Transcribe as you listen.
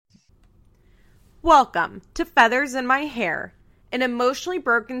Welcome to Feathers in My Hair, an Emotionally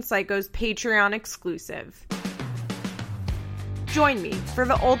Broken Psycho's Patreon exclusive. Join me for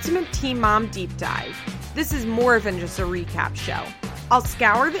the ultimate teen mom deep dive. This is more than just a recap show. I'll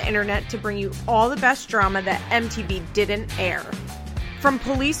scour the internet to bring you all the best drama that MTV didn't air. From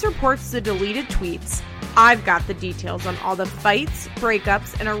police reports to deleted tweets, I've got the details on all the fights,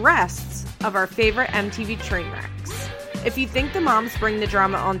 breakups, and arrests of our favorite MTV train wrecks. If you think the moms bring the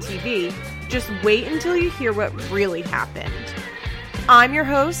drama on TV, just wait until you hear what really happened. I'm your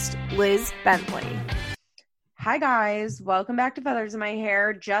host, Liz Bentley. Hi guys, welcome back to Feathers in My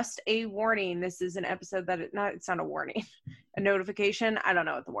Hair. Just a warning, this is an episode that, it's not a warning, a notification, I don't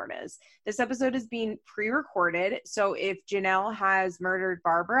know what the word is. This episode is being pre-recorded, so if Janelle has murdered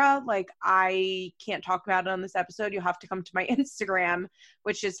Barbara, I can't talk about it on this episode. You'll have to come to my Instagram,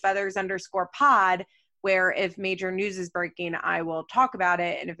 which is feathers_pod, where if major news is breaking, I will talk about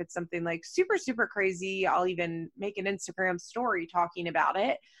it. And if it's something like super, super crazy, I'll even make an Instagram story talking about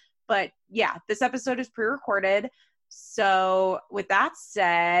it. But yeah, this episode is pre-recorded. So with that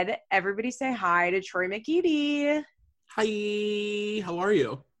said, everybody say hi to Troy McEady. Hi, how are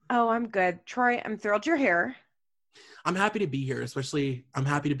you? Oh, I'm good. Troy, I'm thrilled you're here. I'm happy to be here, especially I'm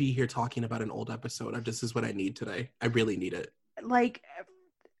happy to be here talking about an old episode. This is what I need today. I really need it.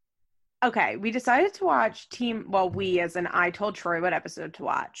 Okay, we decided to watch I told Troy what episode to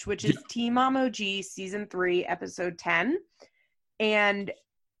watch, which is Teen Mom OG Season 3, Episode 10. And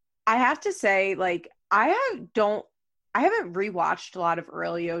I have to say, I haven't rewatched a lot of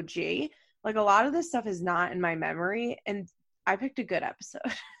early OG. A lot of this stuff is not in my memory, and I picked a good episode.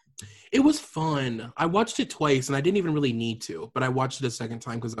 It was fun. I watched it twice, and I didn't even really need to, but I watched it a second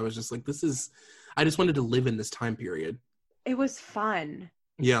time because I was just like, I just wanted to live in this time period. It was fun.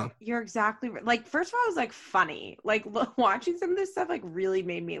 Yeah. You're exactly right. First of all, it was funny. Watching some of this stuff really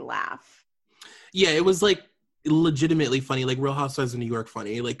made me laugh. Yeah, it was legitimately funny, Real Housewives of New York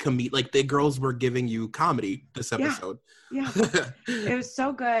funny, the girls were giving you comedy this episode. Yeah. It was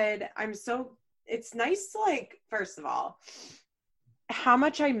so good. It's nice to first of all, how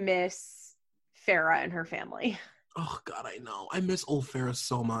much I miss Farrah and her family. Oh God, I know. I miss old Farrah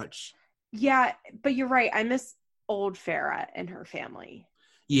so much. Yeah, but you're right. I miss old Farrah and her family.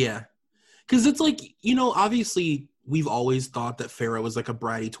 Yeah. Because it's obviously we've always thought that Farrah was a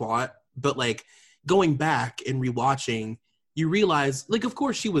bratty twat, but going back and rewatching, you realize of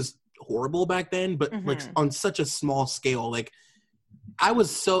course she was horrible back then, but on such a small scale,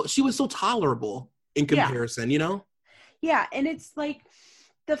 she was so tolerable in comparison, Yeah, and it's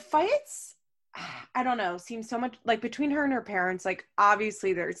the fights, I don't know, seem so much between her and her parents,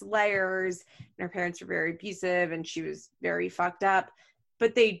 obviously there's layers, and her parents were very abusive and she was very fucked up,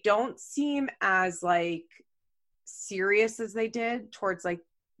 but they don't seem as serious as they did towards the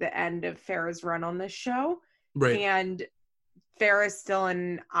end of Farrah's run on this show. Right. And Farrah's still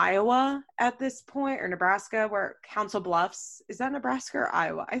in Iowa at this point, or Nebraska, where Council Bluffs, is that Nebraska or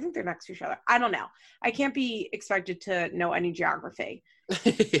Iowa? I think they're next to each other. I don't know. I can't be expected to know any geography.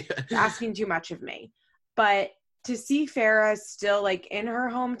 Asking too much of me. But to see Farrah still in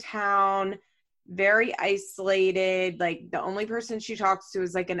her hometown, very isolated, the only person she talks to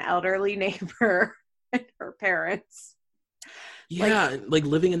is an elderly neighbor and her parents. Yeah,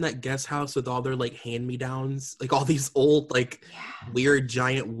 living in that guest house with all their hand-me-downs, all these old weird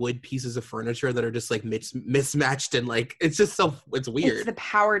giant wood pieces of furniture that are just mismatched and it's just it's weird. It's the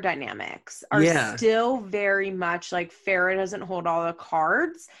power dynamics are still very much Farrah doesn't hold all the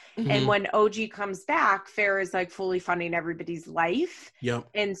cards, and when OG comes back, Farrah is fully funding everybody's life. Yep.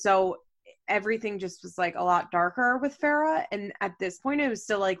 And so everything just was a lot darker with Farrah, and at this point it was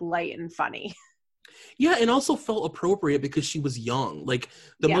still light and funny. Yeah, and also felt appropriate because she was young.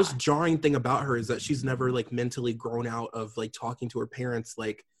 The most jarring thing about her is that she's never mentally grown out of talking to her parents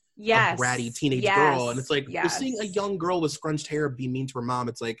a bratty teenage girl. And it's just seeing a young girl with scrunched hair be mean to her mom,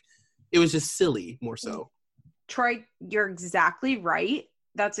 it's it was just silly more so. Troy, you're exactly right.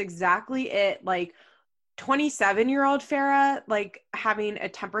 That's exactly it. 27-year-old Farrah having a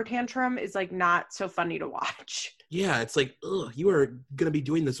temper tantrum is not so funny to watch. Yeah, it's ugh, you are gonna be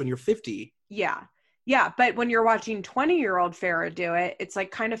doing this when you're 50. Yeah, but when you're watching 20-year-old Farrah do it, it's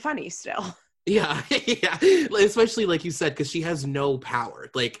kind of funny still. Yeah, yeah. Especially you said, because she has no power.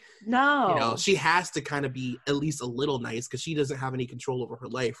 No. She has to kind of be at least a little nice because she doesn't have any control over her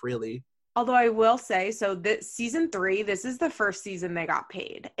life, really. Although I will say, so this season 3, this is the first season they got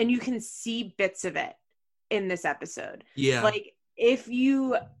paid, and you can see bits of it in this episode. Yeah.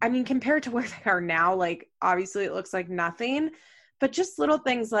 Compared to where they are now, obviously it looks like nothing, but just little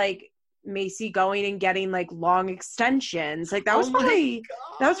things Macy going and getting like long extensions. Like that was Oh my probably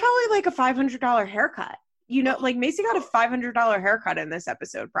God. like a $500 haircut. You know, like Macy got a $500 haircut in this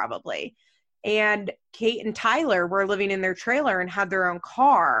episode probably. And Kate and Tyler were living in their trailer and had their own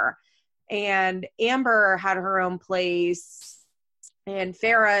car. And Amber had her own place. And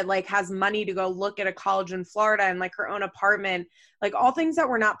Farrah like has money to go look at a college in Florida and like her own apartment, like all things that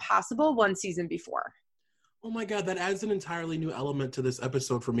were not possible one season before. Oh my God, that adds an entirely new element to this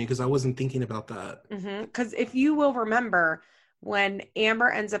episode for me because I wasn't thinking about that. Because if you will remember, when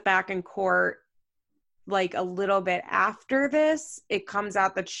Amber ends up back in court, like a little bit after this, it comes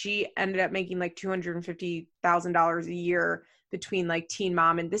out that she ended up making like $250,000 a year between like Teen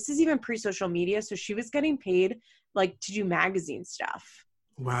Mom, and this is even pre-social media, so she was getting paid like to do magazine stuff.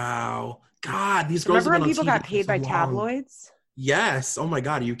 Wow. God, these girls Remember have when been on people TV got for paid so by long. tabloids? Yes. Oh my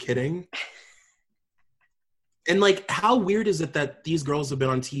God, are you kidding? And like, how weird is it that these girls have been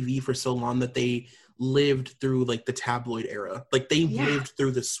on TV for so long that they lived through like the tabloid era? Like they lived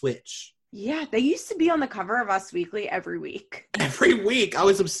through the switch. Yeah, they used to be on the cover of Us Weekly every week. Every week, I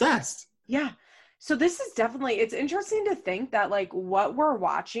was obsessed. Yeah. So this is definitely, it's interesting to think that like what we're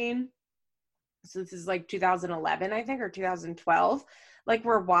watching, so this is like 2011, I think, or 2012, like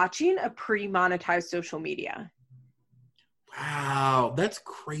we're watching a pre-monetized social media. Wow, that's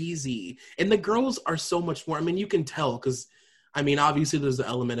crazy. And the girls are so much more, I mean, you can tell because, I mean, obviously there's the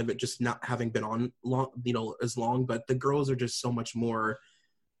element of it just not having been on long, you know, as long, but the girls are just so much more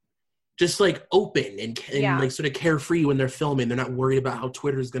just like open and like sort of carefree when they're filming. They're not worried about how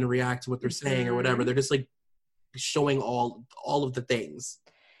Twitter is going to react to what they're saying or whatever. They're just like showing all of the things.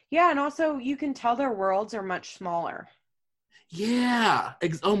 Yeah, and also you can tell their worlds are much smaller. Yeah.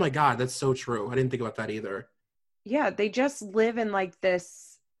 Oh my God, that's so true. I didn't think about that either. Yeah, they just live in like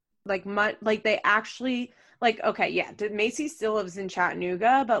this, like like they actually like, okay, yeah, Macy still lives in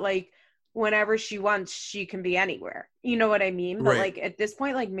Chattanooga, but like whenever she wants, she can be anywhere. You know what I mean? But like at this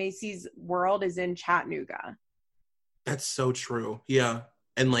point, like Macy's world is in Chattanooga. That's so true. Yeah.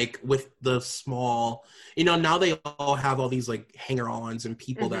 And like with the small, you know, now they all have all these like hanger-ons and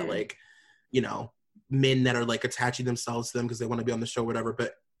people that like, you know, men that are like attaching themselves to them because they want to be on the show or whatever.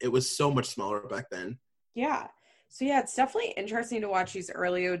 But it was so much smaller back then. Yeah. So yeah, it's definitely interesting to watch these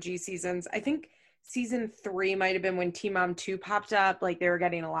early OG seasons. I think season 3 might have been when Teen Mom 2 popped up. Like they were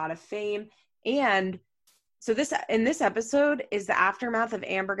getting a lot of fame. And so this, in this episode, is the aftermath of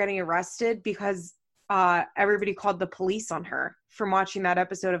Amber getting arrested because everybody called the police on her from watching that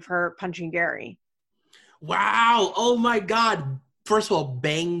episode of her punching Gary. Wow. Oh my God. First of all,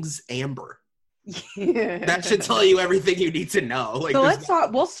 bangs Amber. That should tell you everything you need to know. Like, so let's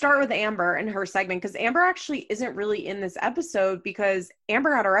talk. We'll start with Amber and her segment because Amber actually isn't really in this episode because Amber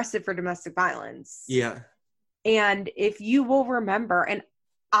got arrested for domestic violence. Yeah. And if you will remember, and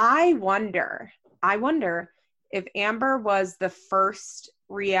I wonder if Amber was the first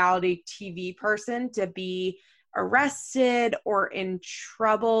reality TV person to be arrested or in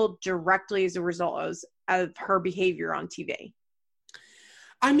trouble directly as a result of her behavior on TV.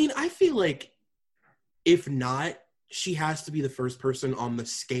 I mean, I feel like if not, she has to be the first person on the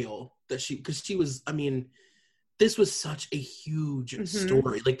scale that because she was, I mean, this was such a huge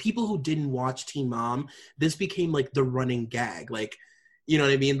story. Like people who didn't watch Teen Mom, this became like the running gag. Like, you know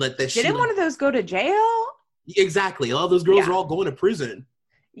what I mean? Like that. Didn't one of those go to jail? Exactly. All those girls are all going to prison.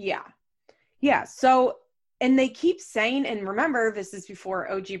 Yeah. Yeah. So, and they keep saying, and remember, this is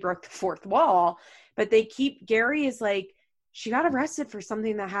before OG broke the fourth wall, but Gary is like, she got arrested for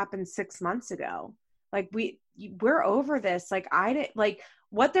something that happened 6 months ago. Like we're over this. Like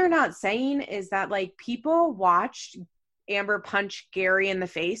what they're not saying is that like people watched Amber punch Gary in the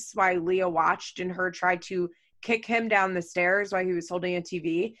face while Leah watched and her try to kick him down the stairs while he was holding a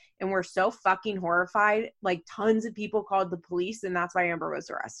TV. And we're so fucking horrified. Like tons of people called the police and that's why Amber was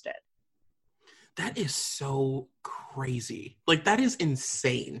arrested. That is so crazy. Like that is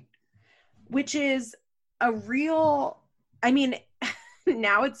insane. Which is a real, I mean,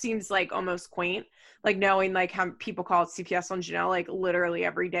 now it seems like almost quaint, like knowing like how people call it CPS on Janelle, like literally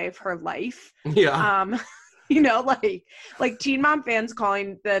every day of her life. Yeah. You know, like Teen Mom fans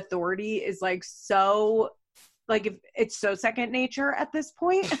calling the authority is like so, like if it's so second nature at this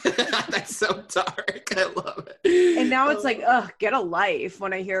point. That's so dark. I love it. And now it's like, ugh, get a life.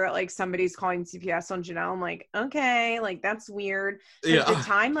 When I hear it, like somebody's calling CPS on Janelle, I'm like, okay, like that's weird. But at the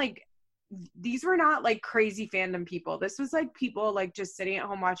time, like these were not like crazy fandom people. This was like people like just sitting at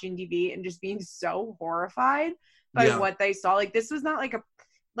home watching TV and just being so horrified by what they saw. Like this was not like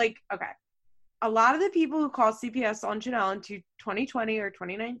okay. A lot of the people who call CPS on Janelle in 2020 or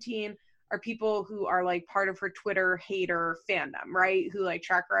 2019 are people who are like part of her Twitter hater fandom, right? Who like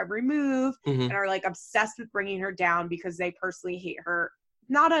track her every move and are like obsessed with bringing her down because they personally hate her.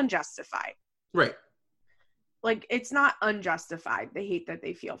 Not unjustified. Right. Like, it's not unjustified, the hate that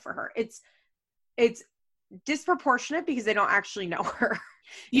they feel for her. It's disproportionate because they don't actually know her.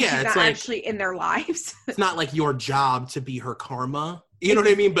 Yeah, she's not like, actually in their lives. It's not like your job to be her karma. You know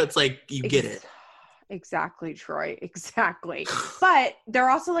what I mean? But it's like, you get it. Exactly, Troy. Exactly. But they're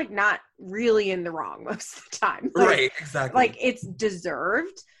also like not really in the wrong most of the time. Like, right, exactly. Like, it's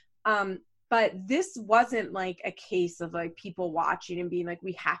deserved. But this wasn't like a case of like people watching and being like,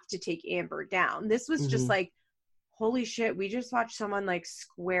 we have to take Amber down. This was just like, holy shit, we just watched someone like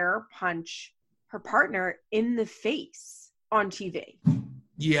square punch her partner in the face on TV.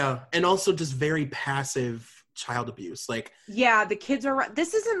 Yeah. And also just very passive child abuse. Like, yeah, the kids are,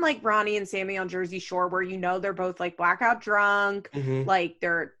 this isn't like Ronnie and Sammy on Jersey Shore where, you know, they're both like blackout drunk, like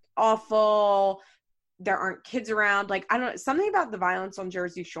they're awful, there aren't kids around. Like, I don't know, something about the violence on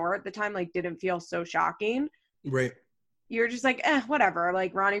Jersey Shore at the time like didn't feel so shocking. Right. You're just like, whatever,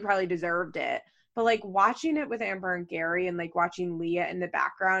 like Ronnie probably deserved it. But like watching it with Amber and Gary and like watching Leah in the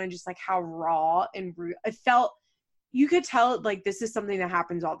background and just like how raw and rude it felt, you could tell like this is something that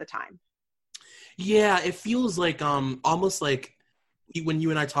happens all the time. Yeah, it feels like almost like when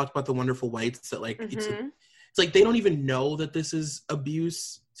you and I talked about The Wonderful Whites, that like it's like they don't even know that this is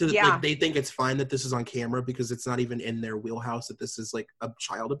abuse. So that, like, they think it's fine that this is on camera because it's not even in their wheelhouse that this is like a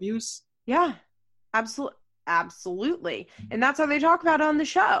child abuse. Yeah, absolutely. And that's how they talk about it on the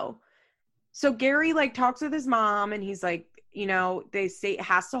show. So Gary like talks with his mom and he's like, you know, they say it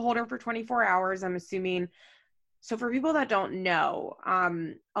has to hold her for 24 hours, I'm assuming. So for people that don't know,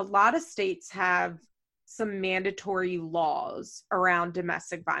 a lot of states have some mandatory laws around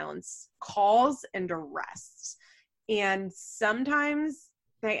domestic violence calls and arrests. And sometimes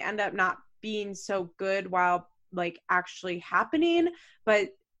they end up not being so good while like actually happening. But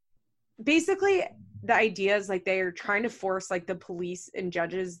basically the idea is like they're trying to force like the police and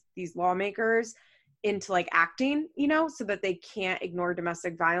judges, these lawmakers, into like acting, you know, so that they can't ignore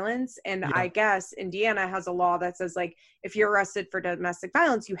domestic violence. And I guess Indiana has a law that says like if you're arrested for domestic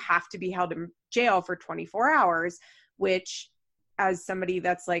violence, you have to be held in jail for 24 hours, which as somebody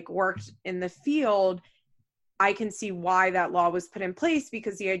that's like worked in the field, I can see why that law was put in place,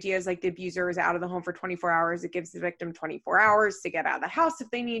 because the idea is like the abuser is out of the home for 24 hours. It gives the victim 24 hours to get out of the house if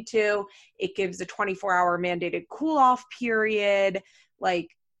they need to. It gives a 24-hour mandated cool-off period. Like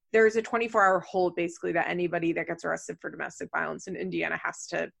there's a 24-hour hold basically that anybody that gets arrested for domestic violence in Indiana has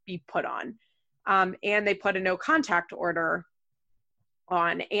to be put on. And they put a no contact order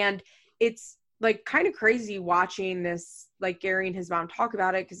on. And it's like kind of crazy watching this, like Gary and his mom talk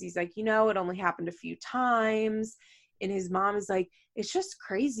about it, because he's like, you know, it only happened a few times. And his mom is like, it's just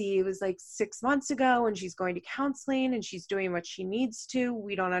crazy. It was like 6 months ago and she's going to counseling and she's doing what she needs to.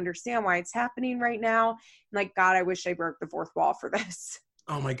 We don't understand why it's happening right now. And like, God, I wish I broke the fourth wall for this.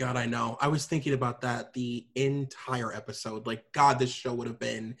 Oh my God, I know. I was thinking about that the entire episode. Like, God, this show would have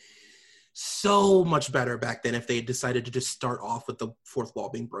been so much better back then if they had decided to just start off with the fourth wall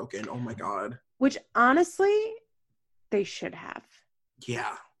being broken. Oh my God. Which honestly, they should have.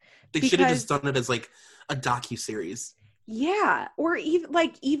 Yeah. They should have just done it as like a docuseries. Yeah. Or even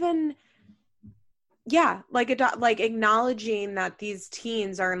like acknowledging that these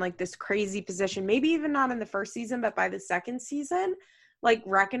teens are in like this crazy position, maybe even not in the first season, but by the second season, like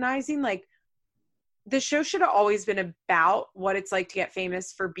recognizing like the show should have always been about what it's like to get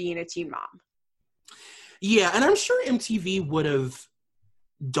famous for being a teen mom. Yeah. And I'm sure MTV would have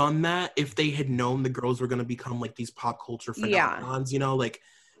done that if they had known the girls were going to become like these pop culture phenomenons, you know, like,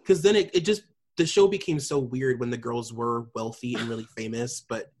 because then it just, the show became so weird when the girls were wealthy and really famous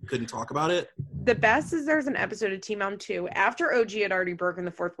but couldn't talk about it. The best is there's an episode of Teen Mom 2 after OG had already broken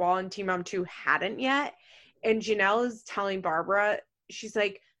the fourth wall and Teen Mom 2 hadn't yet, and Janelle is telling Barbara, she's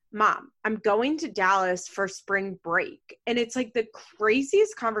like, Mom, I'm going to Dallas for spring break. And it's like the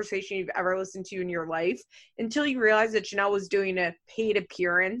craziest conversation you've ever listened to in your life, until you realize that Janelle was doing a paid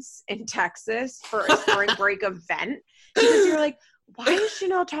appearance in Texas for a spring break event. Because you're like, why is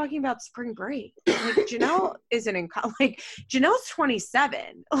Janelle talking about spring break? Like, Janelle isn't in like Janelle's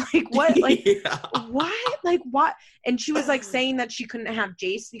 27. Like what? Like what? Like what? And she was like saying that she couldn't have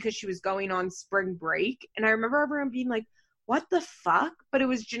Jace because she was going on spring break. And I remember everyone being like, what the fuck? But it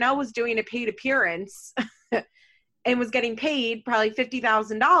was Janelle was doing a paid appearance and was getting paid probably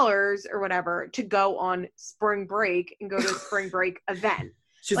 $50,000 or whatever to go on spring break and go to a spring break event.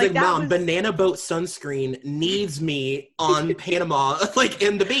 She's like, that Mom, banana boat sunscreen needs me on Panama, like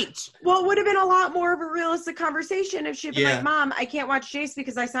in the beach. Well, it would have been a lot more of a realistic conversation if she'd been like, Mom, I can't watch Jace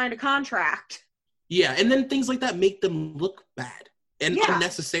because I signed a contract. Yeah, and then things like that make them look bad and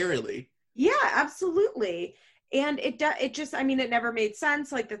unnecessarily. Yeah, absolutely. And it just, I mean, it never made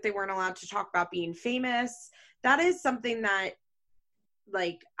sense, like, that they weren't allowed to talk about being famous. That is something that,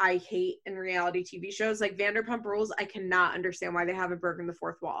 like, I hate in reality TV shows. Like, Vanderpump Rules, I cannot understand why they haven't broken the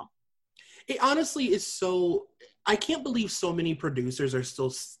fourth wall. It honestly is so... I can't believe so many producers are still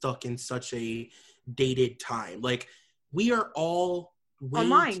stuck in such a dated time. Like, we are all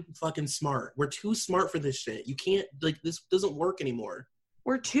way too fucking smart. We're too smart for this shit. You can't... Like, this doesn't work anymore.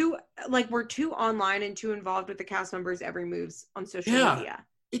 We're too online and too involved with the cast members' every moves on social media.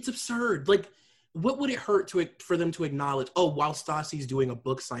 It's absurd. Like, what would it hurt for them to acknowledge, while Stassi's doing a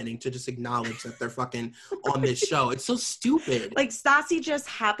book signing, to just acknowledge that they're fucking on this show? It's so stupid. Like, Stassi just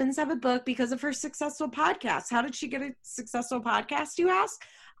happens to have a book because of her successful podcast. How did she get a successful podcast, you ask?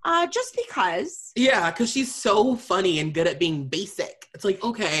 Just because. Yeah, because she's so funny and good at being basic. It's like,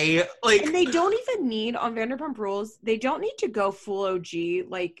 okay. Like, and they don't even need, on Vanderpump Rules, they don't need to go full OG.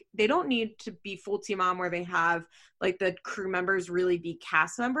 Like, they don't need to be full Team Mom where they have, like, the crew members really be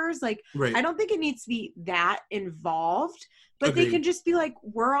cast members. Like, right. I don't think it needs to be that involved. But Agreed. They can just be like,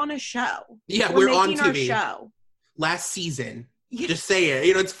 we're on a show. Yeah, we're on TV. Our show. Last season. Just say it.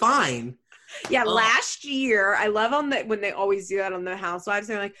 You know, it's fine. Yeah, last year, I love when they always do that on the Housewives.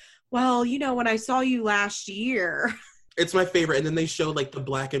 They're like, well, you know, when I saw you last year. It's my favorite. And then they show, like, the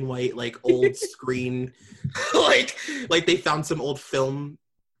black and white, like, old screen. like they found some old film.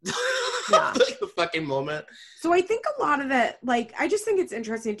 Yeah. Like, the fucking moment. So I think a lot of it, like, I just think it's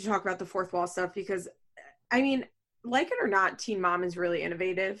interesting to talk about the fourth wall stuff because, I mean, like it or not, Teen Mom is really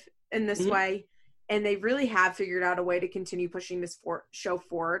innovative in this way. And they really have figured out a way to continue pushing this show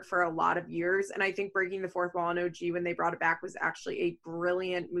forward for a lot of years. And I think breaking the fourth wall in OG when they brought it back was actually a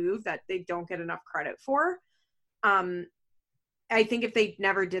brilliant move that they don't get enough credit for. I think if they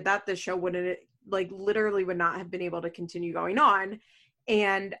never did that, the show wouldn't, like, literally would not have been able to continue going on.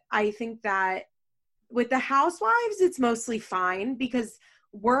 And I think that with the Housewives, it's mostly fine because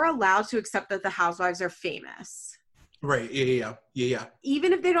we're allowed to accept that the Housewives are famous. Right. Yeah.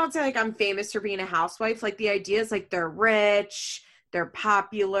 Even if they don't say, like, I'm famous for being a housewife, like, the idea is, like, they're rich, they're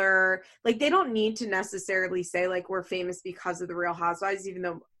popular. Like, they don't need to necessarily say, like, we're famous because of the Real Housewives, even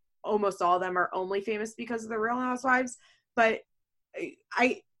though almost all of them are only famous because of the Real Housewives. But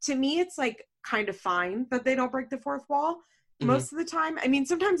to me, it's, like, kind of fine that they don't break the fourth wall. Most of the time. I mean,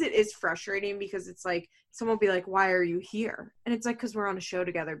 sometimes it is frustrating because it's like, someone will be like, why are you here? And it's like, because we're on a show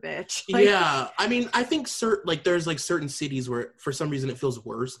together, bitch. Like, yeah. I mean, I think there's, like, certain cities where for some reason it feels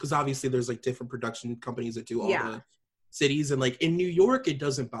worse because obviously there's, like, different production companies that do all the cities. And, like, in New York, it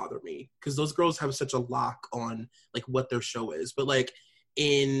doesn't bother me because those girls have such a lock on, like, what their show is. But, like,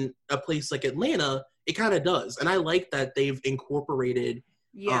 in a place like Atlanta, it kind of does. And I like that they've incorporated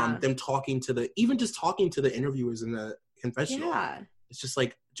them talking to the interviewers in the confessional. Yeah. It's just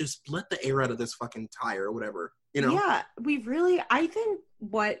like, just let the air out of this fucking tire or whatever, you know? Yeah, I think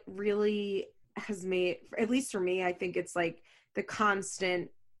what really has made, at least for me, I think it's like the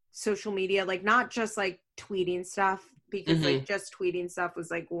constant social media, like not just like tweeting stuff because like just tweeting stuff was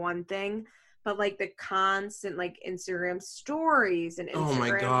like one thing, but like the constant like Instagram stories and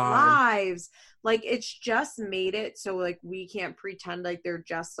Instagram lives, like it's just made it so like we can't pretend like they're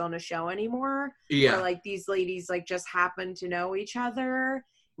just on a show anymore. Yeah. Or like these ladies like just happen to know each other.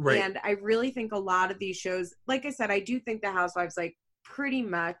 Right. And I really think a lot of these shows, like I said, I do think the Housewives, like pretty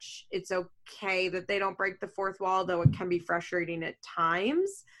much it's okay that they don't break the fourth wall, though it can be frustrating at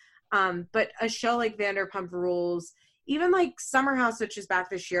times. But a show like Vanderpump Rules, even like Summer House, which is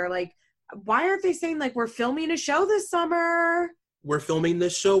back this year, like why aren't they saying like we're filming a show this summer? We're filming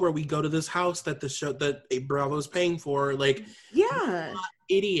this show where we go to this house that Bravo's paying for. Like, yeah,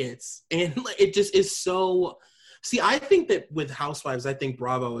 idiots. And it just is so. See, I think that with Housewives, I think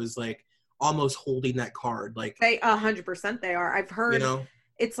Bravo is like almost holding that card. Like they 100% they are. I've heard. You know?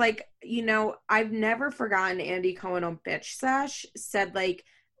 It's like, you know, I've never forgotten Andy Cohen on Bitch Sesh said like,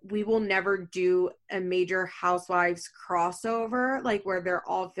 we will never do a major Housewives crossover, like where they're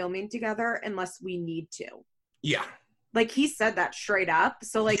all filming together unless we need to. Yeah. Like he said that straight up.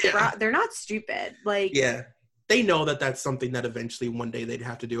 So like they're not stupid. Like, yeah, they know that that's something that eventually one day they'd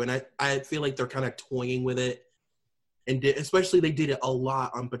have to do. And I feel like they're kind of toying with it. And especially they did it a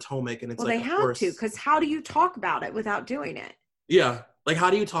lot on Potomac. And it's they have to, because how do you talk about it without doing it? Yeah. Like,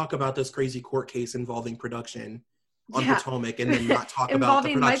 how do you talk about this crazy court case involving production on Potomac and then not talk about the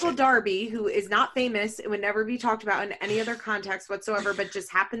involving production. Michael Darby, who is not famous. It would never be talked about in any other context whatsoever, but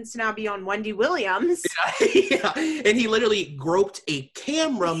just happens to now be on Wendy Williams. Yeah. And he literally groped a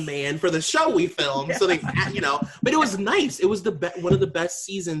cameraman for the show we filmed. Yeah. So they, but it was nice. It was one of the best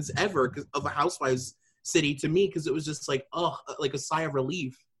seasons ever of a Housewives city to me, because it was just like, like a sigh of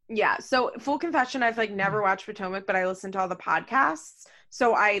relief. Yeah. So full confession, I've never watched Potomac, but I listen to all the podcasts.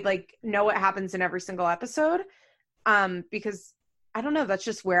 So I know what happens in every single episode. Because I don't know, that's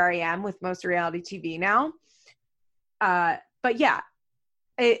just where I am with most reality TV now. But yeah,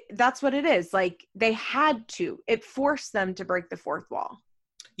 that's what it is. They had to. It forced them to break the fourth wall.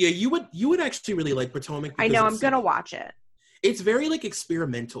 Yeah, you would actually really like Potomac. I know, I'm gonna watch it. It's very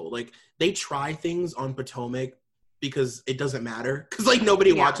experimental. They try things on Potomac because it doesn't matter, because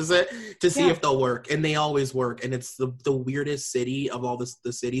nobody watches it to see if they'll work, and they always work. And it's the weirdest city of all the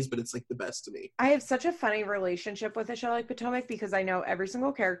cities, but it's the best to me. I have such a funny relationship with a show like Potomac because I know every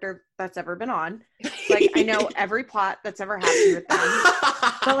single character that's ever been on. I know every plot that's ever happened with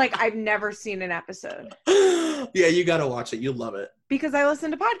them, but I've never seen an episode. Yeah, you gotta watch it. You'll love it. Because I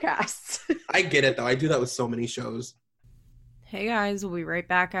listen to podcasts. I get it though. I do that with so many shows. Hey guys, we'll be right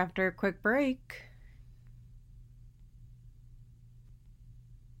back after a quick break.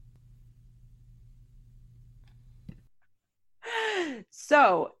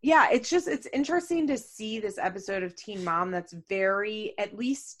 So yeah, it's interesting to see this episode of Teen Mom that's very, at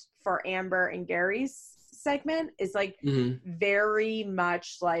least for Amber and Gary's segment, is very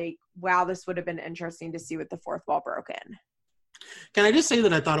much wow, this would have been interesting to see with the fourth wall broken. Can I just say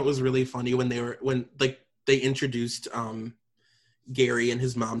that I thought it was really funny when they introduced Gary and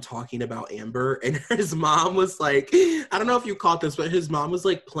his mom talking about Amber, and his mom was I don't know if you caught this, but his mom was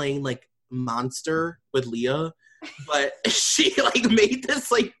playing Monster with Leah. But she made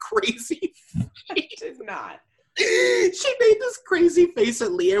this crazy face. I did not. She made this crazy face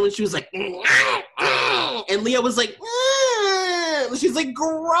at Leah when she was and Leah was she's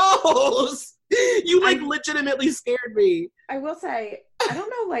gross. You legitimately scared me. I will say, I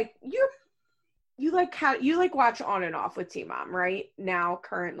don't know, you watch on and off with Teen Mom right now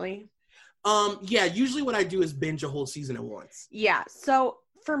currently? Yeah, usually what I do is binge a whole season at once. Yeah, so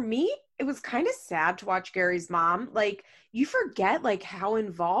for me, it was kind of sad to watch Gary's mom. You forget how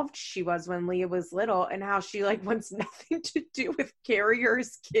involved she was when Leah was little, and how she wants nothing to do with Gary or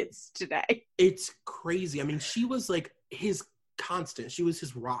his kids today. It's crazy. I mean, she was his constant. She was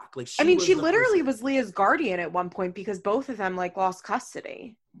his rock. She literally was Leah's guardian at one point because both of them lost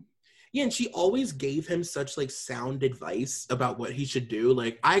custody. Yeah, and she always gave him such sound advice about what he should do.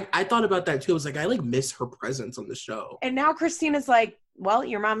 I thought about that too. I was I miss her presence on the show. And now Christina's well,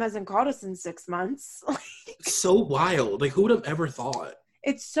 your mom hasn't called us in 6 months. So wild. Who would have ever thought?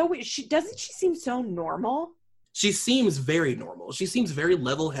 It's so doesn't she seem so normal? She seems very normal. She seems very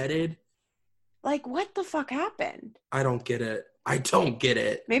level-headed. What the fuck happened? I don't get it. I don't get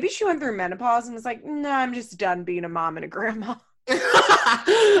it. Maybe she went through menopause and was no, I'm just done being a mom and a grandma.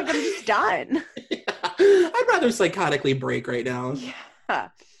 I'm just done. Yeah. I'd rather psychotically break right now. Yeah.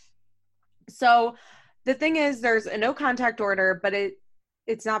 So the thing is, there's a no contact order, but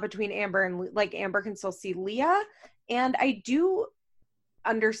it's not between Amber and Amber can still see Leah. And I do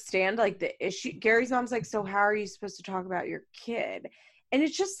understand the issue. Gary's mom's so how are you supposed to talk about your kid? And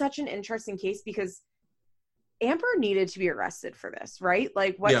it's just such an interesting case because Amber needed to be arrested for this, right?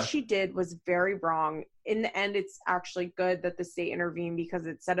 What she did was very wrong. In the end, it's actually good that the state intervened because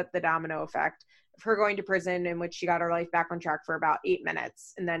it set up the domino effect of her going to prison, in which she got her life back on track for about 8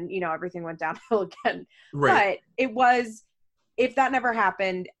 minutes. And then, everything went downhill again. Right. But it was, if that never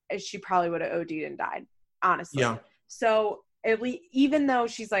happened, she probably would have OD'd and died, honestly. Yeah. So at least, even though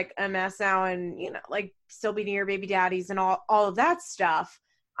she's a mess now and, still beating her baby daddies and all of that stuff,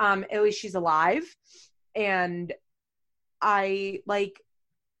 at least she's alive. And I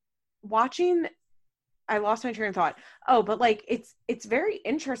watching, I lost my train of thought. Oh, but it's very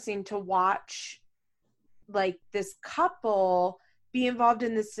interesting to watch this couple be involved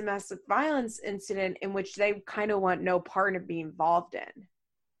in this domestic violence incident in which they kind of want no part of being involved in.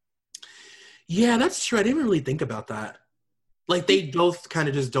 Yeah, that's true. I didn't really think about that. They both kind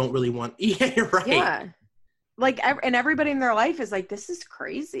of just don't really want. Yeah, you're right. Yeah. And everybody in their life is this is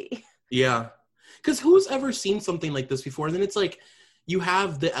crazy. Yeah. Because who's ever seen something like this before? And then it's you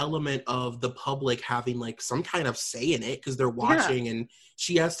have the element of the public having some kind of say in it because they're watching, and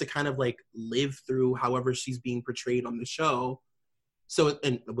she has to kind of live through however she's being portrayed on the show. So,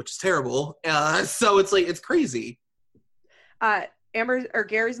 and which is terrible. So it's crazy. Amber or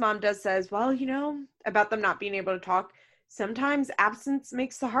Gary's mom says, well, about them not being able to talk. Sometimes absence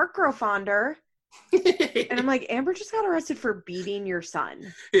makes the heart grow fonder. And I'm like, Amber just got arrested for beating your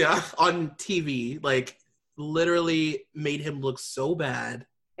son. Yeah, on TV, like literally made him look so bad.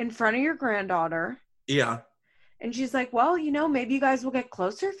 In front of your granddaughter. Yeah. And she's like, well, maybe you guys will get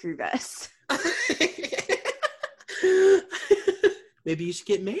closer through this. Maybe you should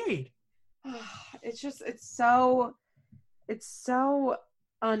get married. It's so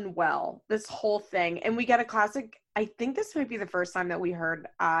unwell, this whole thing. And we get a classic, I think this might be the first time that we heard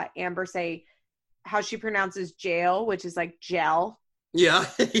Amber say how she pronounces jail, which is like gel. Yeah.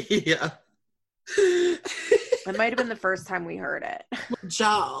 Yeah. It might have been the first time we heard it.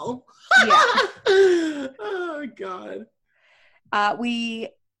 Gel. Yeah. Oh, God. We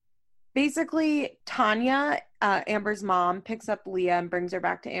basically, Tanya, Amber's mom, picks up Leah and brings her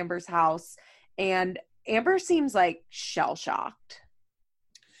back to Amber's house. And Amber seems like shell-shocked.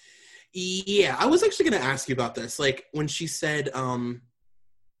 Yeah, I was actually going to ask you about this. Like, when she said,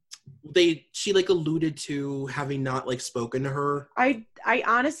 she like alluded to having not like spoken to her. I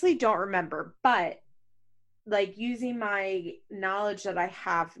honestly don't remember, but like using my knowledge that I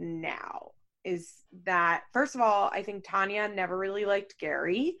have now is that, first of all, I think Tanya never really liked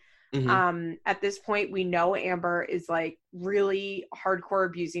Gary. Mm-hmm. At this point, we know Amber is like really hardcore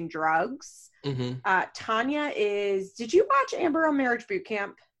abusing drugs. Mm-hmm. Tanya did you watch Amber on Marriage Boot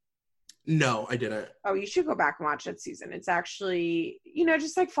Camp? No, I didn't. Oh, you should go back and watch that season. It's actually,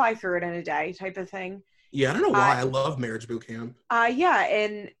 just like fly through it in a day type of thing. Yeah, I don't know why. I love Marriage Boot Camp. Yeah,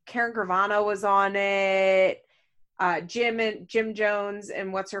 and Karen Gravano was on it. Jim Jones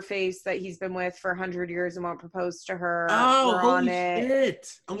and what's her face that he's been with for 100 years and won't propose to her. Oh, were on holy it.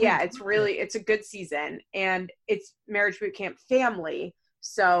 shit. Oh yeah, it's a good season, and it's Marriage Boot Camp family.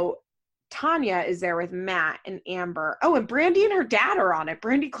 So Tanya is there with Matt and Amber. Oh, and Brandy and her dad are on it.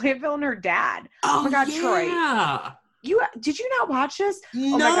 Brandy Clanville and her dad. Oh my God, yeah. Troy. Did you not watch this?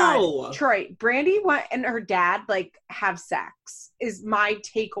 No. Oh my God, Troy. Brandy and her dad like have sex is my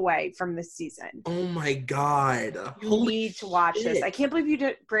takeaway from this season. Oh my God. You need to watch this. I can't believe you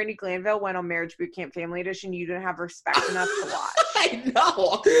did. Brandy Glanville went on Marriage Boot Camp Family Edition. You didn't have respect enough to watch. I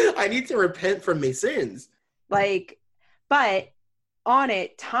know. I need to repent from my sins. Like, but on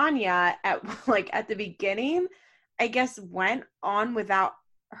it, Tanya at the beginning, I guess went on without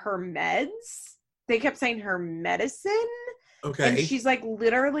her meds. They kept saying her medicine. Okay. And she's like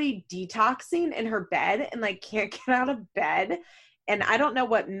literally detoxing in her bed and like can't get out of bed. And I don't know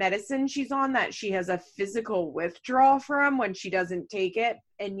what medicine she's on that she has a physical withdrawal from when she doesn't take it,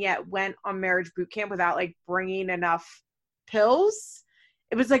 and yet went on Marriage Boot Camp without like bringing enough pills.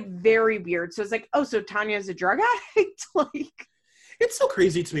 It was like very weird. So it's like, oh, so Tanya's a drug addict? Like, it's so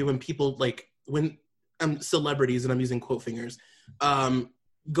crazy to me when people like, when celebrities, and I'm using quote fingers,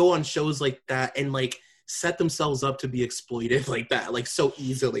 go on shows like that and like set themselves up to be exploited like that, like so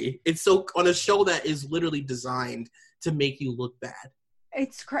easily. It's so on a show that is literally designed to make you look bad.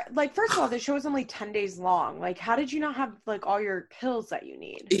 It's like, first of all, the show is only 10 days long. Like, how did you not have like all your pills that you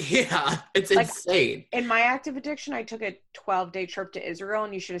need? Yeah, it's like, insane. In my active addiction, I took a 12-day trip to Israel,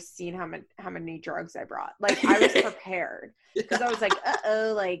 and you should have seen how many drugs I brought. Like, I was prepared because I was like,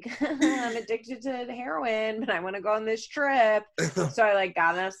 like I'm addicted to heroin, but I want to go on this trip. So I like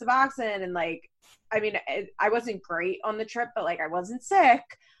got enough Suboxone, and like, I mean, I wasn't great on the trip, but like I wasn't sick.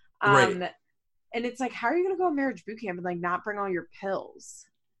 Right. And it's like, how are you going to go on Marriage Boot Camp and like not bring all your pills?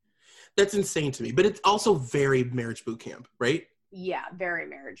 That's insane to me. But it's also very Marriage Boot Camp, right? Yeah, very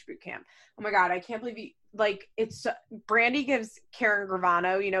Marriage Boot Camp. Oh my God, I can't believe you, like, it's, Brandy gives Karen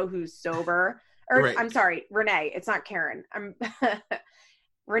Gravano, who's sober. Or, right. I'm sorry, Renee. It's not Karen.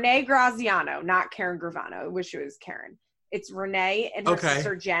 Renee Graziano, not Karen Gravano. I wish it was Karen. It's Renee and her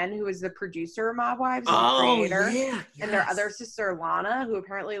sister Jen, who is the producer of Mob Wives and the creator. Yeah, yes. And their other sister Lana, who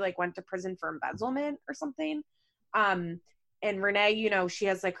apparently like went to prison for embezzlement or something. And Renee, she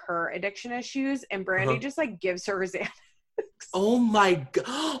has like her addiction issues, and Brandy just like gives her Xanax. Oh my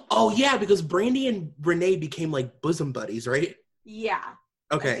God. Oh yeah, because Brandy and Renee became like bosom buddies, right? Yeah.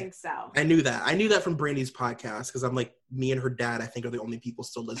 Okay. I think so. I knew that from Brandy's podcast, because I'm like, me and her dad, I think, are the only people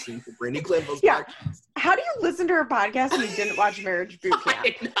still listening to Brandy Glanville's podcast. How do you listen to her podcast and you didn't watch Marriage Boot Camp?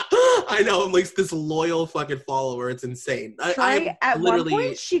 I know. I'm like this loyal fucking follower. It's insane. At one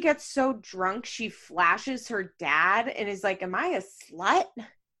point, she gets so drunk, she flashes her dad and is like, am I a slut?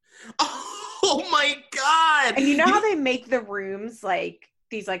 Oh my God. And you know how they make the rooms like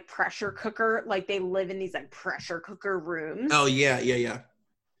these like pressure cooker, like they live in these like pressure cooker rooms? Oh, yeah.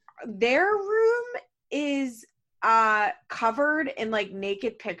 Their room is covered in like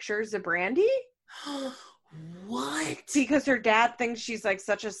naked pictures of Brandy. What? Because her dad thinks she's like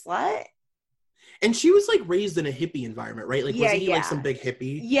such a slut. And she was like raised in a hippie environment, right? Like, wasn't he like Yeah. some big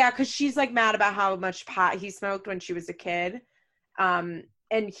hippie? Yeah, because she's like mad about how much pot he smoked when she was a kid. And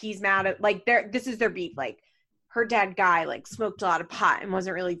he's mad at like this is their beef. Like her dad Guy like smoked a lot of pot and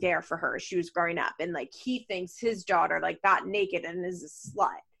wasn't really there for her as she was growing up. And like he thinks his daughter like got naked and is a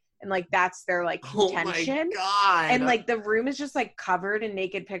slut. And like that's their like contention. Oh my God. And like the room is just like covered in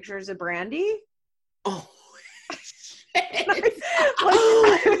naked pictures of Brandy. Oh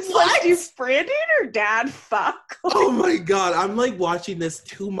I was like, do Brandy and her dad fuck? Oh my God. I'm like watching this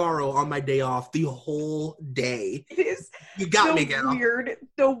tomorrow on my day off the whole day. It is You got me, girl.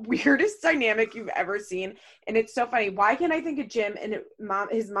 The weirdest dynamic you've ever seen. And it's so funny. Why can't I think of Jim and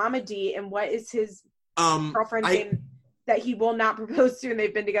his mama D and what is his girlfriend's name that he will not propose to and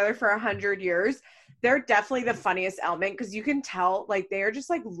they've been together for 100 years? They're definitely the funniest element because you can tell like they are just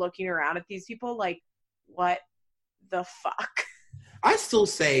like looking around at these people like, what the fuck? I still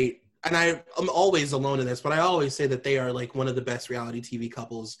say, and I'm always alone in this, but I always say that they are like one of the best reality TV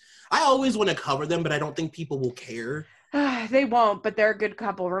couples. I always want to cover them, but I don't think people will care. They won't, but they're a good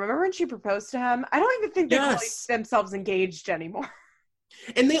couple. Remember when she proposed to him? I don't even think they call themselves engaged anymore.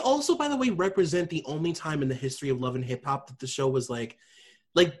 And they also, by the way, represent the only time in the history of Love and Hip Hop that the show was like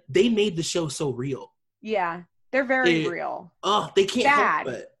they made the show so real. Yeah, they're very real. Oh, they can't help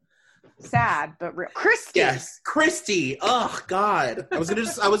it. Sad, but real. Christy. Yes, Christy. Oh God, I was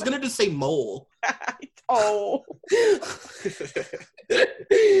gonna just say Mole. Oh,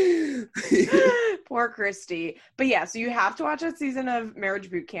 poor Christy. But yeah, so you have to watch that season of Marriage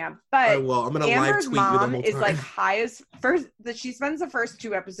Boot Camp. But well, I'm gonna Amber's live tweet you the mom whole is time. like high as first. That she spends the first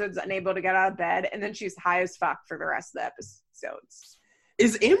 2 episodes unable to get out of bed, and then she's high as fuck for the rest of the episodes.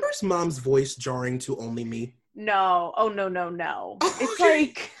 Is Amber's mom's voice jarring to only me? No. Oh no. It's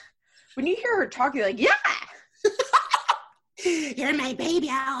like when you hear her talking, like yeah. You're my baby.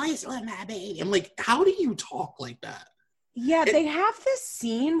 I always love my baby. I'm like, how do you talk like that? Yeah, they have this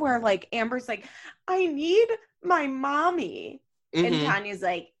scene where like Amber's like, I need my mommy. Mm-hmm. And Tanya's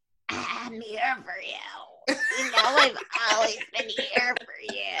like, I'm here for you. You know, I've always been here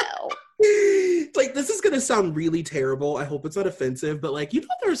for you. It's like, this is going to sound really terrible. I hope it's not offensive. But like, you know,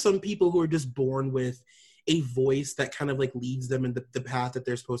 there are some people who are just born with a voice that kind of like leads them in the path that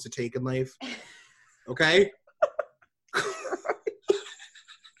they're supposed to take in life. Okay?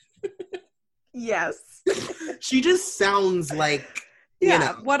 Yes. She just sounds like, yeah, you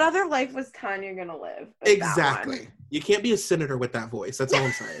know. What other life was Tanya gonna live? Exactly. You can't be a senator with that voice. That's all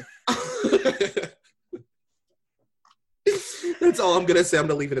I'm saying. That's all I'm gonna say. I'm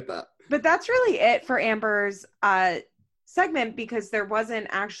gonna leave it at that. But that's really it for Amber's segment because there wasn't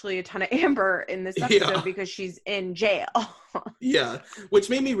actually a ton of Amber in this episode because she's in jail. Yeah, which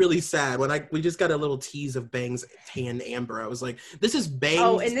made me really sad when we just got a little tease of Bang's tan Amber. I was like, this is Bang.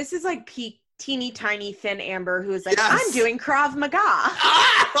 Oh, and this is like peak teeny tiny thin Amber who is like, yes. I'm doing Krav Maga.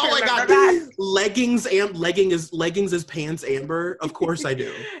 Oh my God. That? Leggings is pants Amber. Of course I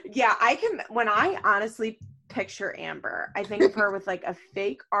do. Yeah, when I honestly picture Amber, I think of her with like a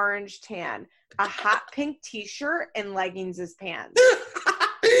fake orange tan, a hot pink t-shirt, and leggings as pants.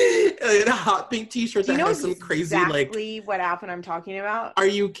 And a hot pink t-shirt that has some crazy exactly what outfit I'm talking about. Are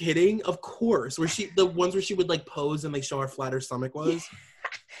you kidding? Of course. The ones where she would like pose and like show how flat her stomach was.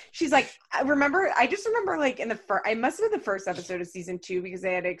 She's like, I just remember like I must have been the first episode of season 2 because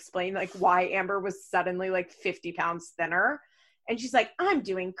they had to explain like why Amber was suddenly like 50 pounds thinner. And she's like, I'm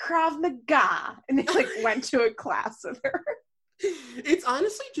doing Krav Maga. And they like went to a class with her. It's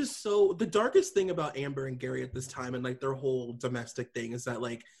honestly just the darkest thing about Amber and Gary at this time and like their whole domestic thing is that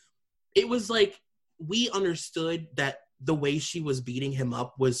like, it was like, we understood that the way she was beating him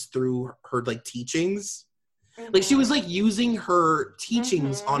up was through her like teachings. Mm-hmm. Like she was like using her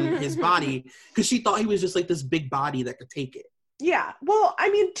teachings on his body because she thought he was just like this big body that could take it. Yeah. Well, I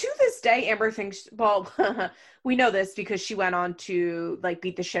mean, to this day, Amber thinks, well, we know this because she went on to like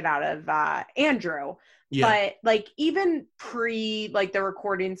beat the shit out of Andrew. Yeah. But like even pre like the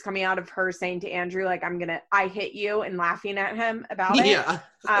recordings coming out of her saying to Andrew, like, I hit you and laughing at him about it. Yeah.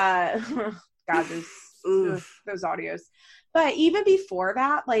 God, those audios. But even before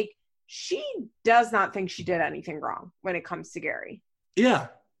that, like she does not think she did anything wrong when it comes to Gary. Yeah.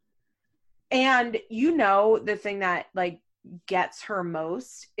 And you know, the thing that like gets her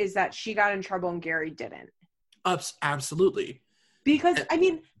most is that she got in trouble and Gary didn't. Absolutely. Because I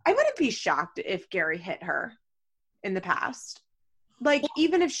mean, I wouldn't be shocked if Gary hit her in the past. Like,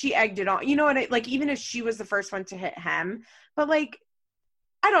 even if she egged it on, you know what? Like, even if she was the first one to hit him, but like,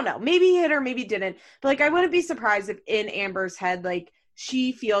 I don't know, maybe he hit her, maybe didn't. But like, I wouldn't be surprised if in Amber's head, like,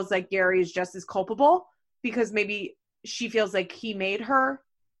 she feels like Gary is just as culpable because maybe she feels like he made her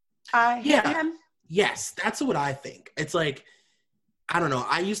hit him. Yes, that's what I think. It's like, I don't know.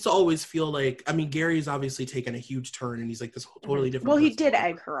 I used to always feel like, I mean, Gary's obviously taken a huge turn and he's like this totally different Well, he person. did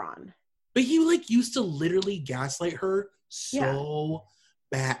egg her on. But he like used to literally gaslight her Yeah. so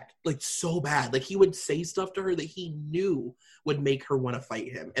bad. Like so bad. Like he would say stuff to her that he knew would make her want to fight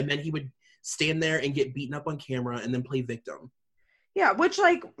him. And then he would stand there and get beaten up on camera and then play victim. Yeah, which,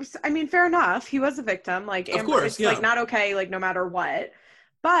 like, I mean, fair enough. He was a victim. Like, Of Amber, course, it's, yeah. like, not okay, like, no matter what.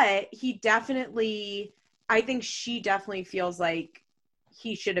 But he definitely, I think she definitely feels like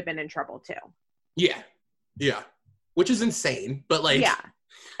he should have been in trouble, too. Yeah. Yeah. Which is insane. But, like... Yeah.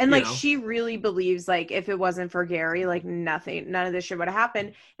 And, like, know. she really believes, like, if it wasn't for Gary, like, none of this shit would have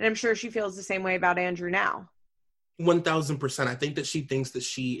happened. And I'm sure she feels the same way about Andrew now. 1,000%. I think that she thinks that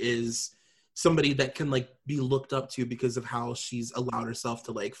she is somebody that can, like, be looked up to because of how she's allowed herself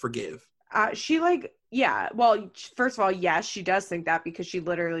to, like, forgive. She, like, yeah. Well, first of all, yes, she does think that because she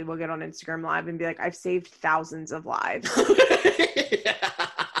literally will get on Instagram Live and be like, I've saved thousands of lives. Oh,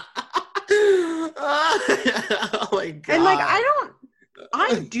 my God. And, like,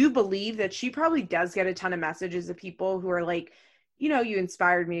 I do believe that she probably does get a ton of messages of people who are like, you know, you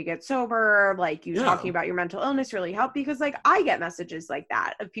inspired me to get sober. Like, you talking about your mental illness really helped, because, like, I get messages like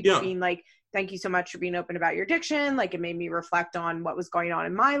that of people being like, thank you so much for being open about your addiction. Like, it made me reflect on what was going on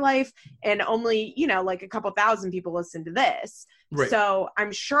in my life. And only, you know, like a couple thousand people listen to this. Right. So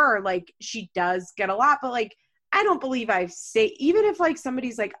I'm sure, like, she does get a lot, but, like, I don't believe even if, like,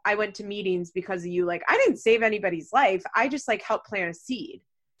 somebody's like, I went to meetings because of you, like, I didn't save anybody's life. I just, like, helped plant a seed.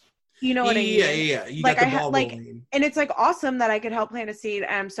 You know what I mean? Yeah. You like, got the ball rolling. And it's, like, awesome that I could help plant a seed.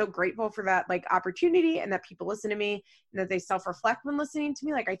 And I'm so grateful for that, like, opportunity, and that people listen to me and that they self-reflect when listening to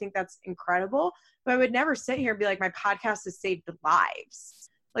me. Like, I think that's incredible. But I would never sit here and be like, my podcast has saved lives.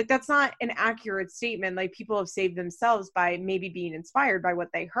 Like, that's not an accurate statement. Like, people have saved themselves by maybe being inspired by what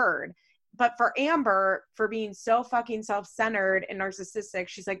they heard. But for Amber, for being so fucking self-centered and narcissistic,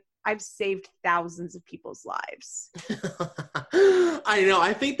 she's like, I've saved thousands of people's lives. I know.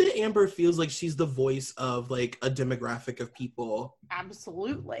 I think that Amber feels like she's the voice of, like, a demographic of people.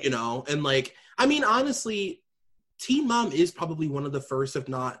 Absolutely. You know? And, like, I mean, honestly, Teen Mom is probably one of the first, if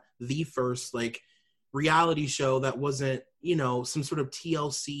not the first, like, reality show that wasn't, you know, some sort of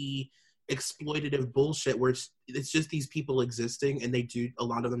TLC exploitative bullshit where it's just these people existing, and a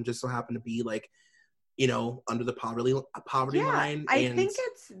lot of them just so happen to be, like, you know, under the poverty line. I think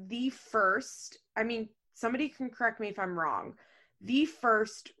it's the first, I mean, somebody can correct me if I'm wrong, the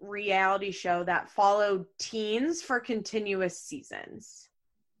first reality show that followed teens for continuous seasons.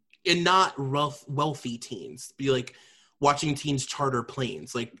 And not wealthy teens. Be like watching teens charter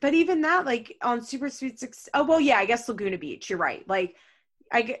planes. Like, but even that, like, on Super Sweet 16, oh, well, yeah, I guess Laguna Beach, you're right. Like,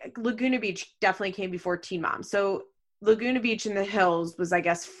 Laguna Beach definitely came before Teen Mom. So Laguna Beach in the Hills was, I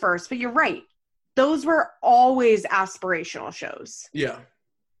guess, first. But you're right. Those were always aspirational shows. Yeah.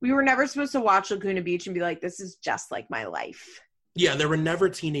 We were never supposed to watch Laguna Beach and be like, this is just like my life. Yeah, there were never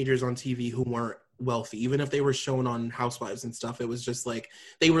teenagers on TV who weren't wealthy. Even if they were shown on Housewives and stuff, it was just like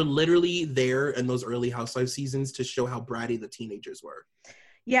they were literally there in those early Housewives seasons to show how bratty the teenagers were.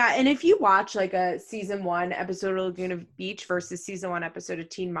 Yeah, and if you watch, like, a season 1 episode of Laguna Beach versus season 1 episode of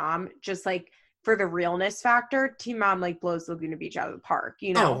Teen Mom, just, like, for the realness factor, Teen Mom, like, blows Laguna Beach out of the park,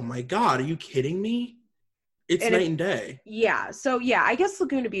 you know? Oh my God, are you kidding me? It's night and day. Yeah, so, yeah, I guess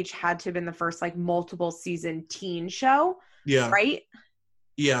Laguna Beach had to have been the first, like, multiple season teen show. Yeah. Right?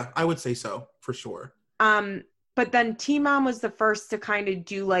 Yeah, I would say so, for sure. But then Teen Mom was the first to kind of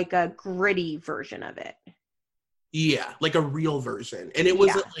do, like, a gritty version of it. Yeah, like a real version. And it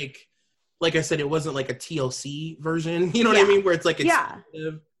wasn't like I said, it wasn't like a TLC version. You know what I mean? Where it's like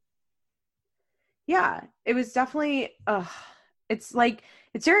exclusive. Yeah, it was definitely, it's like,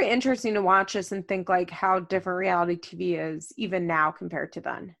 it's very interesting to watch this and think, like, how different reality TV is even now compared to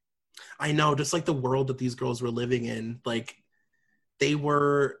then. I know, just like the world that these girls were living in. Like, they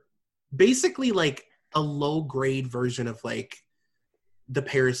were basically like a low grade version of, like, the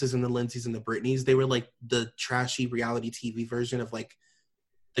Parises and the Lindsays and the Britneys. They were like the trashy reality TV version of, like,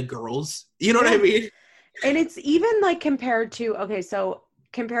 the girls. You know what I mean? And it's even, like, compared to, okay, so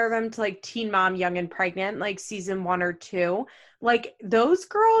compare them to, like, Teen Mom, Young and Pregnant, like season 1 or 2. Like, those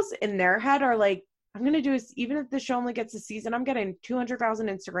girls in their head are like, I'm going to do this, even if the show only gets a season, I'm getting 200,000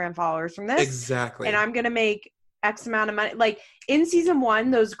 Instagram followers from this. Exactly. And I'm going to make X amount of money. Like, in season 1,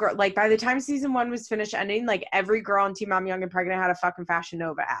 those girls, like, by the time season 1 was finished ending, like, every girl on Teen Mom, Young and Pregnant had a fucking Fashion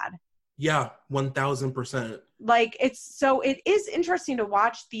Nova ad. Yeah, 1,000%. Like, it is interesting to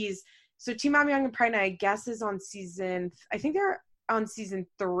watch these. So Teen Mom, Young and Pregnant, I guess, is on season, I think on season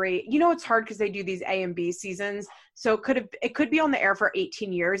 3. You know, it's hard because they do these A and B seasons. So it could be on the air for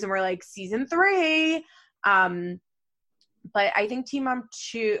 18 years and we're like season 3. But I think Teen Mom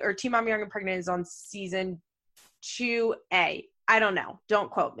Young and Pregnant is on season 2A. I don't know.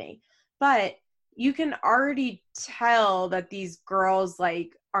 Don't quote me. But you can already tell that these girls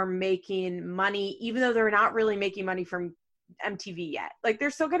like are making money, even though they're not really making money from MTV yet. Like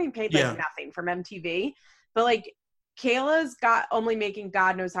they're still getting paid like nothing from MTV. But like Kayla's only making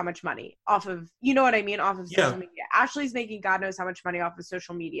God knows how much money off of, you know what I mean? Off of social media. Ashley's making God knows how much money off of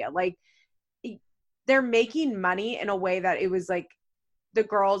social media. Like they're making money in a way that it was like the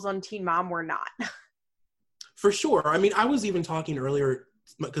girls on Teen Mom were not. For sure. I mean, I was even talking earlier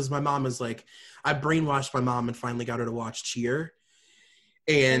because my mom is like, I brainwashed my mom and finally got her to watch Cheer.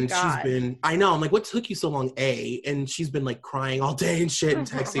 And she's been, I know, I'm like, what took you so long, A? And she's been like crying all day and shit and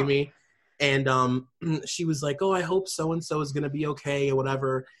texting me. And she was like, oh, I hope so-and-so is going to be okay or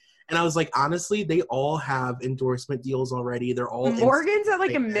whatever. And I was like, honestly, they all have endorsement deals already. They're all Morgan's at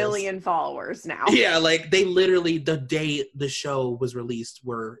like 1 million followers now. Yeah, like they literally, the day the show was released,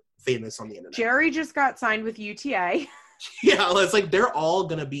 were famous on the internet. Jerry just got signed with UTA. Yeah, it's like they're all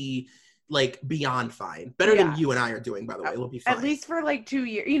going to be like beyond fine. Better than you and I are doing, by the way. It'll be fine. At least for like 2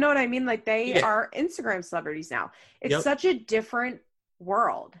 years. You know what I mean? Like they are Instagram celebrities now. It's such a different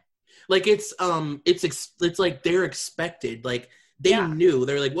world. Like it's like they're expected. Like they knew.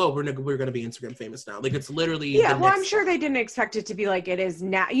 They're like, well, we're gonna be Instagram famous now. Like it's literally I'm sure they didn't expect it to be like it is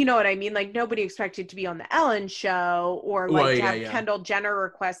now. You know what I mean? Like nobody expected to be on the Ellen show or like to have Kendall Jenner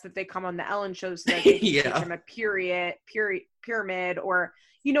request that they come on the Ellen show so that they can teach them a pyramid or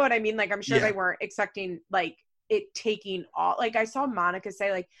you know what I mean? Like I'm sure they weren't expecting like it taking all. Like I saw Monica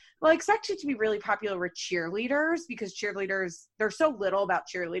say like, well, I expect it to be really popular with cheerleaders because cheerleaders, there's so little about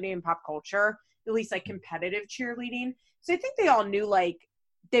cheerleading in pop culture, at least like competitive cheerleading. So I think they all knew like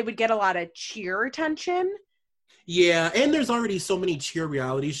they would get a lot of cheer attention. Yeah, and there's already so many cheer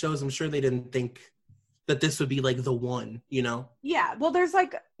reality shows. I'm sure they didn't think that this would be like the one, you know? Yeah, well, there's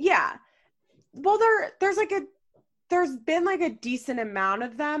like, well, there's been like a decent amount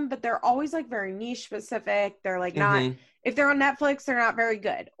of them, but they're always like very niche specific. They're like not, if they're on Netflix, they're not very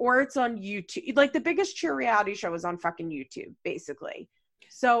good. Or it's on YouTube. Like the biggest cheer reality show is on fucking YouTube, basically.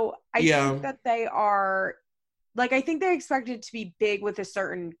 So I think that they are, like, I think they expected to be big with a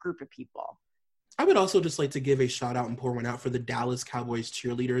certain group of people. I would also just like to give a shout out and pour one out for the Dallas Cowboys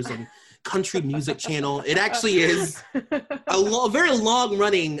cheerleaders on Country Music Channel. It actually is a very long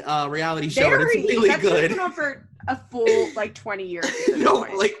running reality show. And it's really good. Been on for a full like 20 years. No,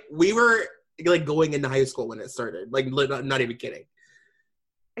 like we were like going into high school when it started. Like not even kidding.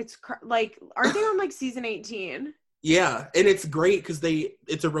 It's like, aren't they on like season 18? Yeah, and it's great because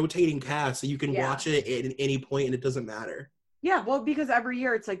it's a rotating cast, so you can watch it at any point and it doesn't matter. Yeah, well, because every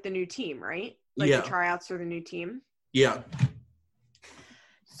year it's like the new team, right? Like the tryouts for the new team. Yeah.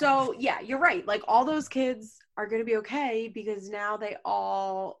 So, yeah, you're right. Like all those kids are going to be okay because now they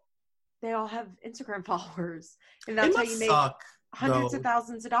all have Instagram followers. And that's how you make hundreds of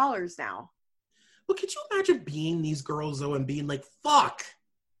thousands of dollars now. Well, could you imagine being these girls though and being like, fuck.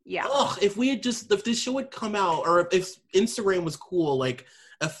 Yeah. Ugh, if this show had come out or if Instagram was cool, like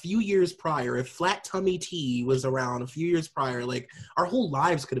a few years prior, if Flat Tummy Tea was around a few years prior, like our whole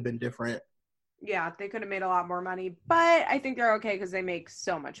lives could have been different. Yeah, they could have made a lot more money, but I think they're okay because they make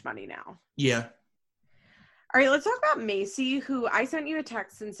so much money now. Yeah. All right, let's talk about Macy, who I sent you a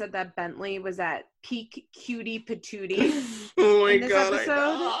text and said that Bentley was at peak cutie patootie. Oh my God.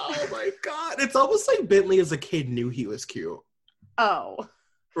 Oh my God. It's almost like Bentley as a kid knew he was cute. Oh.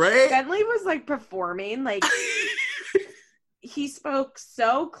 Right? Bentley was like performing, like he spoke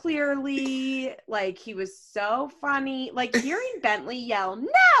so clearly, like he was so funny. Like hearing Bentley yell,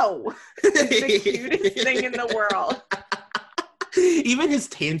 "No!" is the cutest thing in the world. Even his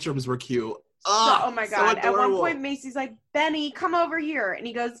tantrums were cute. Oh my God. So at one point, Macy's like, "Benny, come over here." And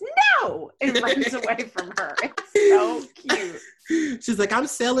he goes, "No!" and runs away from her. It's so cute. She's like, "I'm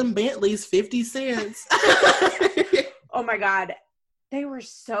selling Bentleys 50 cents. Oh my God. They were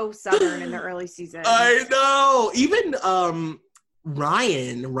so Southern in the early season. I know. Even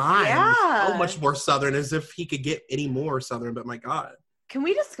Ryan, so much more Southern, as if he could get any more Southern, but my God. Can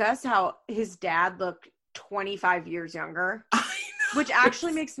we discuss how his dad looked 25 years younger? I know. Which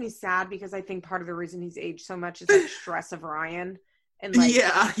actually makes me sad because I think part of the reason he's aged so much is like stress of Ryan and like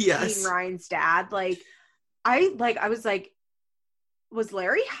being Ryan's dad. I was like, was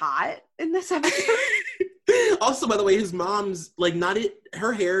Larry hot in this episode? Also, by the way, his mom's like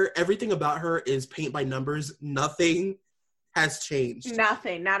her hair, everything about her is paint by numbers. Nothing has changed.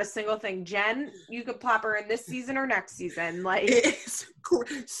 Nothing, not a single thing. Jen, you could plop her in this season or next season. Like, it's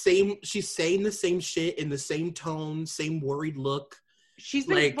same. She's saying the same shit in the same tone, same worried look. She's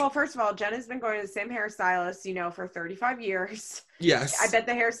been, well, first of all, Jen has been going to the same hairstylist, you know, for 35 years. Yes. I bet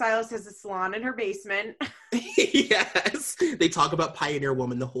the hairstylist has a salon in her basement. Yes. They talk about Pioneer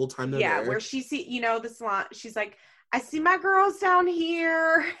Woman the whole time they're there. Where she see, you know, the salon, she's like, I see my girls down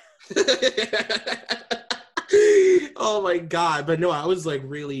here. Oh my God. But no, I was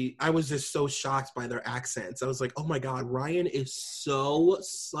just so shocked by their accents. I was like, oh my God, Ryan is so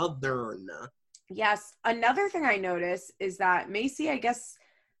Southern. Yes. Another thing I noticed is that Macy, I guess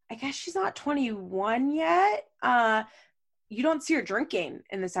she's not 21 yet. You don't see her drinking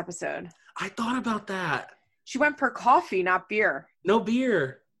in this episode. I thought about that. She went for coffee, not beer. No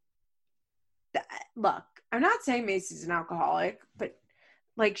beer. Look, I'm not saying Macy's an alcoholic, but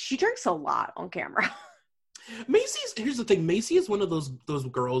like she drinks a lot on camera. Here's the thing. Macy is one of those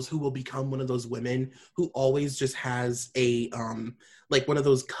girls who will become one of those women who always just has a like one of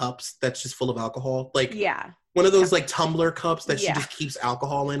those cups that's just full of alcohol. Like one of those like tumbler cups that she just keeps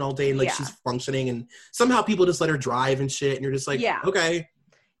alcohol in all day and like she's functioning and somehow people just let her drive and shit and you're just like, okay.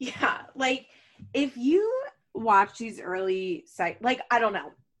 Yeah. Like if you watch these early like I don't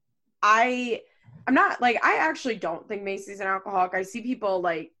know. I'm not like, I actually don't think Macy's an alcoholic. I see people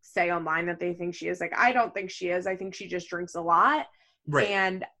like say online that they think she is. Like, I don't think she is. I think she just drinks a lot. Right.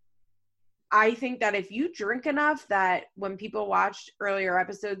 And I think that if you drink enough that when people watched earlier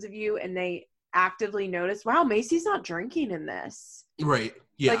episodes of you and they actively notice, wow, Macy's not drinking in this. Right.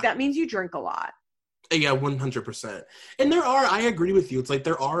 Yeah. Like that means you drink a lot. Yeah, 100%. And I agree with you. It's like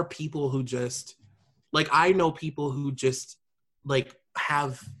there are people who just, like I know people who just like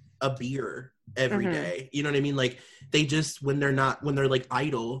have a beer every day. You know what I mean? Like they just when they're like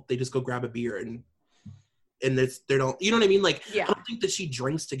idle, they just go grab a beer and they don't, you know what I mean? Like I don't think that she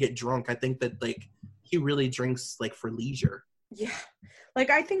drinks to get drunk. I think that like he really drinks like for leisure. Yeah. Like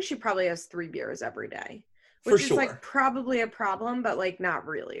I think she probably has 3 beers every day. Which is like probably a problem, but like not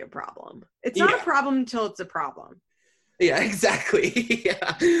really a problem. It's not a problem until it's a problem. Yeah, exactly.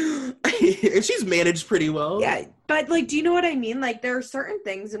 Yeah. And she's managed pretty well. Yeah. But like, do you know what I mean? Like there are certain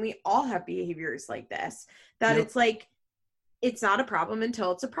things, and we all have behaviors like this, that it's like, it's not a problem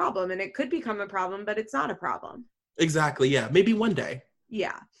until it's a problem. And it could become a problem, but it's not a problem. Exactly. Yeah. Maybe one day.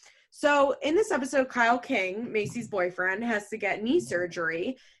 Yeah. So in this episode, Kyle King, Macy's boyfriend, has to get knee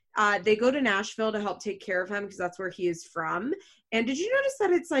surgery. They go to Nashville to help take care of him because that's where he is from. And did you notice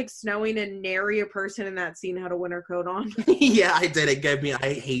that it's like snowing and nary a person in that scene had a winter coat on? Yeah, I did.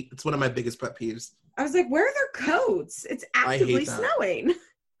 It's one of my biggest pet peeves. I was like, where are their coats? It's actively snowing.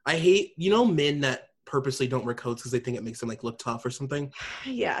 I hate, men that purposely don't wear coats because they think it makes them like look tough or something.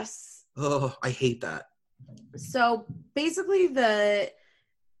 Yes. Oh, I hate that. So basically the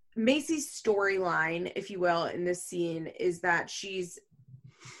Macy's storyline, if you will, in this scene is that she's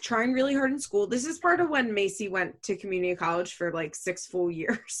trying really hard in school. This is part of when Macy went to community college for like 6 full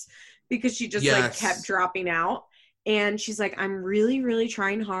years because she just like kept dropping out. And she's like, I'm really, really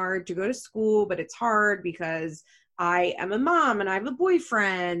trying hard to go to school, but it's hard because I am a mom and I have a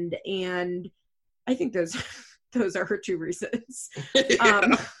boyfriend. And I think those are her 2 reasons.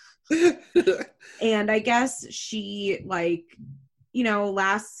 And I guess she like,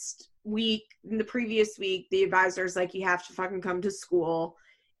 last week, in the previous week, the advisor's like, you have to fucking come to school.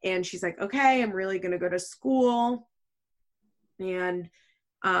 And she's like, okay, I'm really going to go to school. And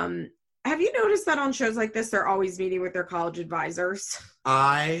have you noticed that on shows like this, they're always meeting with their college advisors?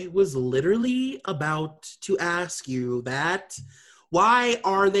 I was literally about to ask you that. Why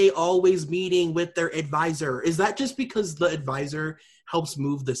are they always meeting with their advisor? Is that just because the advisor helps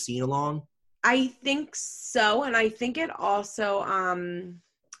move the scene along? I think so. And I think it also,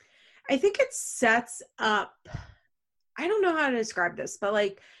 I think it sets up, I don't know how to describe this, but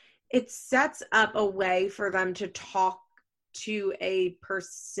like it sets up a way for them to talk to a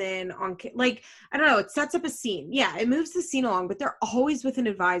person on, like, I don't know, it sets up a scene. Yeah, it moves the scene along, but they're always with an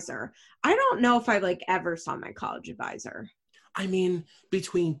advisor. I don't know if I like ever saw my college advisor. I mean,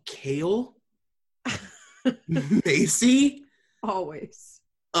 between Kale, Macy, always,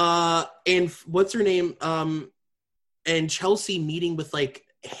 and what's her name, and Chelsea meeting with like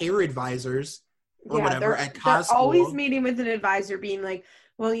hair advisors or whatever at Cos They're always meeting with an advisor being like,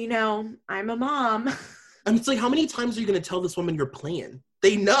 well, I'm a mom. And it's like, how many times are you going to tell this woman your plan?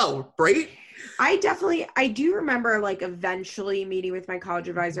 They know, right? I do remember like eventually meeting with my college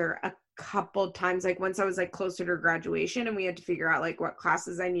advisor a couple times, like once I was like closer to graduation and we had to figure out like what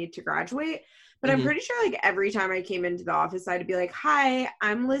classes I needed to graduate. But I'm pretty sure like every time I came into the office, I'd be like, hi,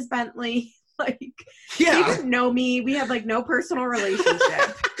 I'm Liz Bentley. Like, Yeah. they didn't know me. We had like no personal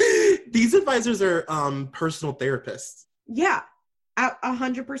relationship. These advisors are personal therapists. Yeah,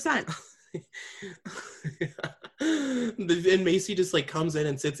 100%. And Macy just like comes in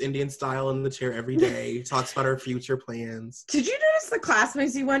and sits Indian style in the chair every day, talks about her future plans. Did you notice the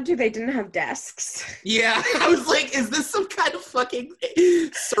classmates you went to, they didn't have desks? Yeah, I was like, is this some kind of fucking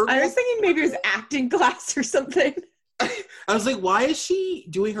circle? I was thinking maybe it was acting class or something. I was like, why is she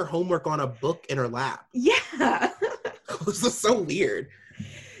doing her homework on a book in her lap? Yeah. This is so weird.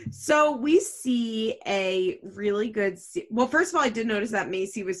 So we see a really good well, first of all, I did notice that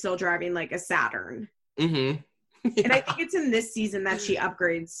Macy was still driving like a Saturn. Mm-hmm. Yeah. And I think it's in this season that she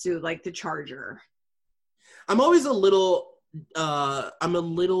upgrades to like the Charger. I'm always a little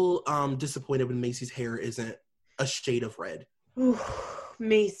disappointed when Macy's hair isn't a shade of red. Ooh,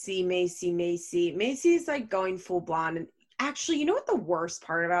 Macy. Macy's like going full blonde. And actually, you know what the worst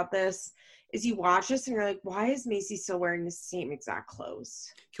part about this is? You watch this and you're like, why is Macy still wearing the same exact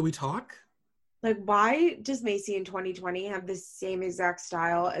clothes? Can we talk? Like, why does Macy in 2020 have the same exact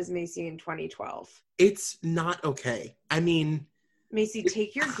style as Macy in 2012? It's not okay. I mean, Macy,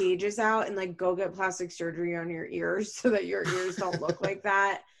 take your gauges out and like go get plastic surgery on your ears so that your ears don't look like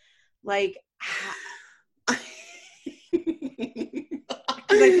that. Like, because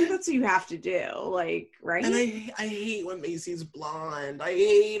I think that's what you have to do, like, right? And I hate when Macy's blonde. I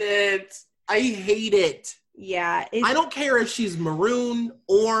hate it. Yeah. I don't care if she's maroon,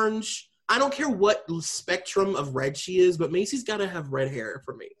 orange. I don't care what spectrum of red she is, but Macy's got to have red hair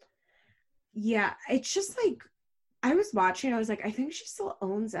for me. Yeah. It's just like, I was watching, I was like, I think she still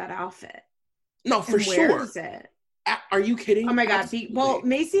owns that outfit. No, for sure. Where is it? Are you kidding? Oh my God. Absolutely.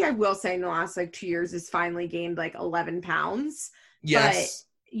 Macy, I will say in the last like 2 years has finally gained like 11 pounds. Yes.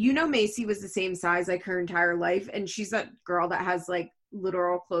 But you know, Macy was the same size like her entire life. And she's that girl that has like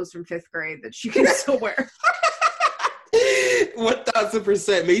literal clothes from 5th grade that she can still wear.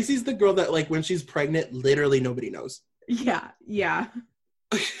 1000%. Macy's the girl that like when she's pregnant, literally nobody knows. Yeah.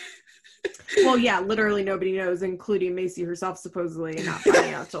 Well, yeah, literally nobody knows, including Macy herself, supposedly, and not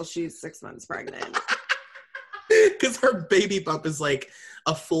finding out till she's 6 months pregnant. Because her baby bump is like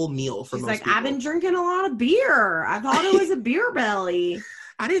a full meal for She's most like, people. I've been drinking a lot of beer. I thought it was a beer belly.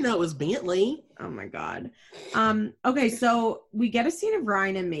 I didn't know it was Bentley. Oh my God. Okay, so we get a scene of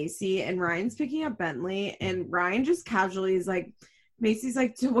Ryan and Macy, and Ryan's picking up Bentley, and Ryan just casually is like, Macy's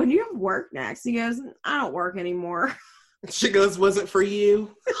like, so when do you have work next? He goes, I don't work anymore. She goes, was it for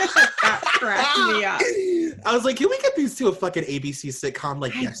you? That cracked me up. I was like, can we get these to a fucking ABC sitcom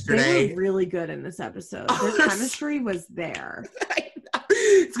like yesterday? They were really good in this episode. Their chemistry was there.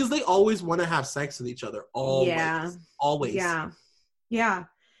 It's because they always want to have sex with each other. Always. Yeah. Always. Yeah.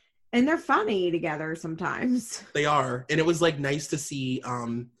 And they're funny together sometimes. They are. And it was like nice to see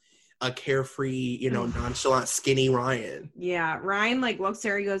a carefree, nonchalant, skinny Ryan. Yeah. Ryan like looks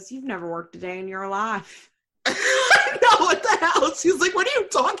there, he goes, you've never worked a day in your life. No, what the hell? She's like, what are you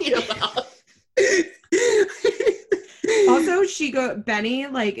talking about? Also, Benny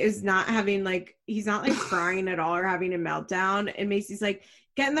like is not having like, he's not like crying at all or having a meltdown. And Macy's like,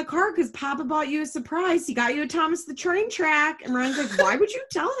 get in the car because Papa bought you a surprise. He got you a Thomas the Train Track. And Ryan's like, why would you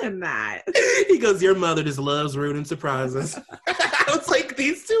tell him that? He goes, your mother just loves ruining surprises. I was like,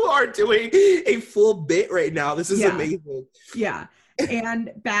 these two are doing a full bit right now. This is amazing. Yeah.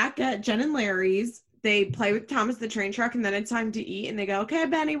 And back at Jen and Larry's, they play with Thomas the Train Truck, and then it's time to eat. And they go, okay,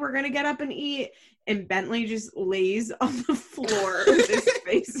 Benny, we're going to get up and eat. And Bentley just lays on the floor with his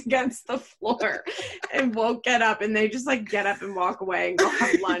face against the floor and won't get up. And they just like get up and walk away and go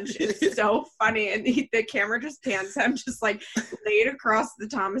have lunch. It's so funny. And the camera just pans him just like laid across the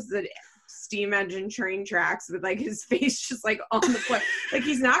Thomas the steam engine train tracks with like his face just like on the floor. Like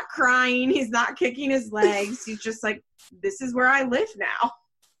he's not crying. He's not kicking his legs. He's just like, this is where I live now.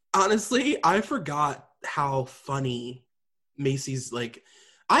 Honestly, I forgot how funny Macy's like.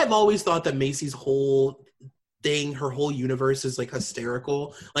 I've always thought that Macy's whole thing, her whole universe is like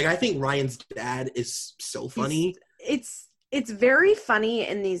hysterical. Like I think Ryan's dad is so funny. It's very funny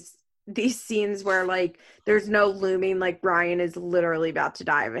in these scenes where like there's no looming, like Ryan is literally about to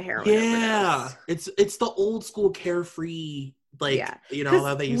die of a heroin overdose. It's the old school carefree, like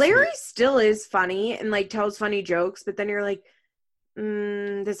how they used Larry still is funny and like tells funny jokes, but then you're like,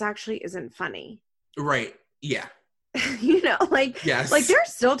 this actually isn't funny. Right. Yeah. Yes. Like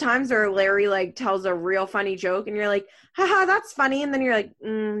there's still times where Larry like tells a real funny joke and you're like, haha, that's funny. And then you're like,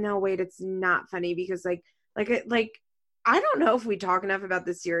 no, wait, it's not funny because like I don't know if we talk enough about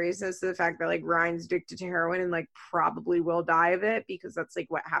the seriousness of the fact that like Ryan's addicted to heroin and like probably will die of it because that's like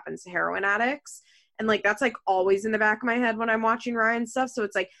what happens to heroin addicts. And like, that's like always in the back of my head when I'm watching Ryan stuff. So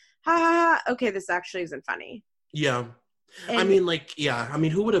it's like, ha ha ha, okay, this actually isn't funny. Yeah. And, I mean, like, yeah. I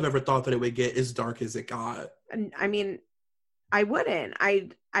mean, who would have ever thought that it would get as dark as it got? I mean, I wouldn't. I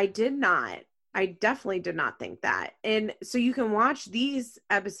did not. I definitely did not think that. And so you can watch these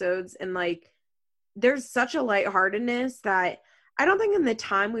episodes and like there's such a lightheartedness that I don't think in the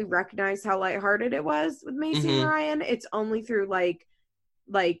time we recognized how lighthearted it was with Macy and Ryan. It's only through like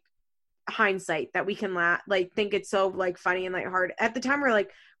hindsight that we can like think it's so like funny and lighthearted. At the time we're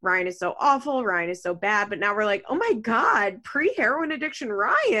like, Ryan is so awful, Ryan is so bad, but now we're like, oh my god, pre-heroin addiction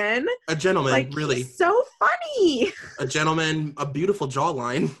Ryan, a gentleman, like, really, he's so funny. a gentleman, a beautiful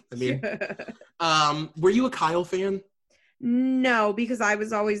jawline. I mean, were you a Kyle fan? No, because I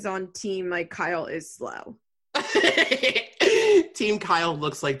was always on team like Kyle is slow. Team Kyle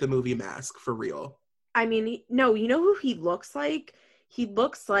looks like the movie Mask, for real. I mean, no, you know who he looks like? He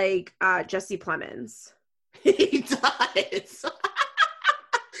looks like Jesse Plemons. He does.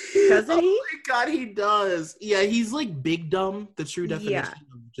 Doesn't he? Oh my god, he does. Yeah, he's like big dumb, the true definition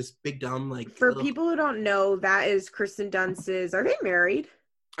of just big dumb. Like, for people who don't know, that is Kristen Dunst's. Are they married?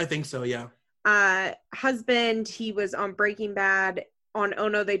 I think so, yeah. Husband. He was on Breaking Bad. On Oh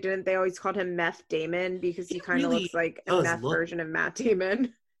No, They Didn't. They always called him Meth Damon because he kind of really looks like a meth version of Matt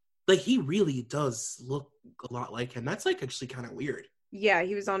Damon. Like, he really does look a lot like him. That's like actually kind of weird. Yeah,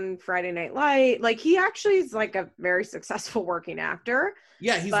 he was on Friday Night Light. Like, he actually is like a very successful working actor.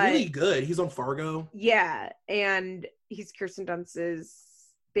 Yeah, he's really good. He's on Fargo. Yeah, and he's Kirsten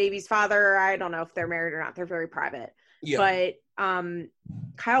Dunst's baby's father. I don't know if they're married or not. They're very private. Yeah. But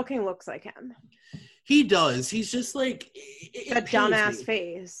Kyle King looks like him. He does. He's just like that dumbass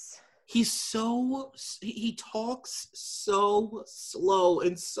face. He's he talks so slow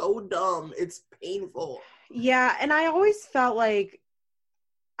and so dumb. It's painful. Yeah, and I always felt like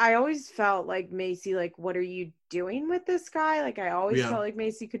Macy, like, what are you doing with this guy? Like, I always felt like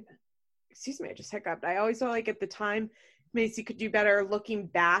Macy could, excuse me, I just hiccuped. I always felt like at the time Macy could do better. Looking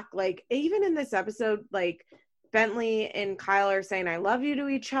back, like, even in this episode, like, Bentley and Kyle are saying I love you to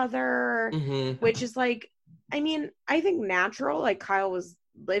each other, which is like, I mean, I think natural. Like, Kyle was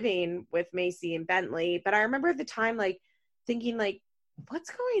living with Macy and Bentley, but I remember at the time, like, thinking, like,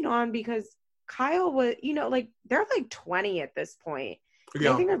 what's going on? Because Kyle was, you know, like, they're like 20 at this point.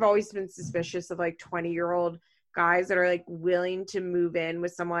 Yeah. I think I've always been suspicious of like 20-year-old guys that are like willing to move in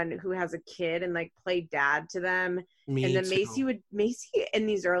with someone who has a kid and like play dad to them. Me and then too. Macy in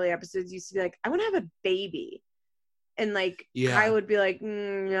these early episodes used to be like, I want to have a baby. And like, I would be like,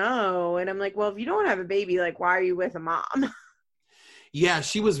 no. And I'm like, well, if you don't want to have a baby, like, why are you with a mom? Yeah,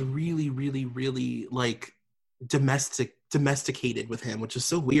 she was really, really, really like domesticated with him, which is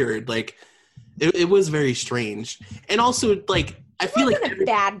so weird. Like, it was very strange. And also, like, I feel like a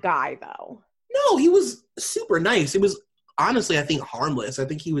bad guy though. No, he was super nice. It was honestly, I think, harmless. I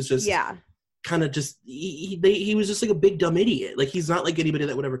think he was just kind of just he was just like a big dumb idiot. Like, he's not like anybody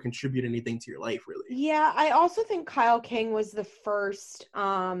that would ever contribute anything to your life, really. Yeah, I also think Kyle King was the first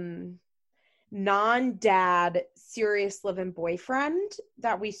non-dad serious living boyfriend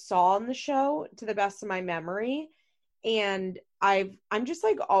that we saw on the show, to the best of my memory. And I'm just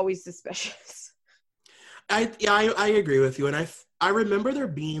like always suspicious. I agree with you, and I remember there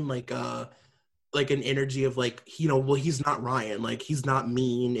being like an energy of like, you know, well, he's not Ryan, like, he's not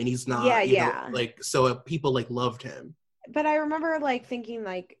mean, and he's not you know, like, so people like loved him. But I remember like thinking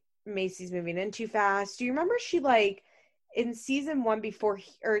like Macy's moving in too fast. Do you remember she like in season 1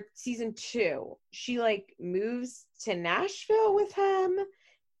 or season 2 she like moves to Nashville with him?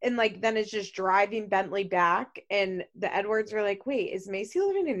 And, like, then it's just driving Bentley back. And the Edwards were like, wait, is Macy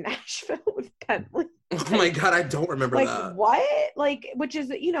living in Nashville with Bentley? Oh, my God, I don't remember like, that. What? Like, which is,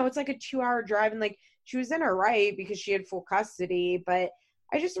 you know, it's like a 2-hour drive. And, like, she was in her right because she had full custody. But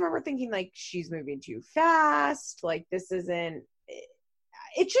I just remember thinking, like, she's moving too fast. Like, this isn't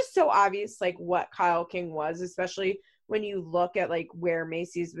 – it's just so obvious, like, what Kyle King was, especially when you look at, like, where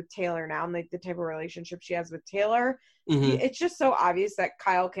Macy's with Taylor now and, like, the type of relationship she has with Taylor. It's just so obvious that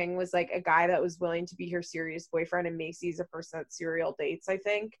Kyle King was like a guy that was willing to be her serious boyfriend, and Macy's a person that serial dates, I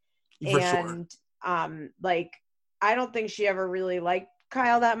think. For sure. Like, I don't think she ever really liked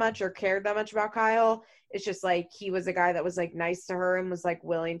Kyle that much or cared that much about Kyle. It's just like he was a guy that was like nice to her and was like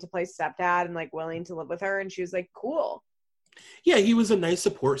willing to play stepdad and like willing to live with her, and she was like, cool. Yeah, he was a nice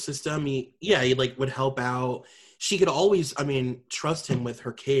support system. He like would help out. She could always, I mean, trust him with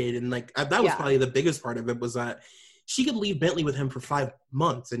her kid, and like that was probably the biggest part of it, was that she could leave Bentley with him for 5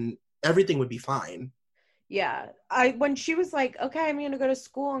 months and everything would be fine. Yeah. When she was like, okay, I'm going to go to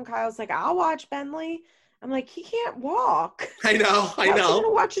school, and Kyle's like, I'll watch Bentley. I'm like, he can't walk. I know. How's he going to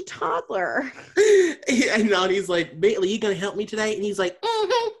watch a toddler? I know. And he's like, Bentley, you going to help me today? And he's like,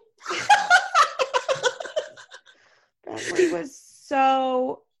 mm-hmm. Bentley was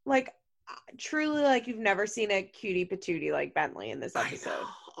so, like, truly, like, you've never seen a cutie patootie like Bentley in this episode.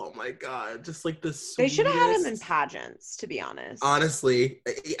 Oh my God. Just like the sweetest. They should have had him in pageants, to be honest. Honestly,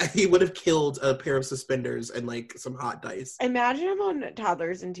 he would have killed a pair of suspenders and like some hot dice. Imagine him on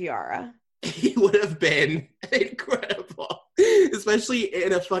Toddlers and Tiara. He would have been incredible. Especially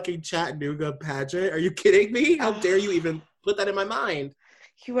in a fucking Chattanooga pageant. Are you kidding me? How dare you even put that in my mind?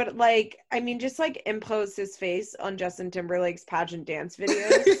 He would, like, I mean, just like impose his face on Justin Timberlake's pageant dance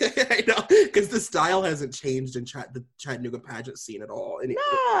videos. I know, because the style hasn't changed in the Chattanooga pageant scene at all.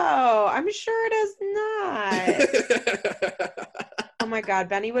 No, I'm sure it has not. Oh my God,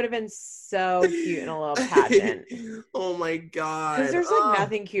 Benny would have been so cute in a little pageant. Oh my God. Because there's like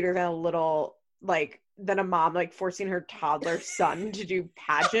nothing cuter than a little, like, than a mom like forcing her toddler son to do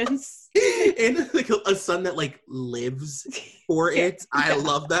pageants. And like a son that like lives for it. I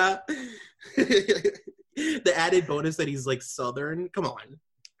love that. The added bonus that he's like Southern. Come on.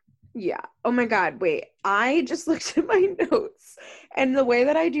 Yeah. Oh my God. Wait. I just looked at my notes, and the way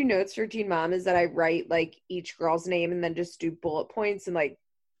that I do notes for Teen Mom is that I write like each girl's name and then just do bullet points, and like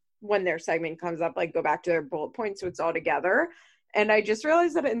when their segment comes up, like go back to their bullet points so it's all together. And I just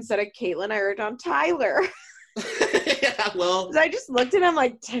realized that instead of Caitlin, I wrote down Tyler. Yeah, well, I just looked at him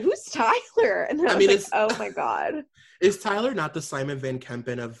like, who's Tyler? And I was like, oh my God. Is Tyler not the Simon Van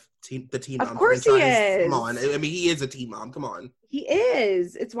Kempen of the Teen Mom? Of course franchise? He is. Come on. I mean, he is a Teen Mom. Come on. He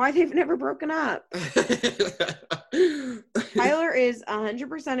is. It's why they've never broken up. Tyler is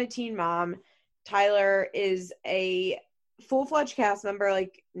 100% a Teen Mom. Tyler is a full-fledged cast member.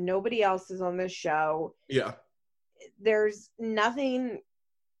 Like, nobody else is on this show. Yeah. There's nothing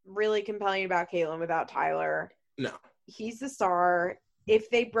really compelling about Caitlin without Tyler. No. He's the star. If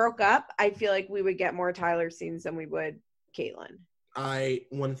they broke up, I feel like we would get more Tyler scenes than we would Caitlin. I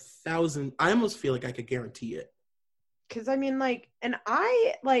almost feel like I could guarantee it. Because, I mean, like, and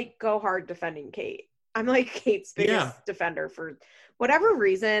I, like, go hard defending Kate. I'm, like, Kate's biggest defender for whatever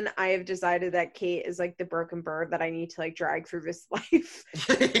reason. I have decided that Kate is, like, the broken bird that I need to, like, drag through this life.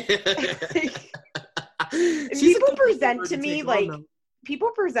 People present to me, like,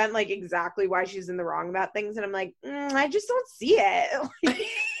 people present, like, exactly why she's in the wrong about things, and I'm like, I just don't see it.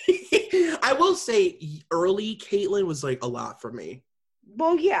 I will say, early Caitlin was, like, a lot for me.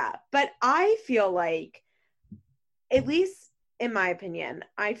 Well, yeah, but I feel like, at least in my opinion,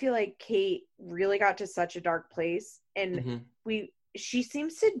 I feel like Kate really got to such a dark place, and she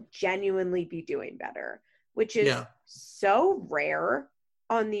seems to genuinely be doing better, which is so rare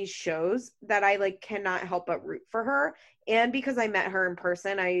on these shows that I like cannot help but root for her. And because I met her in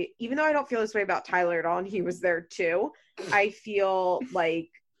person, even though I don't feel this way about Tyler at all, and he was there too, I feel like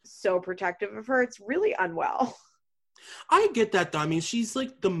so protective of her. It's really unwell. I get that though. I mean, she's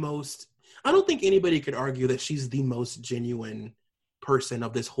like the most, I don't think anybody could argue that she's the most genuine person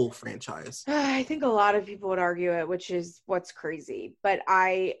of this whole franchise. I think a lot of people would argue it, which is what's crazy. But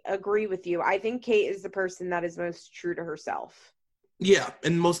I agree with you. I think Kate is the person that is most true to herself. Yeah,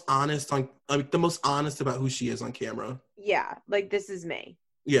 and most honest the most honest about who she is on camera. Yeah, like, this is me.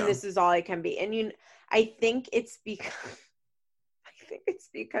 Yeah, this is all I can be. And I think it's because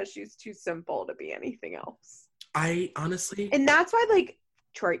she's too simple to be anything else. I honestly, and that's why, like,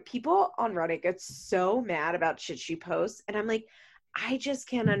 Troy, people on Reddit get so mad about shit she posts, and I'm like, I just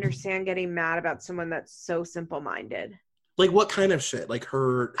can't understand getting mad about someone that's so simple-minded. Like, what kind of shit? Like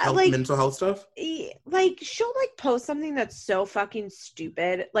her mental health stuff? Like, she'll, like, post something that's so fucking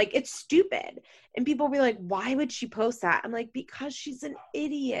stupid. Like, it's stupid. And people will be like, why would she post that? I'm like, because she's an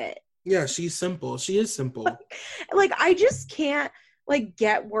idiot. Yeah, she's simple. She is simple. Like, I just can't, like,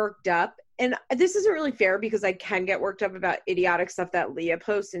 get worked up. And this isn't really fair because I can get worked up about idiotic stuff that Leah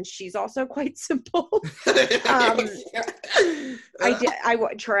posts, and she's also quite simple.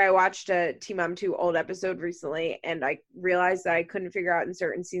 I watched a Teen Mom 2 old episode recently, and I realized that I couldn't figure out in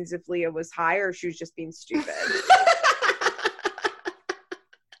certain scenes if Leah was high or if she was just being stupid.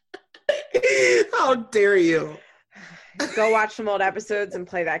 How dare you? Go watch some old episodes and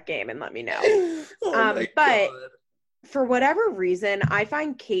play that game and let me know. But for whatever reason, I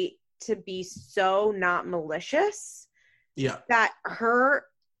find Kate to be so not malicious. Yeah. That her,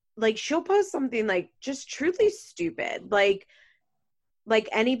 like, she'll post something like just truly stupid. Like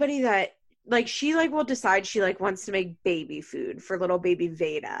anybody that, like, she, like, will decide she, like, wants to make baby food for little baby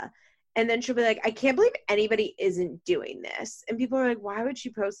Veda. And then she'll be like, I can't believe anybody isn't doing this. And people are like, why would she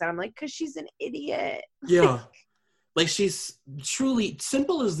post that? I'm like, because she's an idiot. Yeah. Like, she's truly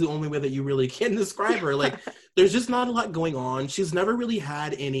simple is the only way that you really can describe her. Like, there's just not a lot going on. She's never really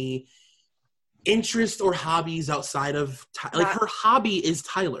had any interest or hobbies outside of like her hobby is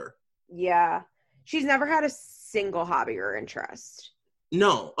Tyler. Yeah. She's never had a single hobby or interest.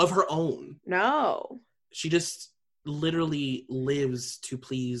 No, of her own. No. She just literally lives to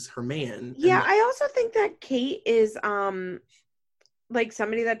please her man. Yeah, I also think that Kate is like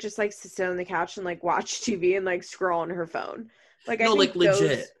somebody that just likes to sit on the couch and like watch TV and like scroll on her phone. Like I think like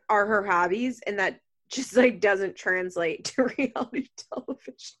legit. Those are her hobbies, and that just like doesn't translate to reality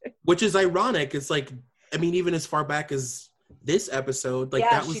television. Which is ironic. It's like, I mean, even as far back as this episode, like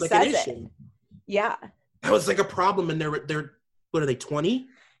that was like an issue. Yeah. That was like a problem, and they're what are they, 20?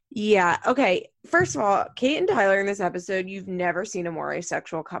 Yeah. Okay. First of all, Kate and Tyler in this episode, you've never seen a more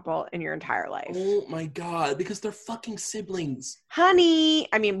asexual couple in your entire life. Oh my God. Because they're fucking siblings.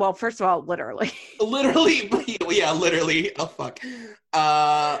 Honey. I mean, well, first of all, literally. Literally. Yeah, literally. Oh, fuck.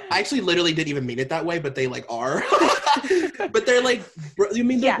 I actually literally didn't even mean it that way, but they like are. But they're like, you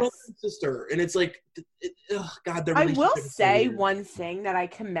mean they're brother and sister. And it's like, God, their relationship I will say so one thing that I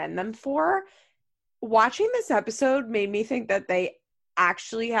commend them for. Watching this episode made me think that they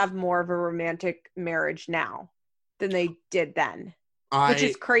actually have more of a romantic marriage now than they did then, which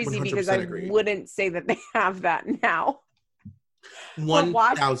is crazy because I wouldn't say that they have that now.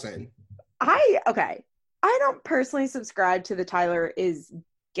 1,000. I don't personally subscribe to the Tyler is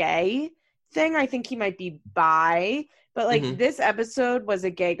gay thing. I think he might be bi, but like this episode was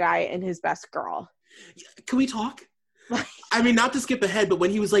a gay guy and his best girl. Can we talk? I mean, not to skip ahead, but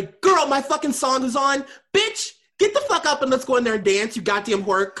when he was like, girl, my fucking song is on, bitch, get the fuck up and let's go in there and dance, you goddamn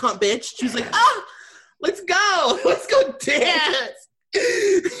whore, cunt bitch. She was like, let's go dance.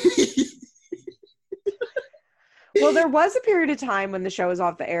 Well, there was a period of time when the show was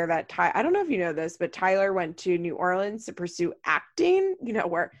off the air that I don't know if you know this, but Tyler went to New Orleans to pursue acting, you know,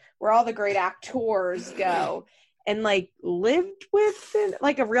 where all the great actors go, and like lived with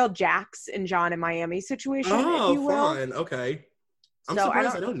like a real Jax and John in Miami situation. Oh, if you will. fun. Okay. I'm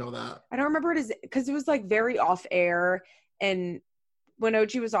surprised I don't know that. I don't remember it because it was like very off air, and when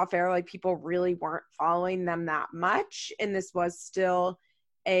OG was off air, like people really weren't following them that much, and this was still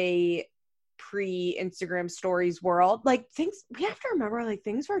a pre-Instagram stories world. Like things, we have to remember, like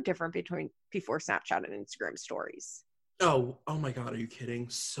things were different before Snapchat and Instagram stories. Oh my God, are you kidding?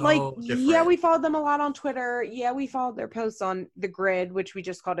 So like different. Yeah, we followed them a lot on Twitter. Yeah, we followed their posts on the Grid, which we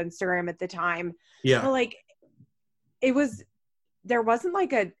just called Instagram at the time. Yeah, but like there wasn't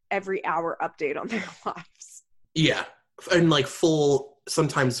like a every hour update on their lives. Yeah, and like full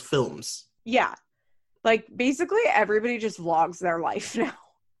sometimes films. Yeah, like basically everybody just vlogs their life now.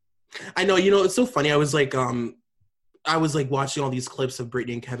 I know, you know, it's so funny. I was like watching all these clips of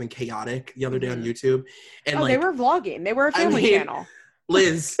Brittany and Kevin Chaotic the other day on YouTube, and they were vlogging. They were a family channel.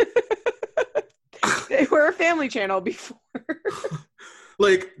 Liz, they were a family channel before.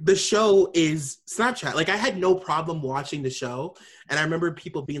 Like the show is Snapchat. Like I had no problem watching the show, and I remember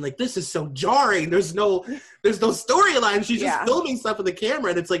people being like, "This is so jarring. There's no storyline. She's just filming stuff with the camera,"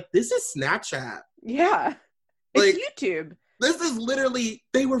 and it's like, this is Snapchat. Yeah, like, it's YouTube. This is literally,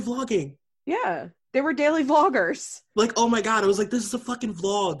 they were vlogging. Yeah, they were daily vloggers. Like, oh my God, I was like, this is a fucking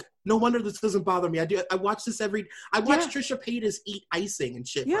vlog. No wonder this doesn't bother me. I watch this I watch Trisha Paytas eat icing and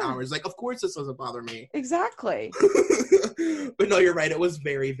shit for hours. Like, of course this doesn't bother me. Exactly. But no, you're right. It was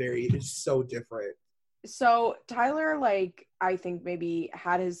very, very, it's so different. So Tyler, like, I think maybe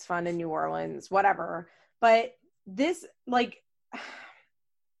had his fun in New Orleans, whatever. But this, like,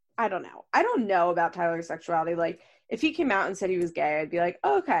 I don't know. I don't know about Tyler's sexuality. Like, if he came out and said he was gay, I'd be like,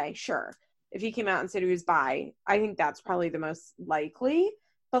 oh, okay, sure. If he came out and said he was bi, I think that's probably the most likely.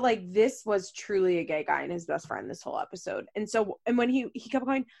 But like, this was truly a gay guy and his best friend this whole episode. And so, and when he kept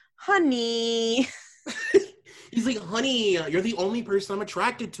going, honey. He's like, honey, you're the only person I'm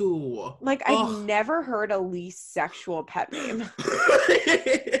attracted to. Like, I've never heard a least sexual pet name.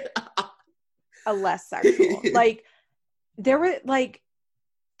 A less sexual. Like, there were like,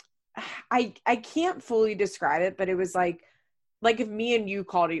 I can't fully describe it, but it was like if me and you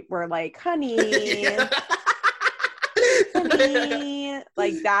called it, we're like, honey, honey,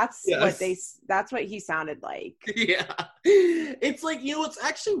 like that's that's what he sounded like. Yeah, it's like, you know, it's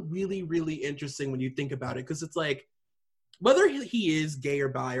actually really, really interesting when you think about it, because it's like, whether he is gay or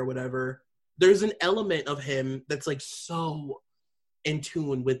bi or whatever, there's an element of him that's like so in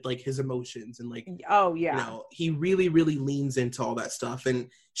tune with like his emotions, and like, oh yeah, you know, he really, really leans into all that stuff, and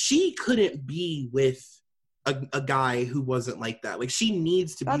she couldn't be with a guy who wasn't like that. Like, she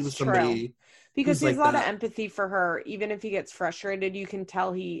needs to be with somebody because he has like a lot of empathy for her. Even if he gets frustrated, you can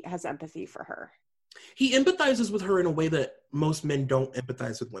tell he has empathy for her. He empathizes with her in a way that most men don't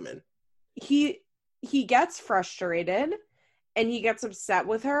empathize with women. He gets frustrated, and he gets upset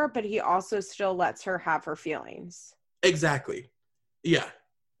with her, but he also still lets her have her feelings. Exactly. Yeah.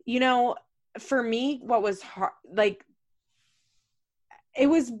 You know, for me, what was hard, like, it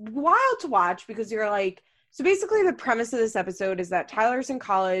was wild to watch because you're like, so basically the premise of this episode is that Tyler's in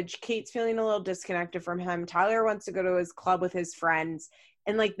college, Kate's feeling a little disconnected from him. Tyler wants to go to his club with his friends.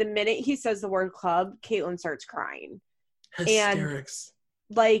 And like the minute he says the word club, Caitlin starts crying. Hysterics.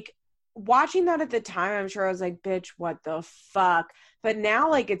 And like watching that at the time, I'm sure I was like, bitch, what the fuck? But now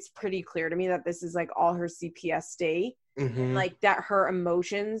like it's pretty clear to me that this is like all her CPSD. Mm-hmm. Like that her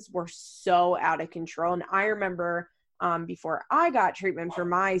emotions were so out of control. And I remember before I got treatment for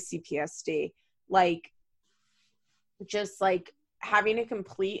my CPSD, like just like having a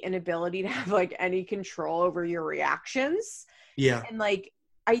complete inability to have like any control over your reactions. Yeah. And like,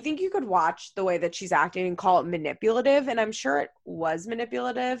 I think you could watch the way that she's acting and call it manipulative. And I'm sure it was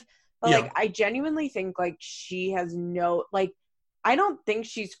manipulative, but like, I genuinely think like she has no, like, I don't think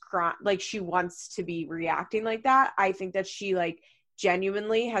she's like she wants to be reacting like that. I think that she like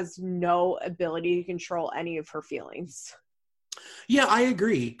genuinely has no ability to control any of her feelings. Yeah, I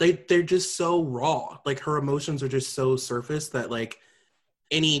agree. They're just so raw. Like her emotions are just so surface that like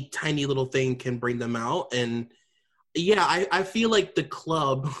any tiny little thing can bring them out. And yeah, I feel like the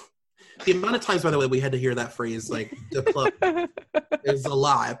club, the amount of times, by the way, we had to hear that phrase, like the club is a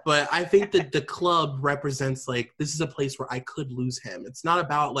lot. But I think that the club represents like, this is a place where I could lose him. It's not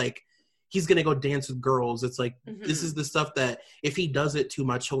about like, he's going to go dance with girls. It's like, this is the stuff that if he does it too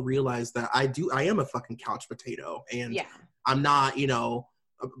much, he'll realize that I am a fucking couch potato. And I'm not, you know,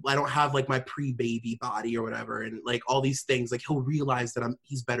 I don't have like my pre-baby body or whatever. And like all these things, like he'll realize that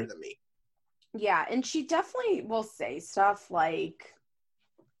he's better than me. Yeah. And she definitely will say stuff like,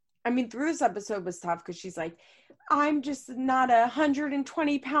 I mean, through this episode was tough because she's like, I'm just not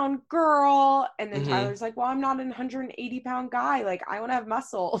 120-pound girl. And then Tyler's like, well, I'm not 180-pound guy. Like, I want to have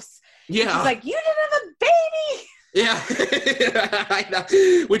muscles. Yeah. And she's like, you didn't have a baby. Yeah. I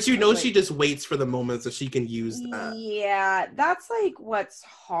know. Which, you know, like, she just waits for the moments that she can use that. Yeah. That's like what's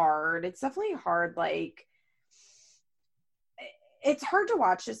hard. It's definitely hard. Like, it's hard to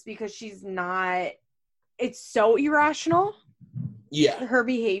watch this because she's not, it's so irrational. Yeah. Her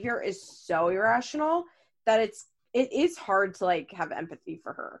behavior is so irrational that it is hard to like have empathy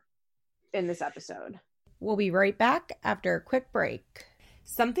for her in this episode. We'll be right back after a quick break.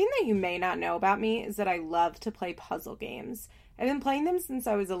 Something that you may not know about me is that I love to play puzzle games. I've been playing them since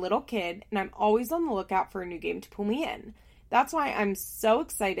I was a little kid, and I'm always on the lookout for a new game to pull me in. That's why I'm so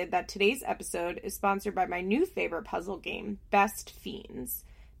excited that today's episode is sponsored by my new favorite puzzle game, Best Fiends.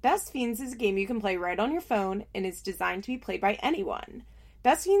 Best Fiends is a game you can play right on your phone and is designed to be played by anyone.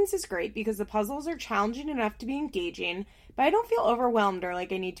 Best Fiends is great because the puzzles are challenging enough to be engaging, but I don't feel overwhelmed or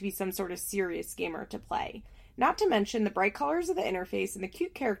like I need to be some sort of serious gamer to play. Not to mention the bright colors of the interface and the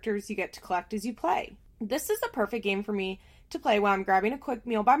cute characters you get to collect as you play. This is the perfect game for me to play while I'm grabbing a quick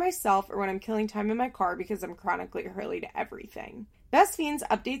meal by myself or when I'm killing time in my car because I'm chronically early to everything. Best Fiends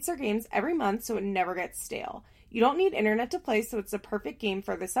updates their games every month so it never gets stale. You don't need internet to play, so it's a perfect game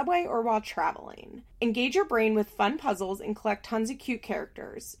for the subway or while traveling. Engage your brain with fun puzzles and collect tons of cute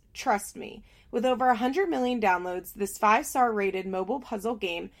characters. Trust me, with over 100 million downloads, this 5-star rated mobile puzzle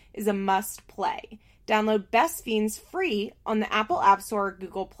game is a must play. Download Best Fiends free on the Apple App Store or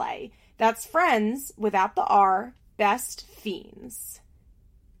Google Play. That's friends without the R, Best Fiends.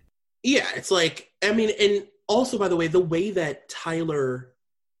 Yeah, it's like, I mean, and also, by the way, the way that Tyler,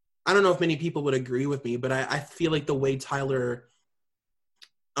 I don't know if many people would agree with me, but I feel like the way Tyler,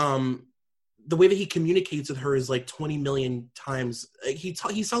 the way that he communicates with her is like 20 million times. He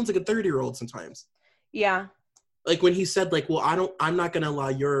sounds like a 30-year-old sometimes. Yeah. Like when he said like, well, I'm not going to allow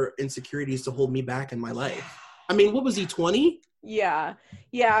your insecurities to hold me back in my life. I mean, what was he, 20? Yeah.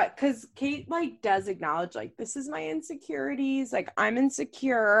 Yeah. Cause Kate like does acknowledge like, this is my insecurities. Like I'm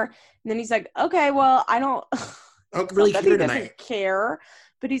insecure. And then he's like, okay, well, I don't really care tonight. Care.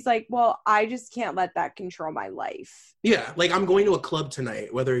 But he's like, well, I just can't let that control my life. Yeah. Like I'm going to a club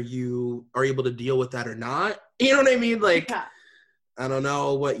tonight, whether you are able to deal with that or not. You know what I mean? Like, yeah. I don't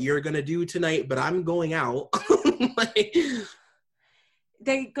know what you're going to do tonight, but I'm going out. Like,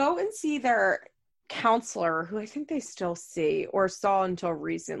 they go and see their counselor, who I think they still see or saw until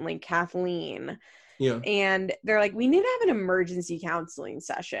recently, Kathleen. Yeah. And they're like, we need to have an emergency counseling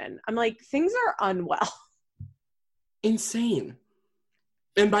session. I'm like, things are unwell. Insane.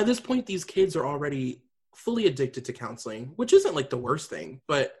 And by this point, these kids are already fully addicted to counseling, which isn't like the worst thing,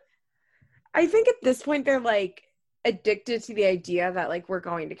 but I think at this point they're like addicted to the idea that like we're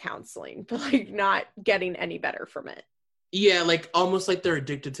going to counseling, but like not getting any better from it. Yeah, like almost like they're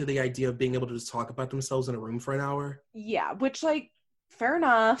addicted to the idea of being able to just talk about themselves in a room for an hour. Yeah, which like fair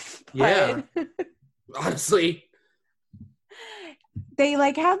enough, Yeah, but honestly. they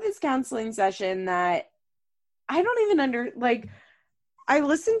like have this counseling session that I don't even like I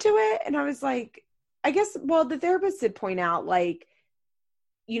listened to it and I was like, I guess, well, the therapist did point out, like,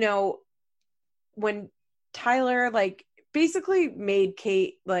 you know, when Tyler, like, basically made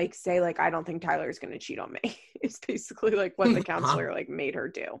Kate, like, say, like, I don't think Tyler's going to cheat on me. It's basically, like, what the counselor, like, made her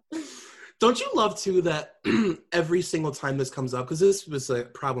do. Don't you love, too, that every single time this comes up, because this was a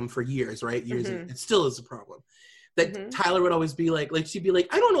problem for years, right? Years, and it still is a problem. That Tyler would always be like, she'd be like,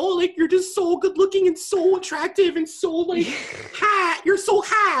 I don't know, like, you're just so good looking and so attractive and so, like, hot. You're so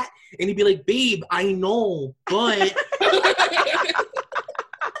hot. And he'd be like, babe, I know, but.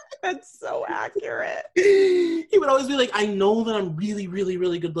 That's so accurate. He would always be like, I know that I'm really, really,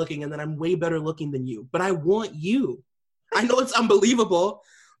 really good looking and that I'm way better looking than you, but I want you. I know it's unbelievable,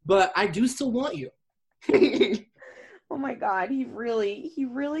 but I do still want you. Oh my God, he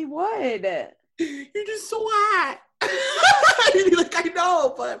really would. You're just so hot. He'd be like, I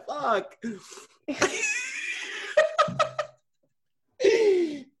know, but fuck.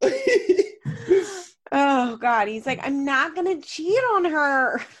 Oh God, he's like, I'm not gonna cheat on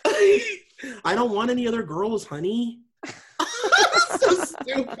her. I don't want any other girls, honey. So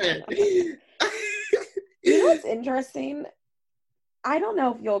stupid. You know what's interesting? I don't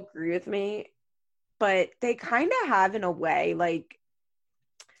know if you'll agree with me, but they kind of have, in a way, like,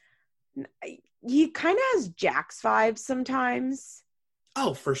 he kind of has Jax vibes sometimes.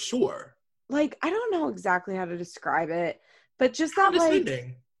 Oh, for sure. Like, I don't know exactly how to describe it, but just that,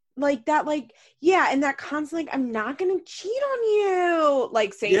 like that, like, yeah, and that constant, like, I'm not gonna cheat on you,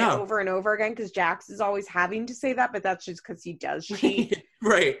 like, saying it over and over again, because Jax is always having to say that, but that's just because he does cheat.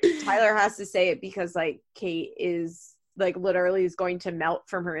 Right. Tyler has to say it because, like, Kate is, like, literally is going to melt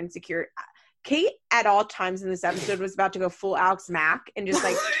from her insecurity. Kate, at all times in this episode, was about to go full Alex Mack and just,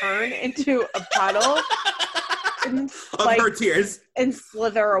 like, turn into a puddle and, of her tears and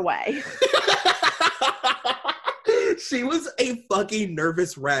slither away. She was a fucking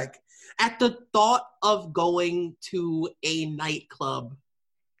nervous wreck at the thought of going to a nightclub.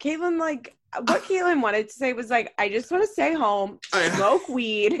 Caitlin, like, what Caitlin wanted to say was, like, I just want to stay home, smoke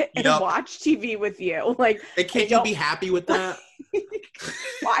weed, and watch TV with you. Like, and can't you be happy with that?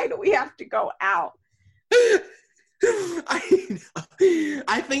 Why do we have to go out?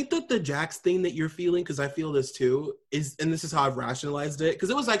 I think that the Jax thing that you're feeling, because I feel this too, is, and this is how I've rationalized it, because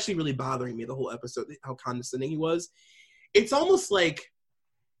it was actually really bothering me the whole episode, how condescending he was. It's almost like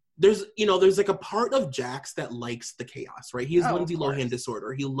there's like a part of Jax that likes the chaos, right? He has Lindsay Lohan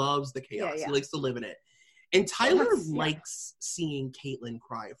disorder. He loves the chaos. Yeah. He likes to live in it. And Tyler likes seeing Caitlyn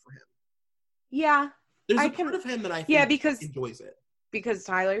cry for him. Yeah. There's a part of him that I think because enjoys it. Because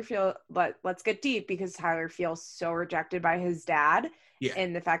Tyler let's get deep, because Tyler feels so rejected by his dad. Yeah.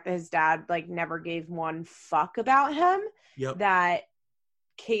 And the fact that his dad, like, never gave one fuck about him. Yep. That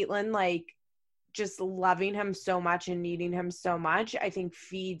Caitlyn, like, just loving him so much and needing him so much, I think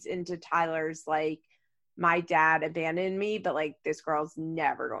feeds into Tyler's, like, my dad abandoned me, but, like, this girl's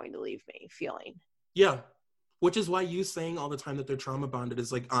never going to leave me feeling. Yeah. Which is why you saying all the time that they're trauma bonded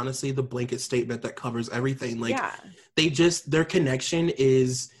is, like, honestly the blanket statement that covers everything. Like, their connection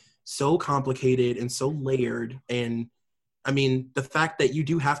is so complicated and so layered. And I mean, the fact that you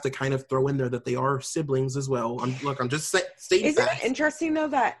do have to kind of throw in there that they are siblings as well. I'm just stating Isn't it interesting, though,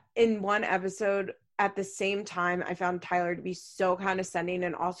 that in one episode at the same time, I found Tyler to be so condescending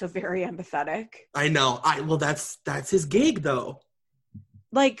and also very empathetic. I know. Well, that's his gig, though.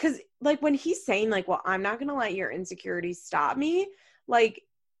 Like, because, like, when he's saying, like, well, I'm not going to let your insecurities stop me, like,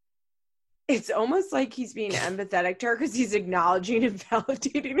 it's almost like he's being empathetic to her because he's acknowledging and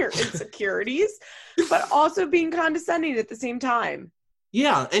validating her insecurities, but also being condescending at the same time.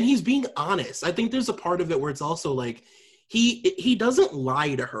 Yeah, and he's being honest. I think there's a part of it where it's also, like, he doesn't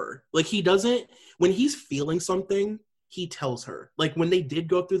lie to her. Like, he doesn't, when he's feeling something, he tells her. Like, when they did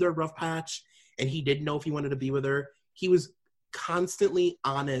go through their rough patch and he didn't know if he wanted to be with her, he was constantly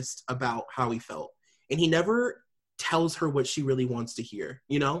honest about how he felt, and he never tells her what she really wants to hear,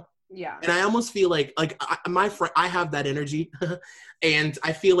 you know? Yeah. And I almost feel like my friend, I have that energy, and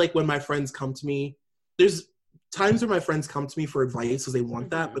I feel like when my friends come to me, there's times where my friends come to me for advice because they want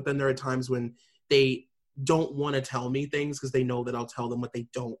that, but then there are times when they don't want to tell me things because they know that I'll tell them what they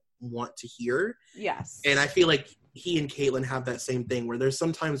don't want to hear. Yes. And I feel like he and Caitlyn have that same thing where there's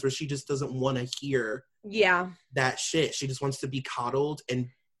some times where she just doesn't want to hear that shit. She just wants to be coddled and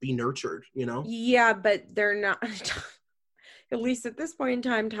be nurtured, you know? Yeah, but they're not. At least at this point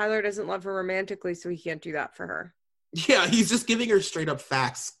in time, Tyler doesn't love her romantically, so he can't do that for her. Yeah, he's just giving her straight up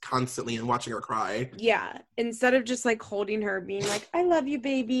facts constantly and watching her cry. Yeah. Instead of just like holding her, being like, I love you,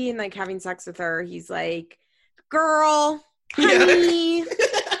 baby, and like having sex with her, he's like, girl, honey, Yeah.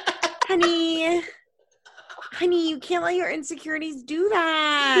 honey, honey, you can't let your insecurities do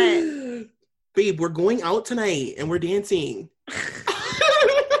that. Babe, we're going out tonight and we're dancing.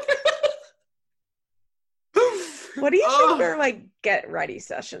 What do you think their like get ready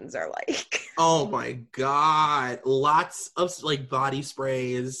sessions are like? Oh my God. Lots of like body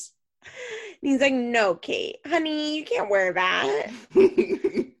sprays. And he's like, no, Kate, honey, you can't wear that.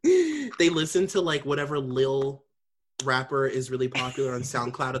 They listen to like whatever Lil rapper is really popular on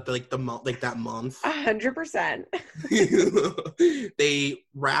SoundCloud at the month, like that month. 100%. They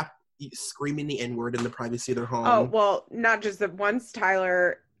rap screaming the N-word in the privacy of their home. Oh, well, not just that. Once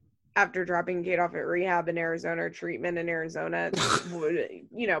Tyler, after dropping Kate off at rehab in Arizona, treatment in Arizona, would,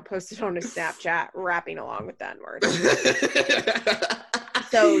 posted on his Snapchat rapping along with the N-word.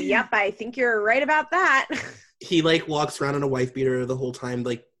 So, yep, I think you're right about that. He like walks around in a wife beater the whole time,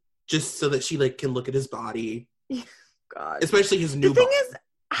 like just so that she like can look at his body. God. Especially his new The thing body. is,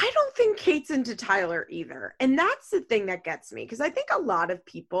 I don't think Kate's into Tyler either. And that's the thing that gets me. Because I think a lot of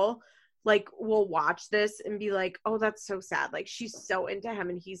people like will watch this and be like, oh, that's so sad. Like she's so into him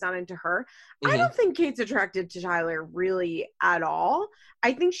and he's not into her. I don't think Kate's attracted to Tyler really at all.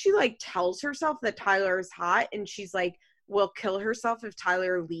 I think she like tells herself that Tyler is hot and she's like, will kill herself if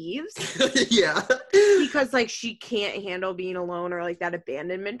Tyler leaves. Yeah. Because like she can't handle being alone or like that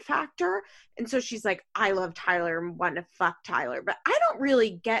abandonment factor. And so she's like, I love Tyler and want to fuck Tyler. But I don't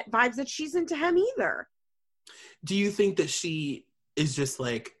really get vibes that she's into him either. Do you think that she is just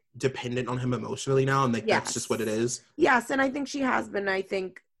like dependent on him emotionally now and like that's just what it is? Yes, and I think she has been. I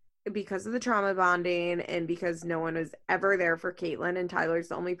think because of the trauma bonding and because no one was ever there for Caitlyn and Tyler's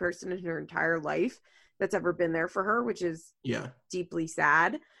the only person in her entire life that's ever been there for her, which is deeply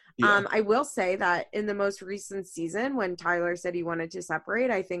sad. Yeah. I will say that in the most recent season when Tyler said he wanted to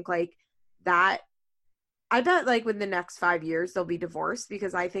separate, I think like that, I bet like within the next 5 years they'll be divorced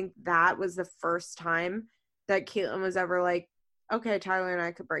because I think that was the first time that Caitlyn was ever like, okay, Tyler and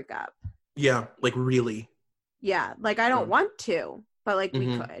I could break up. Yeah, like really. Yeah, like I don't want to, but like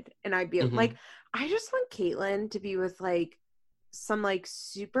we could. And I'd be like, I just want Caitlyn to be with like some like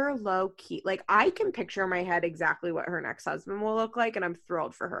super low key, like I can picture in my head exactly what her next husband will look like and I'm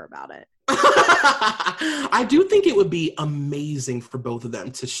thrilled for her about it. I do think it would be amazing for both of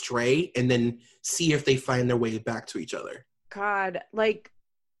them to stray and then see if they find their way back to each other. God, like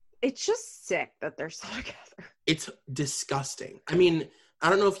it's just sick that they're still together. It's disgusting. I mean, I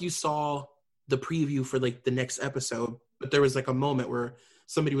don't know if you saw the preview for like the next episode, but there was like a moment where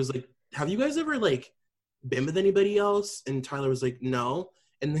somebody was like, have you guys ever like been with anybody else? And Tyler was like, no.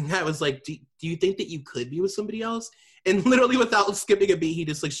 And then that was like, do you think that you could be with somebody else? And literally without skipping a beat, he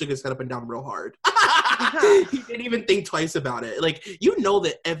just like shook his head up and down real hard. He didn't even think twice about it. Like, you know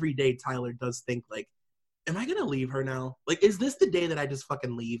that every day Tyler does think like, am I gonna leave her now? Like, is this the day that I just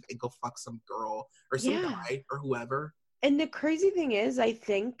fucking leave and go fuck some girl or some guy or whoever? And the crazy thing is, I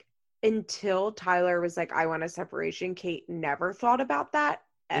think until Tyler was like, I want a separation, Kate never thought about that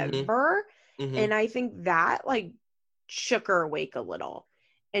ever. And I think that like shook her awake a little.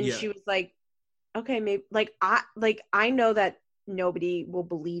 And she was like, okay, maybe I know that nobody will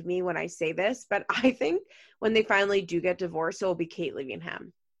believe me when I say this, but I think when they finally do get divorced, it will be Kate leaving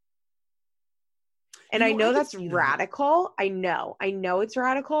him. And I know that's radical. I know it's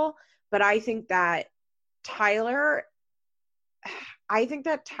radical, but I think that Tyler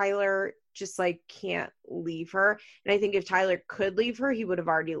just like can't leave her. And I think if Tyler could leave her, he would have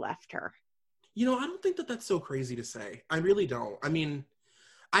already left her. I don't think that that's so crazy to say. I really don't. I mean,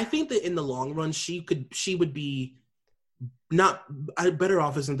 I think that in the long run, she would be not better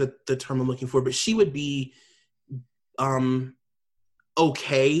off isn't the term I'm looking for, but she would be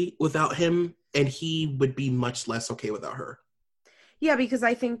okay without him, and he would be much less okay without her. Yeah, because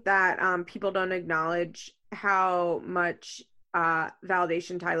I think that people don't acknowledge how much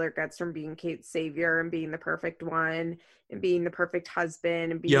validation Tyler gets from being Kate's savior and being the perfect one and being the perfect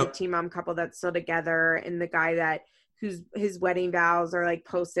husband and being a teen mom couple that's still together, and the guy that whose his wedding vows are like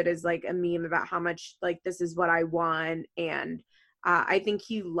posted as like a meme about how much like this is what I want. And I think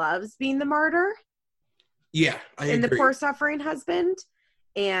he loves being the martyr. Yeah, I agree. And the poor suffering husband.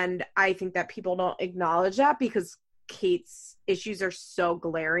 And I think that people don't acknowledge that because Kate's issues are so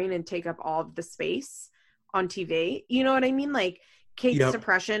glaring and take up all of the space on TV. You know what I mean? Like Kate's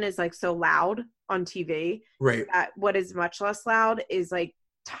depression is like so loud on TV. Right. That what is much less loud is like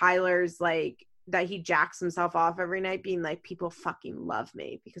Tyler's like that he jacks himself off every night being like, people fucking love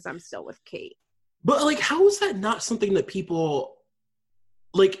me because I'm still with Kate. But like, how is that not something that people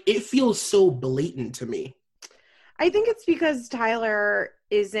like? It feels so blatant to me. I think it's because Tyler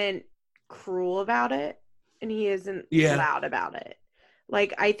isn't cruel about it and he isn't Yeah, loud about it.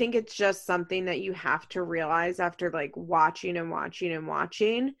 Like, I think it's just something that you have to realize after like watching and watching and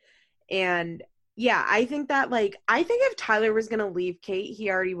watching. And yeah, I think that like, I think if Tyler was going to leave Kate, he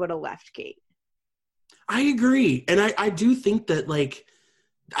already would have left Kate. I agree, and I do think that like.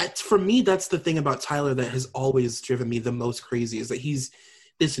 For me, that's the thing about Tyler that has always driven me the most crazy is that he's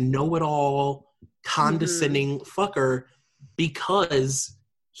this know-it-all, condescending fucker because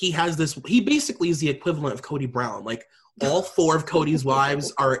he has this. He basically is the equivalent of Cody Brown. Like all 4 of Cody's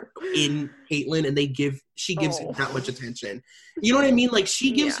wives are in Caitlyn, and she gives him that much attention. You know what I mean? Like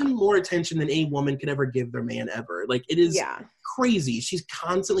she gives him more attention than any woman could ever give their man ever. Like it is crazy. She's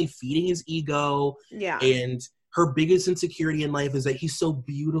constantly feeding his ego. Yeah. And her biggest insecurity in life is that he's so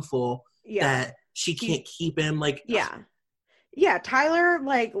beautiful that she can't keep him. Like, yeah. Tyler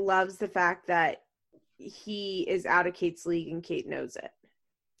like loves the fact that he is out of Kate's league and Kate knows it.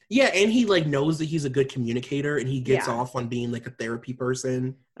 Yeah, and he like knows that he's a good communicator and he gets off on being like a therapy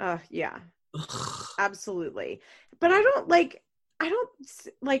person. Yeah, absolutely. But I don't like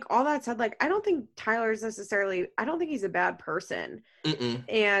all that said, like I don't think Tyler's necessarily. I don't think he's a bad person.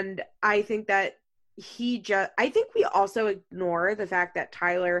 And I think that. I think we also ignore the fact that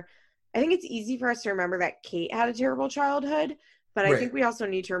Tyler, I think it's easy for us to remember that Kate had a terrible childhood, but I think we also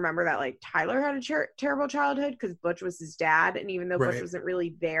need to remember that like Tyler had a terrible childhood because Butch was his dad. And even though Butch wasn't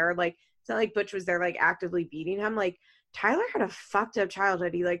really there, like it's not like Butch was there like actively beating him. Like Tyler had a fucked up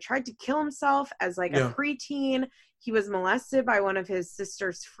childhood. He like tried to kill himself as like a preteen. He was molested by one of his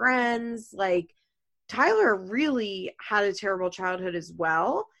sister's friends. Like Tyler really had a terrible childhood as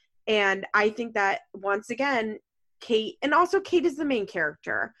well. And I think that once again, Kate is the main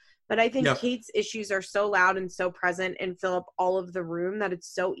character, but I think Kate's issues are so loud and so present and fill up all of the room that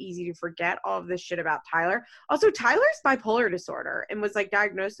it's so easy to forget all of this shit about Tyler. Also, Tyler's bipolar disorder and was like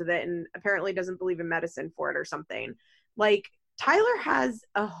diagnosed with it and apparently doesn't believe in medicine for it or something. Like Tyler has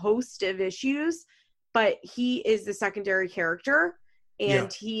a host of issues, but he is the secondary character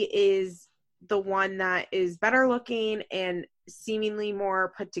and he is the one that is better looking and seemingly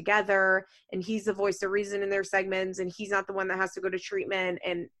more put together, and he's the voice of reason in their segments, and he's not the one that has to go to treatment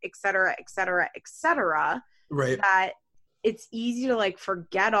and et cetera, et cetera, et cetera. Right. That it's easy to like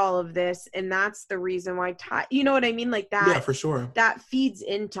forget all of this, and that's the reason why you know what I mean? Like that. Yeah, for sure. That feeds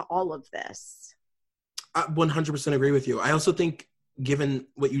into all of this. I 100% agree with you. I also think, given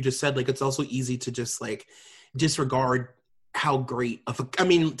what you just said, like it's also easy to just like disregard how great of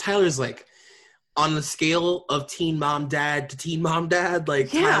Tyler's like on the scale of teen mom dad to teen mom dad, like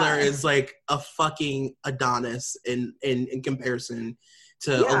Tyler is like a fucking Adonis in comparison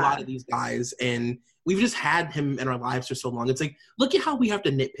to a lot of these guys. And we've just had him in our lives for so long. It's like, look at how we have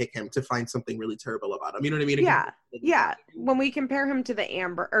to nitpick him to find something really terrible about him. You know what I mean? Yeah. When we compare him to the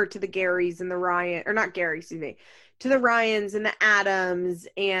Amber or to the Garys and the Ryan, or not Gary, excuse me, to the Ryans and the Adams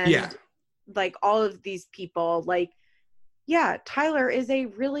and like all of these people, like, Tyler is a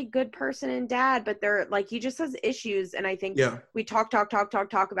really good person and dad, but they're like, he just has issues. And I think we talk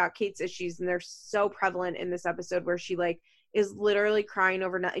about Kate's issues, and they're so prevalent in this episode where she like is literally crying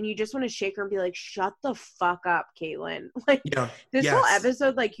over nothing. And you just want to shake her and be like, shut the fuck up, Caitlyn. Like this whole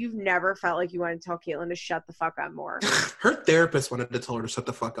episode, like you've never felt like you want to tell Caitlyn to shut the fuck up more. Her therapist wanted to tell her to shut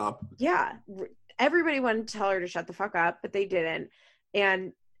the fuck up. Yeah. Everybody wanted to tell her to shut the fuck up, but they didn't.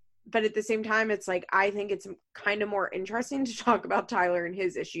 But at the same time, it's like, I think it's kind of more interesting to talk about Tyler and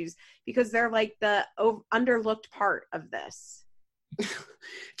his issues because they're like the underlooked part of this.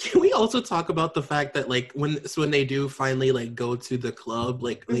 Can we also talk about the fact that like when they do finally like go to the club,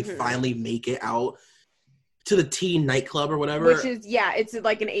 like they finally make it out to the teen nightclub or whatever, which is it's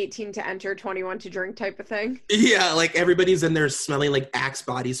like an 18 to enter, 21 to drink type of thing. Yeah, like everybody's in there smelling like Axe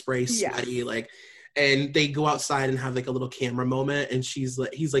body spray, sweaty, like, and they go outside and have like a little camera moment, and he's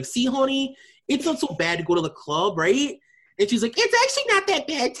like, see, honey, it's not so bad to go to the club, right? And she's like, it's actually not that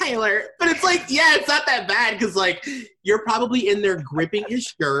bad, Tyler. But it's like, yeah, it's not that bad because like you're probably in there gripping his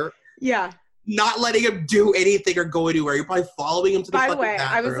shirt. Yeah. Not letting him do anything or go anywhere. You're probably following him to the fucking bathroom. By the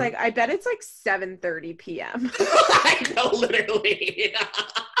way, I was like, I bet it's like 7:30 p.m. I know, literally.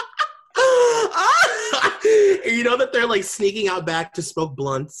 You know that they're like sneaking out back to smoke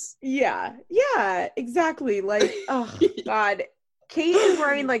blunts. Yeah, exactly. Like, oh God, Kate is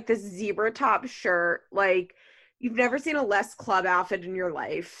wearing like this zebra top shirt. Like, you've never seen a less club outfit in your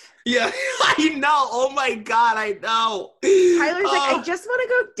life. Yeah, I know. Oh my God, I know. Tyler's like, I just want to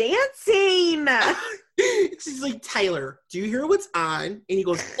go dancing. she's like, Tyler, do you hear what's on? And he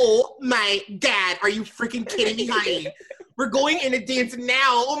goes, oh my God, are you freaking kidding me, honey? We're going in a dance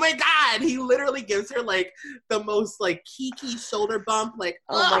now. Oh my God. He literally gives her like the most like kiki shoulder bump. Like,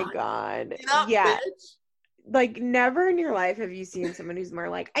 oh my God. Get up, yeah. bitch. Like, never in your life have you seen someone who's more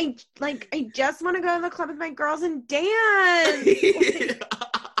like, I just want to go to the club with my girls and dance.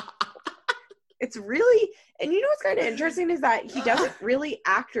 It's really, and you know what's kind of interesting is that he doesn't really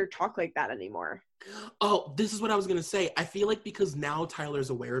act or talk like that anymore. Oh, this is what I was going to say. I feel like because now Tyler's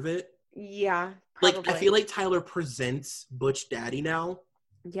aware of it. Yeah, probably. Like, I feel like Tyler presents Butch Daddy now.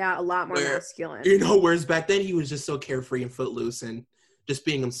 Yeah, a lot more masculine. You know, whereas back then he was just so carefree and footloose and just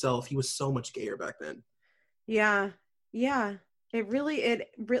being himself. He was so much gayer back then. Yeah. It really,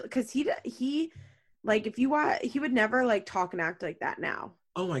 because he, like, if you watch, he would never, like, talk and act like that now.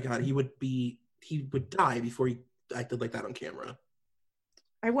 Oh my God, he would die before he acted like that on camera.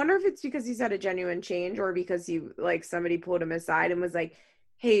 I wonder if it's because he's had a genuine change or because somebody pulled him aside and was like,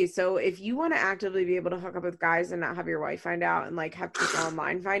 hey, so if you want to actively be able to hook up with guys and not have your wife find out and like have people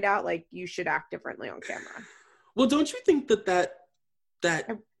online find out, like you should act differently on camera. Well, don't you think that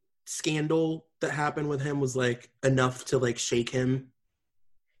scandal that happened with him was like enough to like shake him?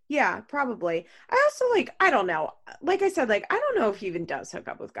 Yeah, probably. I also I don't know. Like I said, like I don't know if he even does hook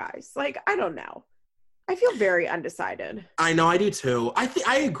up with guys. Like I don't know. I feel very undecided. I know, I do too.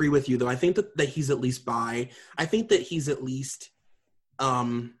 I agree with you though. I think that he's at least bi. I think that he's at least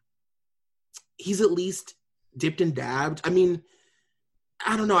dipped and dabbed. I mean,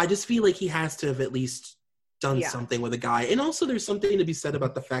 I don't know. I just feel like he has to have at least done something with a guy. And also there's something to be said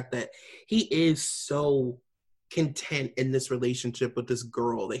about the fact that he is so content in this relationship with this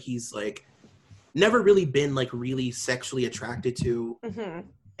girl that he's like never really been like really sexually attracted to. Mm-hmm.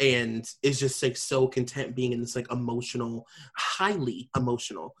 And is just like so content being in this like highly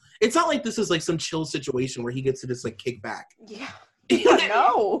emotional. It's not like this is like some chill situation where he gets to just like kick back. Yeah.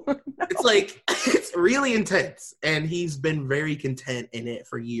 No. It's like, it's really intense. And he's been very content in it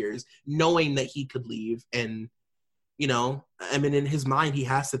for years, knowing that he could leave. And, you know, I mean, in his mind, he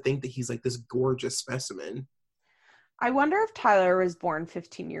has to think that he's like this gorgeous specimen. I wonder if Tyler was born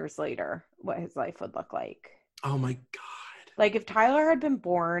 15 years later, what his life would look like. Oh my God. Like if Tyler had been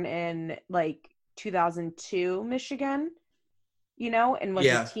born in like 2002 Michigan, you know, and was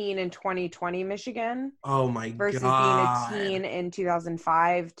a teen in 2020 Michigan. Oh my versus God. Versus being a teen in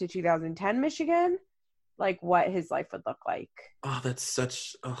 2005 to 2010 Michigan, like what his life would look like. Oh, that's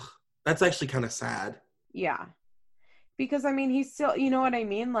actually kind of sad. Yeah. Because I mean, he's still, you know what I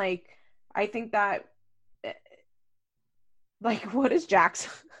mean? Like, I think that, like, what is Jax?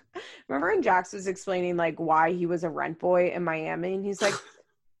 Remember when Jax was explaining like why he was a rent boy in Miami, and he's like,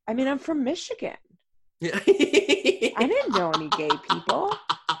 I mean, I'm from Michigan. Yeah. I didn't know any gay people.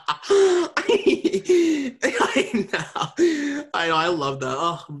 I know. I love that.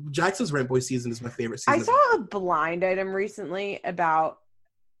 Oh, Jax's rent boy season is my favorite season. I saw a blind item recently about,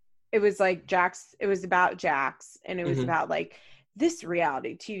 it was like Jax, it was about Jax, and it was about like this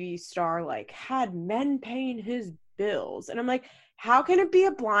reality TV star like had men paying his bills, and I'm like, how can it be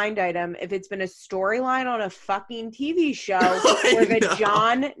a blind item if it's been a storyline on a fucking TV show where the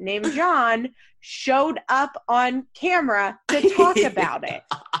John named John showed up on camera to talk about it?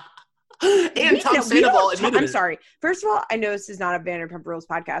 And Tom Sandoval admitted I'm sorry. First of all, I know this is not a Vanderpump Rules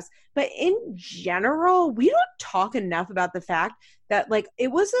podcast, but in general, we don't talk enough about the fact that like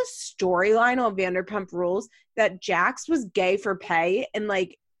it was a storyline on Vanderpump Rules that Jax was gay for pay, and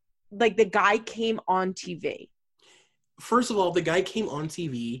like the guy came on TV. First of all, the guy came on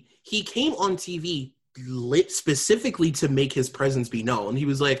TV. He came on TV lit specifically to make his presence be known. He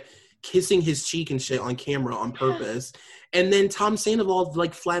was like kissing his cheek and shit on camera on purpose. And then Tom Sandoval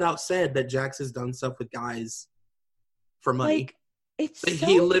like flat out said that Jax has done stuff with guys for money. Like,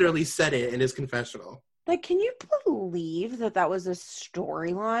 he literally said it in his confessional. Like, can you believe that was a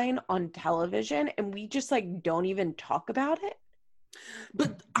storyline on television and we just like don't even talk about it?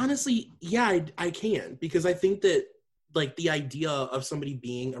 But honestly, yeah, I can, because I think that like the idea of somebody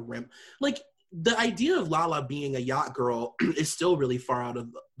being a like the idea of Lala being a yacht girl is still really far out of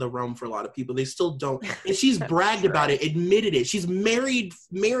the realm for a lot of people. They still don't. And she's bragged about it, admitted it. She's marrying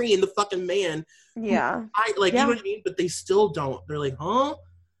the fucking man. Yeah. You know what I mean? But they still don't. They're like, huh?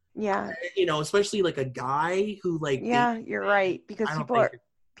 Yeah. You know, especially like a guy who like. Yeah, you're right. Because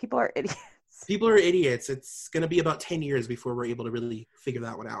people are idiots. People are idiots. It's going to be about 10 years before we're able to really figure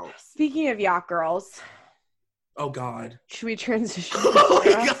that one out. Speaking of yacht girls. Oh, God. Should we transition? Oh,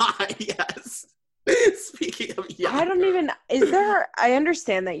 my God, yes. Speaking of yacht I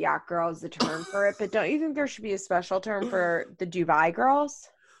understand that yacht girl is the term for it, but don't you think there should be a special term for the Dubai girls?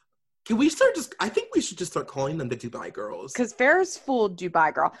 Can we start I think we should just start calling them the Dubai girls. Because Farrah's full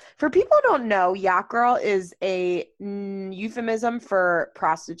Dubai girl. For people who don't know, yacht girl is a euphemism for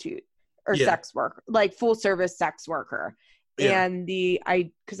prostitute or sex worker, like full service sex worker. Yeah. And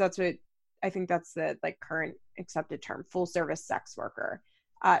because that's what I think that's the like current accepted term, full service sex worker.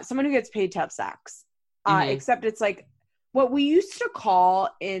 Someone who gets paid to have sex. Except it's like what we used to call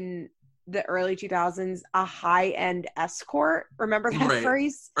in the early 2000s a high-end escort. Remember that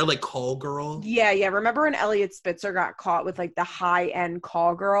phrase? Or like call girl? Yeah. Remember when Elliot Spitzer got caught with like the high-end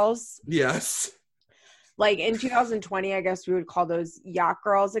call girls? Yes. Like in 2020, I guess we would call those yacht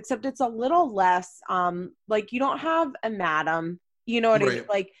girls, except it's a little less, like you don't have a madam, you know what I mean?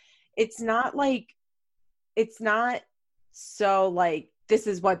 Like, it's not so like, this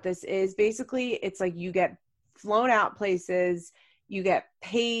is what this is. Basically, it's like you get flown out places, you get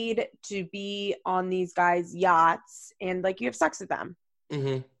paid to be on these guys' yachts, and like you have sex with them.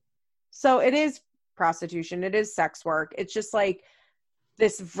 Mm-hmm. So it is prostitution. It is sex work. It's just like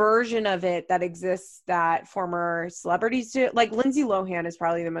this version of it that exists that former celebrities do. Like Lindsay Lohan is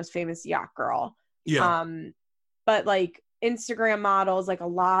probably the most famous yacht girl. Yeah. But like Instagram models, like a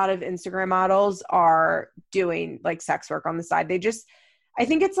lot of Instagram models are doing like sex work on the side. I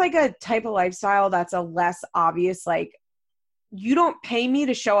think it's like a type of lifestyle that's a less obvious, like, you don't pay me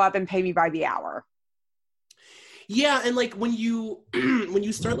to show up and pay me by the hour. Yeah, and like when you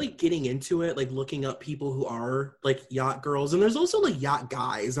start like getting into it, like looking up people who are like yacht girls, and there's also like yacht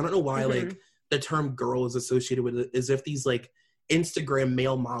guys. I don't know why like the term girl is associated with it, as if these like Instagram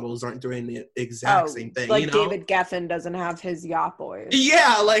male models aren't doing the exact same thing. Like, you know? David Geffen doesn't have his yacht boys.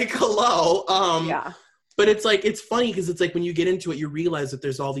 Yeah, like hello. Yeah. But it's like, it's funny because it's like when you get into it, you realize that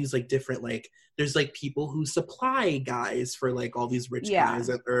there's all these like different, like there's like people who supply guys for like all these rich guys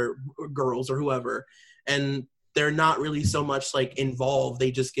or girls or whoever. And they're not really so much like involved.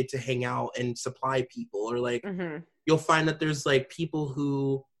 They just get to hang out and supply people. Or like you'll find that there's like people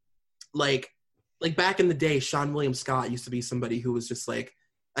who like back in the day, Sean William Scott used to be somebody who was just like,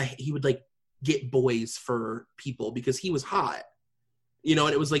 he would like get boys for people because he was hot. You know,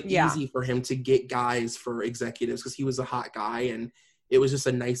 and it was like easy for him to get guys for executives because he was a hot guy, and it was just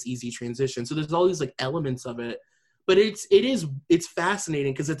a nice, easy transition. So there's all these like elements of it, but it's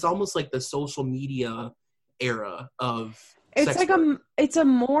fascinating because it's almost like the social media era of. It's like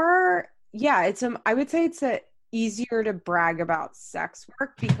work. I would say it's easier to brag about sex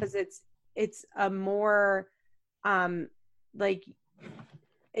work because it's a more, like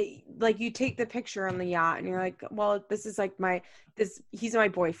you take the picture on the yacht and you're like, well, this is like he's my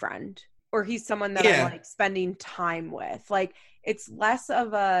boyfriend, or he's someone that I'm like spending time with. Like, it's less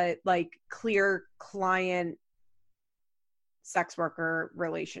of a like clear client sex worker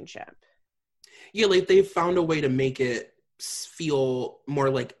relationship. Yeah. Like they've found a way to make it feel more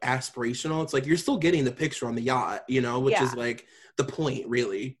like aspirational. It's like, you're still getting the picture on the yacht, you know, which is like the point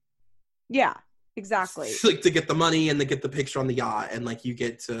really. Yeah. Exactly. Like to get the money and to get the picture on the yacht, and like you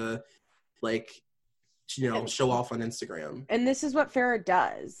get to like, you know, show off on Instagram. And this is what Farrah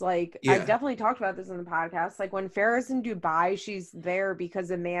does. Like, I've definitely talked about this in the podcast. Like when Farrah's in Dubai, she's there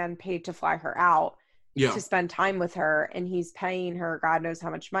because a man paid to fly her out to spend time with her, and he's paying her God knows how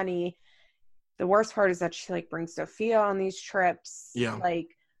much money. The worst part is that she like brings Sophia on these trips. Yeah. Like,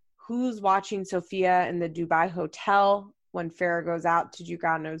 who's watching Sophia in the Dubai hotel when Farrah goes out to do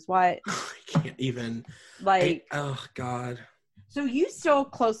God knows what? I can't even. Oh, God. So you still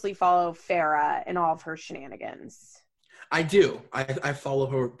closely follow Farrah and all of her shenanigans? I do. I follow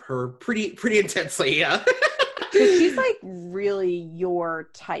her pretty intensely, yeah. She's like really your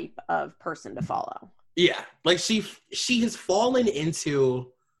type of person to follow. Yeah. Like she has fallen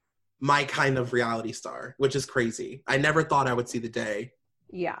into my kind of reality star, which is crazy. I never thought I would see the day.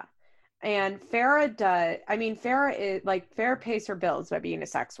 Yeah. And Farrah pays her bills by being a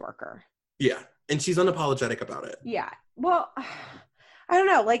sex worker. Yeah. And she's unapologetic about it. Yeah. Well, I don't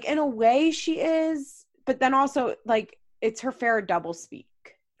know. Like, in a way she is, but then also, like, it's her Farrah doublespeak.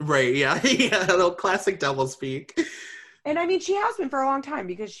 Right. Yeah. Yeah. A little classic doublespeak. And I mean, she has been for a long time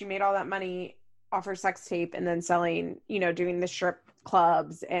because she made all that money off her sex tape and then selling, you know, doing the strip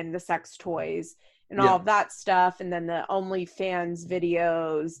clubs and the sex toys and all of that stuff. And then the OnlyFans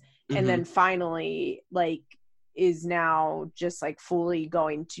videos. And then finally, like, is now just like fully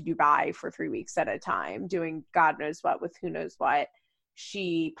going to Dubai for 3 weeks at a time, doing God knows what with who knows what.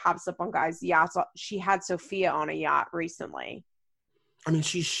 She pops up on guys' yachts. She had Sophia on a yacht recently. I mean,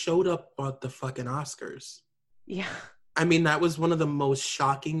 she showed up at the fucking Oscars. Yeah. I mean, that was one of the most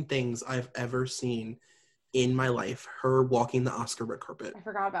shocking things I've ever seen in my life. Her walking the Oscar red carpet. I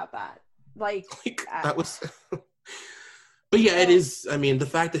forgot about that. Like that was... But yeah, it is. I mean, the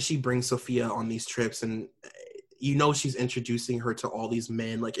fact that she brings Sophia on these trips and she's introducing her to all these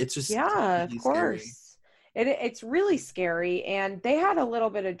men, like it's just Yeah, of really scary. course. It's really scary. And they had a little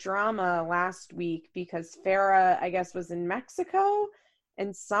bit of drama last week because Farrah, I guess, was in Mexico,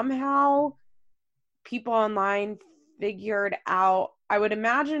 and somehow people online figured out, I would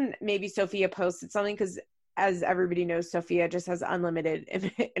imagine maybe Sophia posted something because, as everybody knows, Sophia just has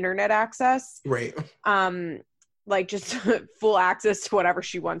unlimited internet access. Right. Like just full access to whatever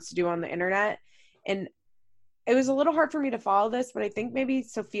she wants to do on the internet. And it was a little hard for me to follow this, but I think maybe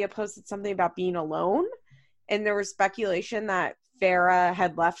Sophia posted something about being alone. And there was speculation that Farrah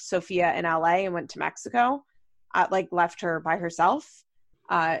had left Sophia in LA and went to Mexico, like left her by herself.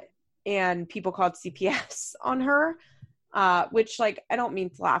 And people called CPS on her, which, like, I don't mean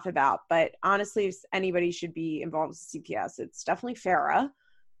to laugh about, but honestly, if anybody should be involved with CPS, it's definitely Farrah.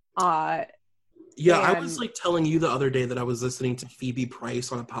 Yeah, I was like telling you the other day that I was listening to Phoebe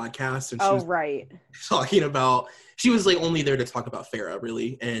Price on a podcast, and she was talking about, she was like only there to talk about Farrah,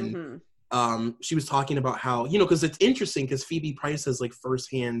 really, and she was talking about how, because it's interesting because Phoebe Price has like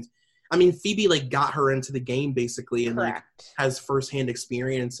firsthand. I mean, Phoebe like got her into the game basically, and like has firsthand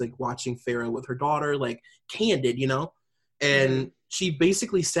experience like watching Farrah with her daughter, like candid, and she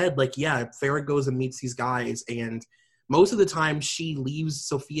basically said like, yeah, Farrah goes and meets these guys, and most of the time she leaves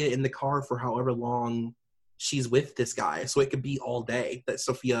Sophia in the car for however long she's with this guy. So it could be all day that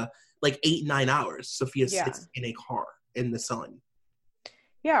Sophia, like 8-9 hours, Sophia sits in a car in the sun.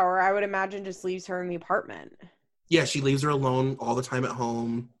 Yeah, or I would imagine just leaves her in the apartment. Yeah, she leaves her alone all the time at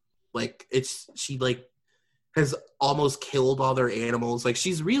home. Like she like has almost killed all their animals. Like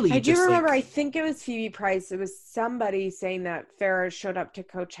she's really. I do remember. I think it was Phoebe Price. It was somebody saying that Farrah showed up to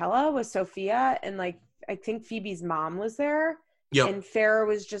Coachella with Sophia, and like I think Phoebe's mom was there. Yep. And Farrah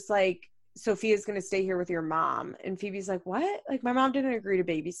was just like, Sophia's going to stay here with your mom. And Phoebe's like, what? Like my mom didn't agree to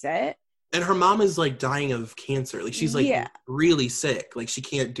babysit. And her mom is like dying of cancer. Like she's like really sick. Like she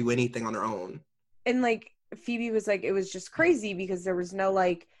can't do anything on her own. And like Phoebe was like, it was just crazy because there was no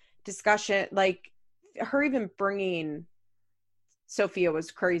like discussion, like her even bringing Sophia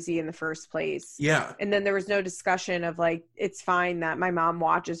was crazy in the first place. Yeah. And then there was no discussion of like, it's fine that my mom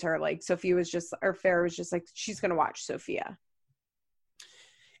watches her. Like Sophia was just, or Farrah was just like, she's going to watch Sophia.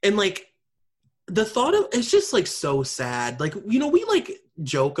 And like the thought of, it's just like so sad. Like, we like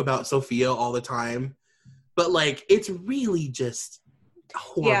joke about Sophia all the time, but like, it's really just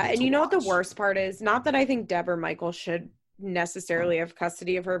horrible. Yeah. And what the worst part is? Not that I think Deb or Michael should necessarily have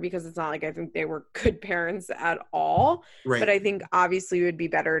custody of her, because it's not like I think they were good parents at all. Right. But I think obviously it would be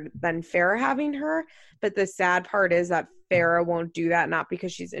better than Farrah having her. But the sad part is that Farrah won't do that, not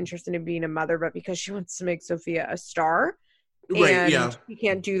because she's interested in being a mother, but because she wants to make Sophia a star. Right, and yeah. You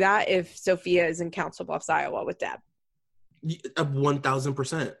can't do that if Sophia is in Council Bluffs, Iowa with Deb.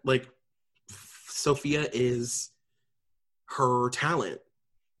 1000%. Like Sophia is her talent.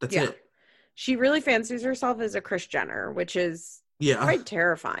 That's it. She really fancies herself as a Kris Jenner, which is quite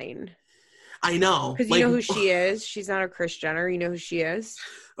terrifying. I know. Because you know who she is? She's not a Kris Jenner. You know who she is?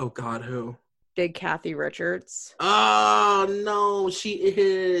 Oh, God, who? Big Kathy Richards. Oh, no, she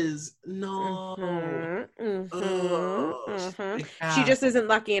is. No. She just isn't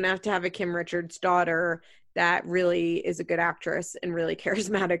lucky enough to have a Kim Richards daughter that really is a good actress and really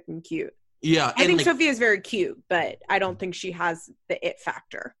charismatic and cute. Yeah. I think Sophia is very cute, but I don't think she has the it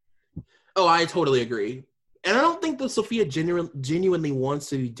factor. Oh, I totally agree. And I don't think that Sophia genuinely wants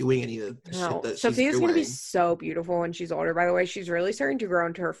to be doing any of the shit that Sophia's she's going to be so beautiful when she's older, by the way. She's really starting to grow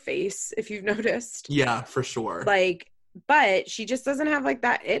into her face, if you've noticed. Yeah, for sure. Like, but she just doesn't have like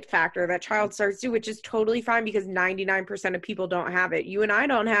that it factor that child stars do, which is totally fine because 99% of people don't have it. You and I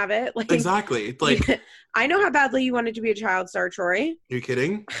don't have it. Like, exactly. Like, I know how badly you wanted to be a child star, Troy. Are you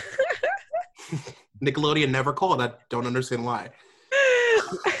kidding? Nickelodeon never called. I don't understand why.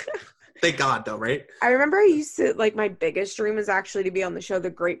 Thank God, though, right? I remember I used to, like, my biggest dream was actually to be on the show The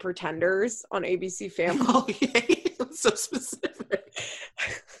Great Pretenders on ABC Family. Oh, yeah. That's so specific.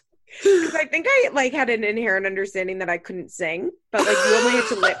 Because I think I, like, had an inherent understanding that I couldn't sing. But, like, you only had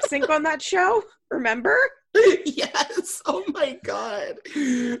to lip sync on that show. Remember? Yes. Oh, my God.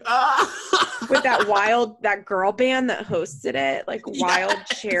 With that girl band that hosted it, like, Wild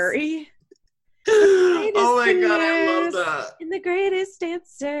Cherry. Oh my God, I love that. And the greatest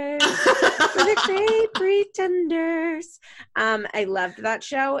dancers, the great pretenders. I loved that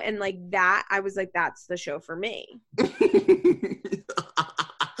show, and like that, I was like, that's the show for me.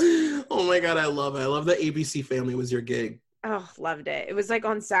 Oh my God, I love it. I love that ABC Family was your gig. Oh, loved it. It was like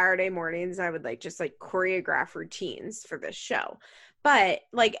on Saturday mornings, I would like just like choreograph routines for this show. But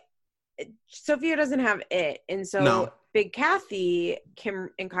like Sophia doesn't have it, and so Big Kathy, Kim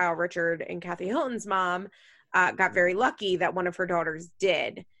and Kyle Richard and Kathy Hilton's mom, got very lucky that one of her daughters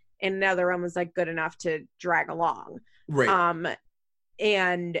did, and another one was like good enough to drag along. Right.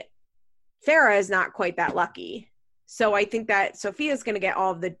 And Farrah is not quite that lucky. So I think that Sophia's going to get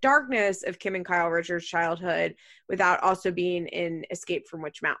all of the darkness of Kim and Kyle Richards' childhood without also being in Escape from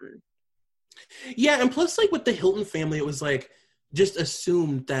Witch Mountain. Yeah, and plus, like, with the Hilton family, it was, like, just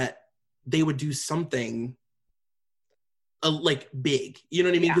assumed that they would do something, like, big. You know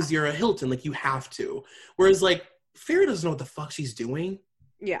what I mean? Because you're a Hilton. Like, you have to. Whereas, like, Farrah doesn't know what the fuck she's doing.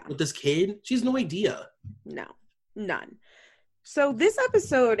 Yeah. With this kid. She has no idea. No. None. So this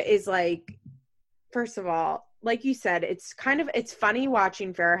episode is, like, first of all, like you said, it's funny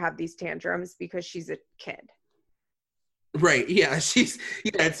watching Farrah have these tantrums because she's a kid. Right, yeah,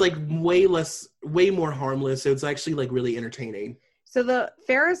 it's like way more harmless, so it's actually like really entertaining. So the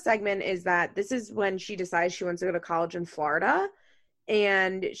Farrah segment is that this is when she decides she wants to go to college in Florida,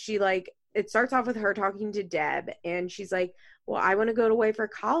 and she it starts off with her talking to Deb, and she's like, well, I want to go away for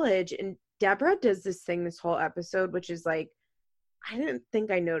college, and Deborah does this thing this whole episode, which is like, I didn't think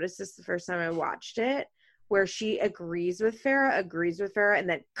I noticed this the first time I watched it, where she agrees with Farrah, and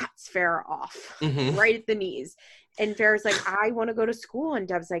then cuts Farrah off right at the knees. And Farrah's like, I want to go to school. And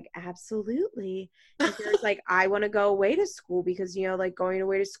Deb's like, absolutely. And Farrah's like, I want to go away to school because, like, going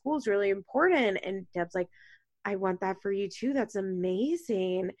away to school is really important. And Deb's like, I want that for you too. That's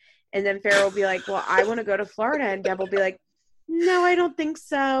amazing. And then Farrah will be like, well, I want to go to Florida. And Deb will be like, no, I don't think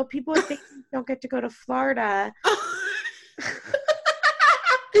so. People think you don't get to go to Florida.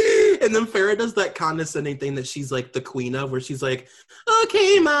 And then Farrah does that condescending thing that she's like the queen of, where she's like,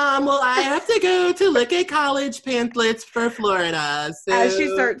 okay, Mom, well, I have to go to look at college pamphlets for Florida. So. As she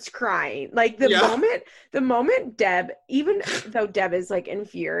starts crying. Like the moment Deb, even though Deb is like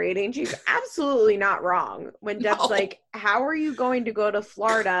infuriating, she's absolutely not wrong. When Deb's like, how are you going to go to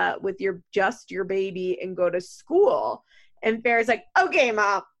Florida with your baby and go to school? And Farrah's like, okay,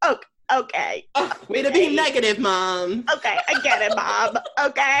 Mom, okay. Way to be negative, Mom. Okay, I get it, Mom.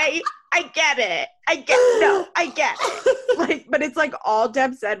 Okay, I get it. I get it. Like, but it's like all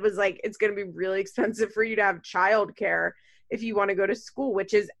Deb said was like, it's going to be really expensive for you to have childcare if you want to go to school,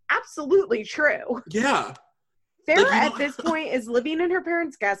 which is absolutely true. Yeah. Farrah at this point is living in her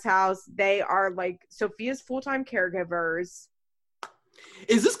parents' guest house. They are like Sophia's full-time caregivers.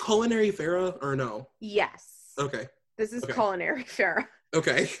 Is this culinary Farrah or no? Yes. Okay. This is culinary Farrah.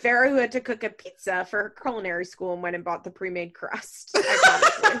 Okay. Farrah, who had to cook a pizza for her culinary school and went and bought the pre-made crust.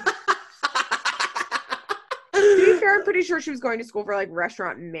 To be fair, I'm pretty sure she was going to school for like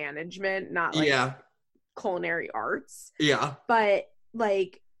restaurant management, not like culinary arts. Yeah. But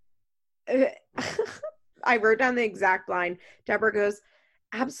like, I wrote down the exact line. Deborah goes,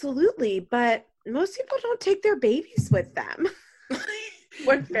 absolutely, but most people don't take their babies with them.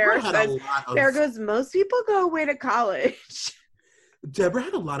 When Farrah says, Farrah goes, most people go away to college. Deborah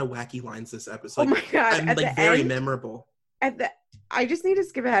had a lot of wacky lines this episode. Oh my God. And like very memorable. I just need to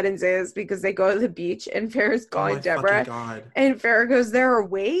skip ahead and say this because they go to the beach and Farrah's calling Deborah. God. And Farrah goes, there are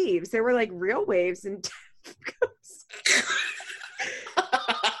waves. There were like real waves. And Deborah goes,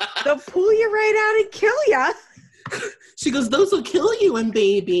 they'll pull you right out and kill you. She goes, those will kill you and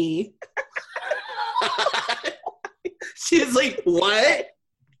baby. She's like, what?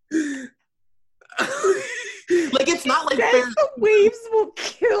 Like, it's not like the waves will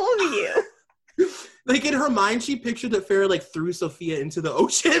kill you. Like, in her mind, she pictured that Farrah, like, threw Sophia into the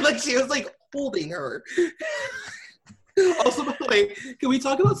ocean. Like, she was, like, holding her. Also, by the way, can we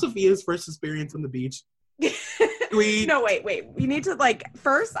talk about Sophia's first experience on the beach? No, wait. We need to, like,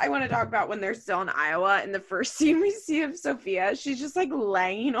 first, I want to talk about when they're still in Iowa, and the first scene we see of Sophia, she's just, like,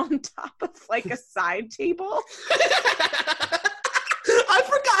 laying on top of, like, a side table. I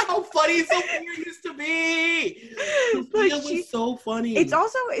forgot how funny Sophia used to be. Sophia was so funny.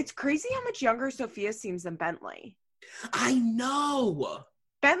 It's crazy how much younger Sophia seems than Bentley. I know.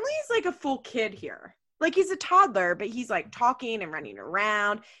 Bentley's like a full kid here. Like, he's a toddler, but he's like talking and running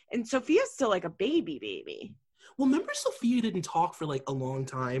around. And Sophia's still like a baby. Well, remember Sophia didn't talk for like a long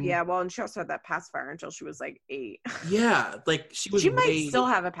time? Yeah, well, and she also had that pacifier until she was like 8. Yeah, like she might still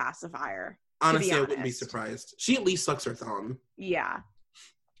have a pacifier. Honestly, I wouldn't be surprised. She at least sucks her thumb. Yeah.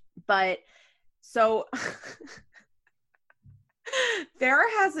 But so Farrah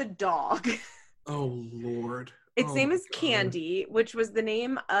has a dog. Oh Lord. Its name is Candy, which was the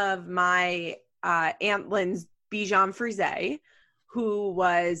name of my Aunt Lynn's Bichon Frise, who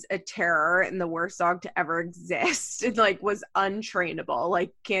was a terror and the worst dog to ever exist. And like was untrainable.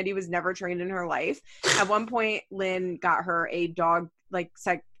 Like Candy was never trained in her life. At one point, Lynn got her a dog, like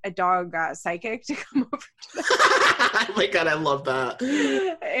a dog psychic to come over to them. Oh my God, I love that.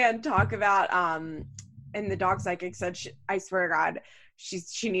 And talk about, and the dog psychic said, I swear to God,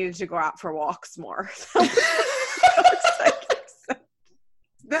 she needed to go out for walks more.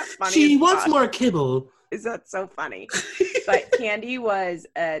 That's funny. She wants more kibble. Is that so funny? But Candy was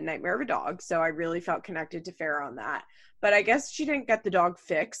a nightmare of a dog, so I really felt connected to Farrah on that. But I guess she didn't get the dog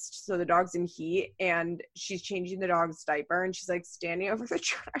fixed, so the dog's in heat, and she's changing the dog's diaper, and she's like standing over the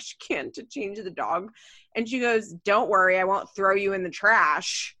trash can to change the dog, and she goes, "Don't worry, I won't throw you in the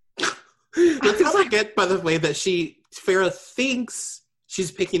trash." Let's not forget, by the way, that Farrah thinks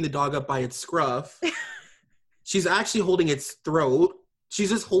she's picking the dog up by its scruff. She's actually holding its throat.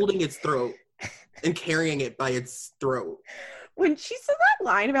 She's just holding its throat and carrying it by its throat. When she said that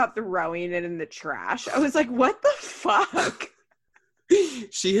line about throwing it in the trash, I was like, what the fuck?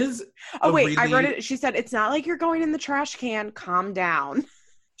 She is. Oh, wait, I wrote it. She said, it's not like you're going in the trash can. Calm down.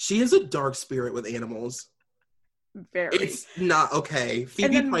 She is a dark spirit with animals. Very. It's not okay.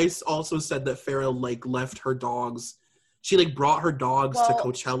 Phoebe Price also said that Farrah, left her dogs. She, brought her dogs to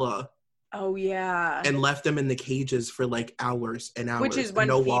Coachella. Oh, yeah. And left them in the cages for, hours and hours. Which is when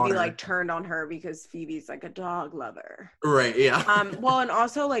no Phoebe, water. Turned on her because Phoebe's, a dog lover. Right, yeah. And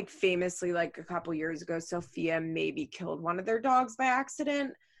also, famously, a couple years ago, Sophia maybe killed one of their dogs by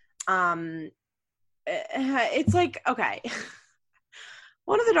accident. It's okay.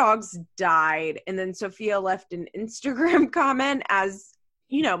 One of the dogs died, and then Sophia left an Instagram comment, as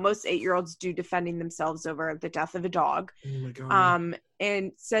most 8-year-olds do, defending themselves over the death of a dog. Oh my God.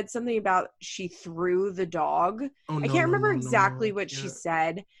 And said something about she threw the dog. Oh, no, I can't remember no, exactly what she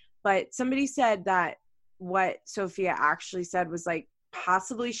said, but somebody said that what Sophia actually said was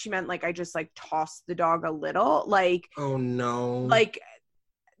possibly she meant I just tossed the dog a little. Oh no.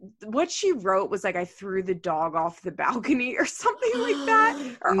 What she wrote was I threw the dog off the balcony or something like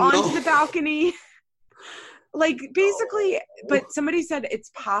that, or onto the balcony. Basically, but somebody said it's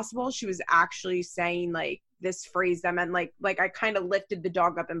possible she was actually saying this phrase that meant I kind of lifted the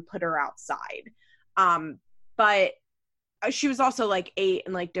dog up and put her outside. But she was also 8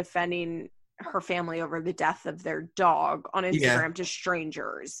 and defending her family over the death of their dog on Instagram to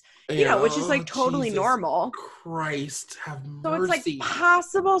strangers, which is totally Jesus normal. Christ, have mercy. So it's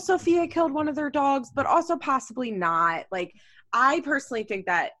possible Sophia killed one of their dogs, but also possibly not. I personally think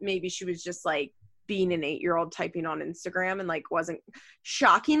that maybe she was just being an 8-year-old typing on Instagram and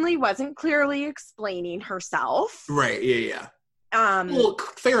wasn't clearly explaining herself. Right. Yeah. Well,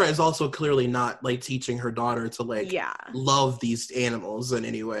 Farrah is also clearly not teaching her daughter to love these animals in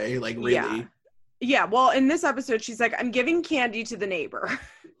any way. Really. Yeah. Well, in this episode, she's I'm giving candy to the neighbor.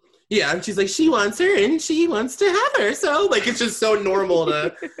 Yeah, and she's she wants her and she wants to have her. So it's just so normal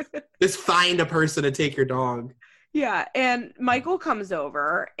to just find a person to take your dog. Yeah, and Michael comes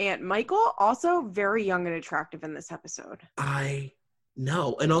over, and Michael also very young and attractive in this episode. I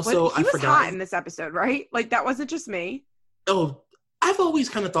know, and also he was hot in this episode, right? That wasn't just me. Oh, I've always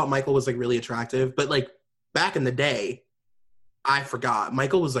kind of thought Michael was really attractive, but back in the day, I forgot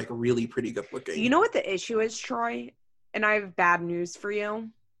Michael was really pretty good looking. You know what the issue is, Troy? And I have bad news for you.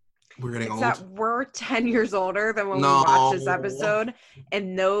 We're getting old. That we're 10 years older than when we watched this episode,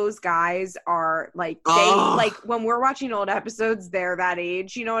 and those guys are when we're watching old episodes, they're that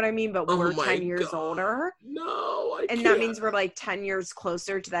age, you know what I mean? But we're 10 years older. No, I can't. That means we're 10 years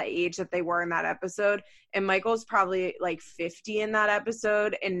closer to that age that they were in that episode. And Michael's probably 50 in that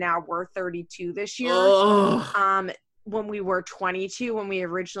episode, and now we're 32 this year. When we were 22 when we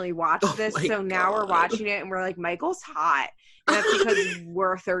originally watched this, so now we're watching it and we're Michael's hot. And that's because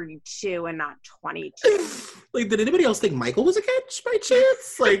we're 32 and not 22. Did anybody else think Michael was a catch by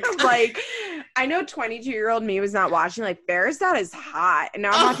chance? I know 22-year-old me was not watching. Farrah's dad is hot, and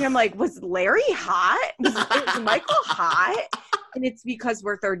now I'm watching. I'm was Larry hot? Was Michael hot? And it's because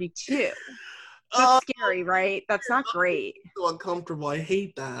we're 32. That's scary, right? That's not great. So uncomfortable. I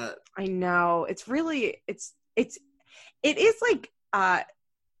hate that. I know. It's really it is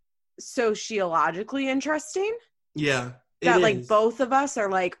sociologically interesting. Yeah. That both of us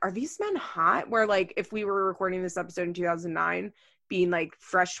are are these men hot? Where if we were recording this episode in 2009, being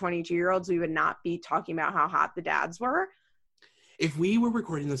fresh 22-year-olds, we would not be talking about how hot the dads were. If we were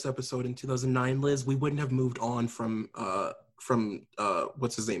recording this episode in 2009, Liz, we wouldn't have moved on from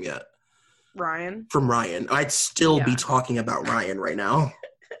what's his name yet? Ryan. From Ryan. I'd still be talking about Ryan right now.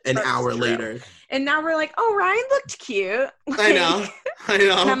 An hour later. And now we're oh, Ryan looked cute. I know.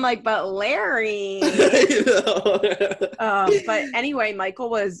 And I'm but Larry. I know. But anyway, Michael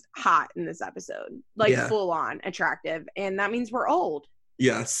was hot in this episode. Full on attractive. And that means we're old.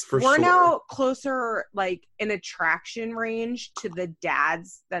 Yes, for We're sure. now closer, like, in attraction range to the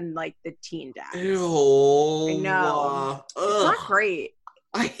dads than, like, the teen dads. Ew. I know. It's Ugh. not great.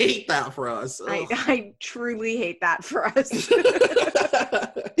 I hate that for us. I truly hate that for us.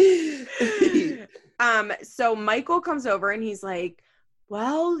 So Michael comes over and he's like,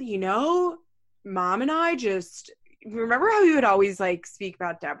 well, Mom and I just remember how he would always like speak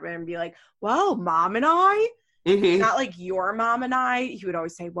about Deborah and be like, well, Mom and I, not like your mom and I. He would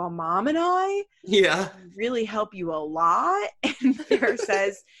always say, well, Mom and I really help you a lot. And Farrah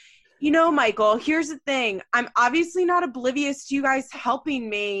says, Michael, here's the thing. I'm obviously not oblivious to you guys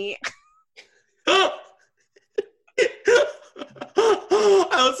helping me. I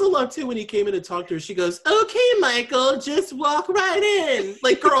also love too when he came in to talk to her. She goes, "Okay, Michael, just walk right in."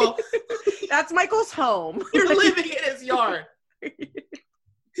 Like, girl, that's Michael's home. You're living in his yard.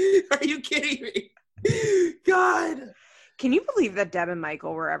 Are you kidding me? God. Can you believe that Deb and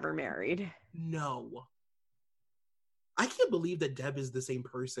Michael were ever married? No. I can't believe that Deb is the same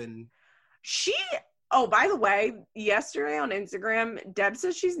person. Oh, by the way, yesterday on Instagram, Deb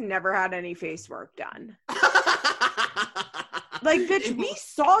says she's never had any face work done. Like, bitch, we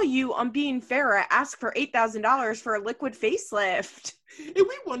saw you on Being Farrah ask for $8,000 for a liquid facelift. And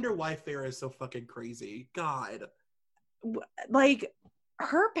we wonder why Farrah is so fucking crazy. God. Like,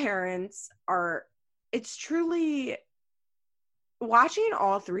 her parents it's truly, watching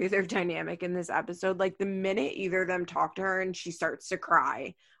all three of their dynamic in this episode, like, the minute either of them talk to her and she starts to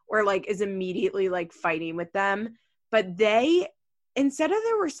cry, or, like, is immediately, like, fighting with them, but they, instead of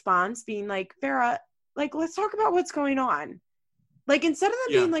their response being like, Farrah, like, let's talk about what's going on. Like, instead of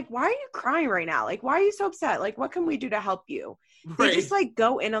them being like, why are you crying right now? Like, why are you so upset? Like, what can we do to help you? Right. They just, like,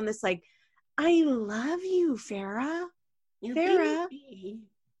 go in on this, like, I love you, Farrah. Farrah,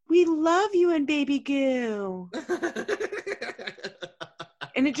 we love you and Baby Goo.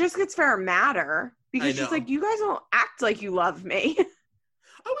 And it just gets Farrah madder because she's like, you guys don't act like you love me.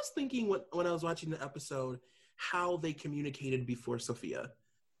 I was thinking when I was watching the episode, how they communicated before Sophia.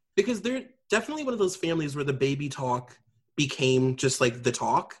 Because they're definitely one of those families where the baby talk became just like the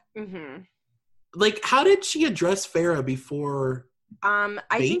talk. Mm-hmm. Like, how did she address Farrah before? I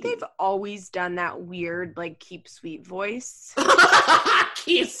think they've always done that weird, like, keep sweet voice.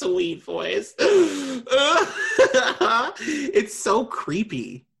 Keep sweet voice. It's so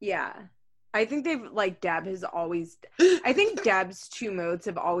creepy. Yeah. I think Deb has always, I think Deb's two modes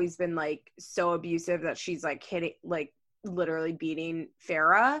have always been, like, so abusive that she's, like, hitting, like, literally beating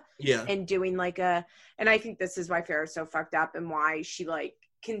Farrah. Yeah. And doing, like, and I think this is why Farrah's so fucked up and why she, like,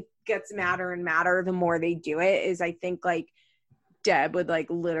 gets madder and madder the more they do it, is I think, like, Deb would, like,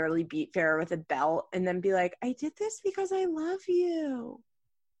 literally beat Farrah with a belt and then be like, I did this because I love you.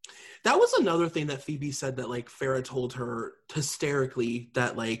 That was another thing that Phoebe said, that, like, Farrah told her hysterically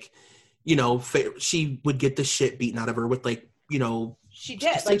that, like, she would get the shit beaten out of her with, like, she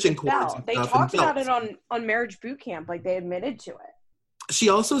did, like, the belt. They talked about it on Marriage Boot Camp, like, they admitted to it. She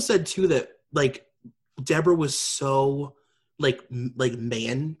also said too that, like, Deborah was so like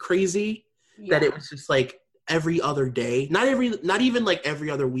man crazy that it was just like every other day, not even like every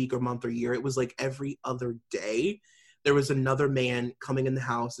other week or month or year, it was like every other day there was another man coming in the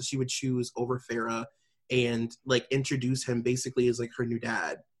house that she would choose over Farrah and, like, introduce him basically as, like, her new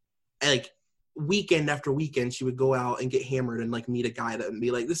dad. And, like, weekend after weekend she would go out and get hammered and, like, meet a guy that would be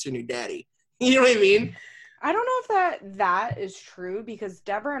like, this is your new daddy. You know what I mean? I don't know if that is true, because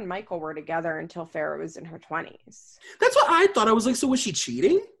Deborah and Michael were together until Farrah was in her 20s. That's what I thought. I was like, so was she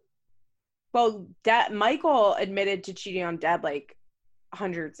cheating? Well, Michael admitted to cheating on Deb, like,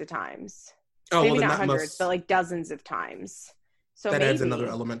 hundreds of times. Oh, maybe not hundreds, but, like, dozens of times. So that adds another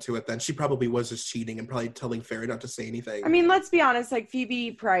element to it then. She probably was just cheating and probably telling Farrah not to say anything. I mean, let's be honest, like,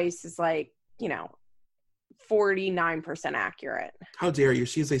 Phoebe Price is, like, 49% accurate. How dare you?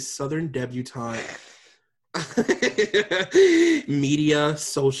 She's a Southern debutante. Media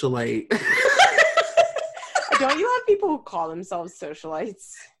socialite. Don't you have people who call themselves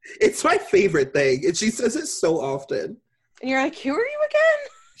socialites? It's my favorite thing, and she says it so often. And you're like, who are you again?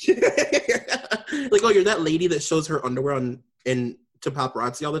 Like, oh, you're that lady that shows her underwear to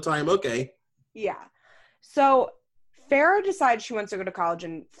paparazzi all the time? Okay. Yeah. So Farrah decides she wants to go to college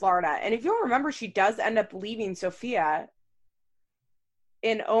in Florida. And if you'll remember, she does end up leaving Sophia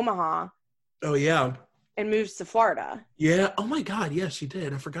in Omaha. Oh, yeah. And moves to Florida. Yeah. Oh, my God. Yeah, she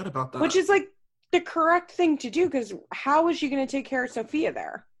did. I forgot about that. Which is, like, the correct thing to do, because how is she going to take care of Sophia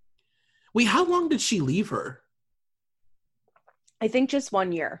there? Wait, how long did she leave her? I think just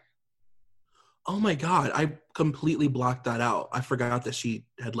 1 year. Oh, my God. I completely blocked that out. I forgot that she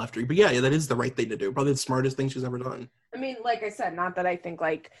had left her. But, yeah, that is the right thing to do. Probably the smartest thing she's ever done. I mean, like I said, not that I think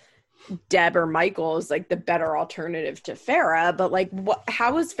like Deb or Michael is like the better alternative to Farrah, but like,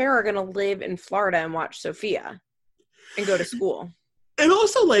 how is Farrah gonna live in Florida and watch Sophia and go to school? And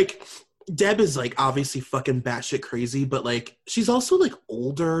also, like, Deb is like obviously fucking batshit crazy, but like she's also like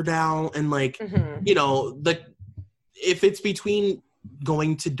older now, and like you know, if it's between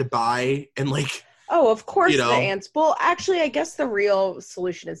going to Dubai and like, oh, of course, you know, the aunts. Well, actually, I guess the real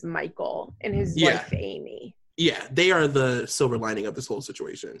solution is Michael and his wife Amy. Yeah, they are the silver lining of this whole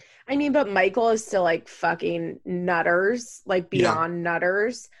situation. I mean, but Michael is still like fucking nutters, like beyond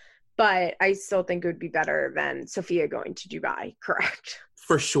nutters. But I still think it would be better than Sophia going to Dubai, correct?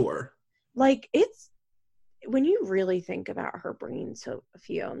 For sure. Like, it's, when you really think about her bringing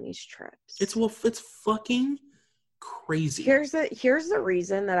Sophia on these trips. It's fucking crazy. Here's the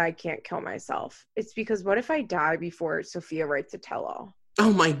reason that I can't kill myself. It's because what if I die before Sophia writes a tell-all?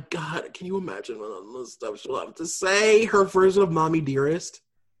 Oh my God. Can you imagine what all the stuff she'll have to say? Her version of Mommy Dearest?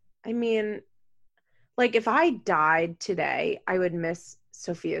 I mean, like, if I died today, I would miss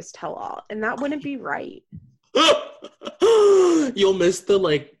Sophia's tell-all, and that wouldn't be right. You'll miss the,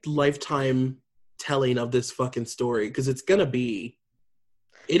 like, lifetime telling of this fucking story, because it's gonna be...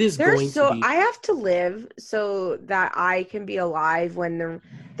 It is going to be... I have to live so that I can be alive when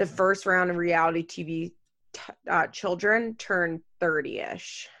the first round of reality TV children turn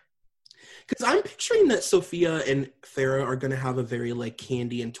 30-ish. Because I'm picturing that Sophia and Farrah are going to have a very, like,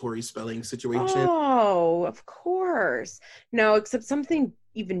 Candy and Tori Spelling situation. Oh, of course. No, except something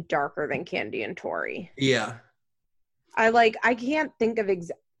even darker than Candy and Tori. Yeah. I can't think of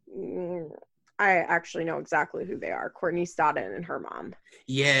I actually know exactly who they are. Courtney Stodden and her mom.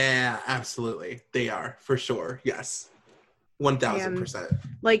 Yeah, absolutely. They are, for sure. Yes. 1000%.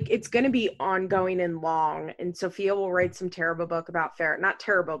 Like, it's going to be ongoing and long, and Sophia will write some terrible book about Farrah. Not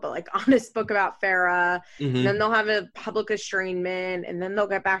terrible, but like honest book about Farrah. Mm-hmm. And then they'll have a public estrangement, and then they'll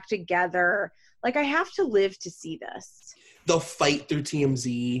get back together. Like, I have to live to see this. They'll fight through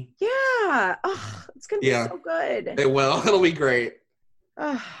TMZ. Yeah. Oh, it's going to be so good. It will. It'll be great.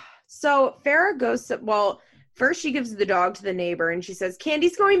 So Farrah goes to, well, first she gives the dog to the neighbor, and she says,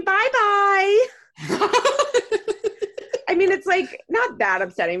 Candy's going bye-bye. I mean, it's like not that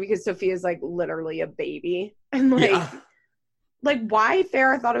upsetting because Sophia's like literally a baby. And like why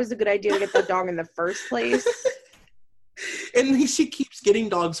Farrah thought it was a good idea to get that dog in the first place. And she keeps getting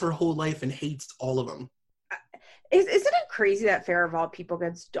dogs her whole life and hates all of them. Isn't it crazy that Farrah of all people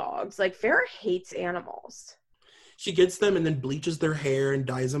gets dogs? Like, Farrah hates animals. She gets them and then bleaches their hair and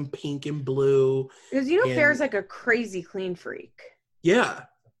dyes them pink and blue. Because Farrah's like a crazy clean freak. Yeah.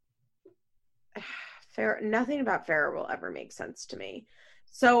 Nothing about Farrah will ever make sense to me.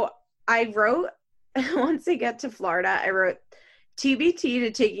 So I wrote, once they get to Florida, I wrote TBT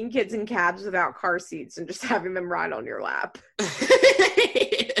to taking kids in cabs without car seats and just having them ride on your lap.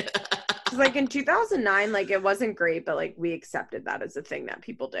 Like in 2009, like it wasn't great, but like we accepted that as a thing that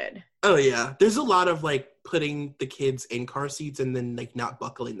people did. Oh yeah. There's a lot of like putting the kids in car seats and then like not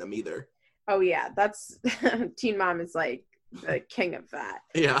buckling them either. Oh yeah. That's Teen Mom is like the king of that.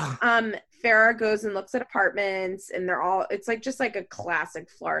 Yeah. Farrah goes and looks at apartments, and it's like just like a classic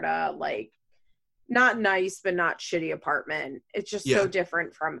Florida, like not nice but not shitty apartment. It's just so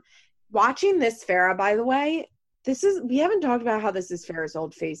different from watching this Farrah, by the way. We haven't talked about how this is Farrah's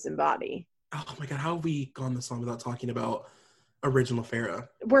old face and body. Oh my God, how have we gone this long without talking about original Farrah?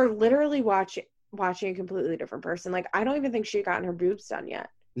 We're literally watching a completely different person. Like, I don't even think she had gotten her boobs done yet.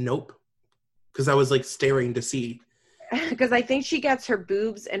 Nope. Because I was like staring to see. Because I think she gets her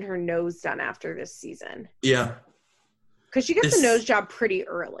boobs and her nose done after this season. Yeah. Because she gets the nose job pretty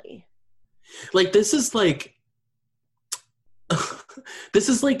early. Like, this is like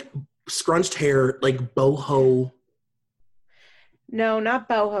scrunched hair, like boho. No, not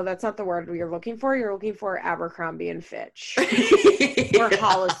boho. That's not the word you're looking for. You're looking for Abercrombie and Fitch. Or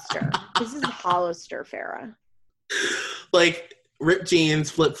Hollister. This is Hollister Farrah. Like ripped jeans,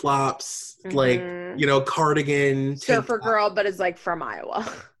 flip flops, like, cardigan. Surfer girl, but is like from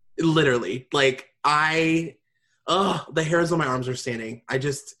Iowa. Literally. Like, the hairs on my arms are standing.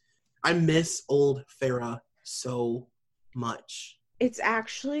 I miss old Farrah so much. It's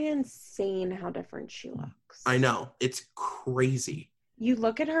actually insane how different she looks. I know. It's crazy. You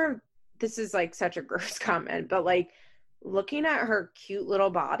look at her, this is like such a gross comment, but like looking at her cute little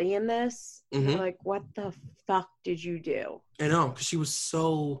body in this, you're like, what the fuck did you do? I know, because she was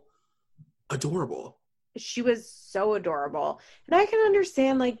so adorable. She was so adorable. And I can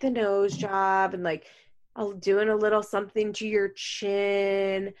understand like the nose job and like doing a little something to your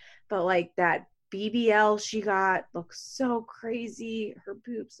chin, but like that BBL she got looks so crazy. Her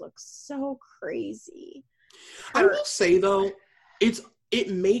boobs look so crazy. I will say though, it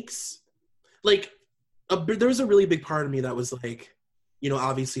makes like there's a really big part of me that was like, you know,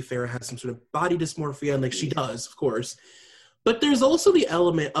 obviously Farrah has some sort of body dysmorphia, and like she does, of course. But there's also the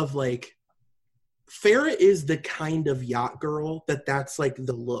element of like, Farrah is the kind of yacht girl that's like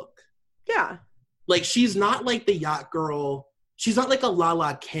the look. Yeah. Like, she's not like the yacht girl. She's not like a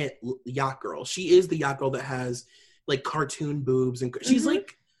Lala Kent yacht girl. She is the yacht girl that has like cartoon boobs, and she's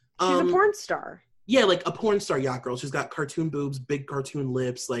like, she's a porn star. Yeah, like a porn star yacht girl. She's got cartoon boobs, big cartoon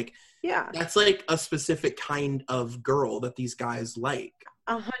lips. Like, yeah, that's like a specific kind of girl that these guys like.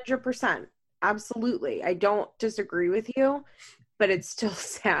 100%. Absolutely. I don't disagree with you, but it's still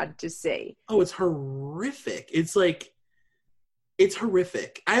sad to see. Oh, it's horrific. It's like, it's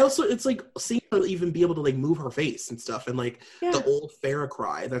horrific. It's like seeing her even be able to like move her face and stuff, and like the old Farrah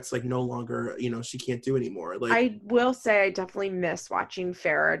cry that's like no longer, you know, she can't do anymore. Like, I will say I definitely miss watching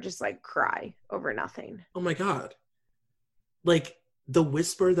Farrah just like cry over nothing. Oh my God. Like the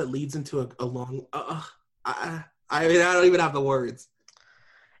whisper that leads into a long, I mean, I don't even have the words.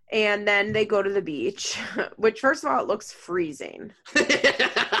 And then they go to the beach, which first of all, it looks freezing.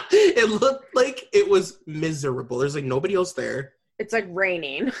 It looked like it was miserable. There's like nobody else there. It's like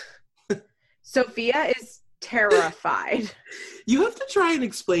raining. Sophia is terrified. You have to try and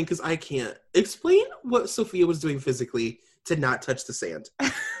explain, because I can't. Explain what Sophia was doing physically to not touch the sand.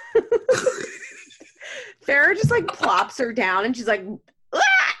 Farrah just like plops her down, and she's like, ah!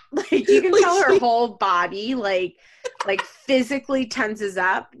 Like you can tell her whole body like physically tenses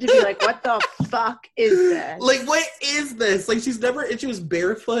up to be like, what the fuck is this? Like, what is this? Like, she was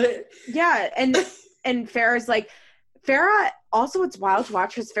barefoot. Yeah, and Farrah's like, also it's wild to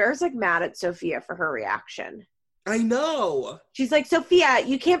watch because Farrah's like mad at Sophia for her reaction. I know. She's like, Sophia,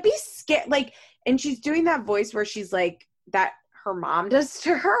 you can't be scared. Like, and she's doing that voice where she's like, that her mom does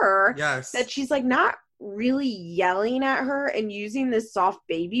to her. Yes. That she's like not really yelling at her and using this soft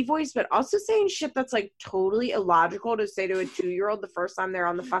baby voice, but also saying shit that's like totally illogical to say to a 2-year-old the first time they're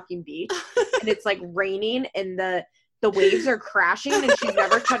on the fucking beach. And it's like raining and the waves are crashing and she's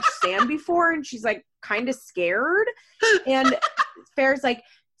never touched sand before and she's like kind of scared. And Farrah's like,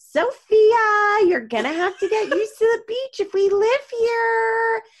 Sophia, you're gonna have to get used to the beach if we live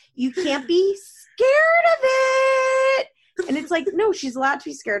here. You can't be scared of it. And it's like, no, she's allowed to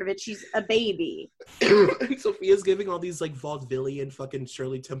be scared of it. She's a baby. Sophia's giving all these like vaudevillian fucking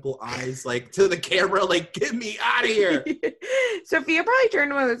Shirley Temple eyes like to the camera, like, get me out of here. Sophia probably turned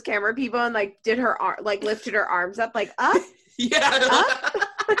to one of those camera people and like did her lifted her arms up like up. Yeah. Up.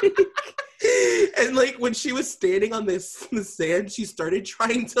 And like when she was standing on the sand, she started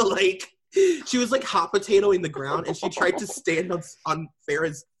trying to like, she was like hot potatoing the ground, and she tried to stand on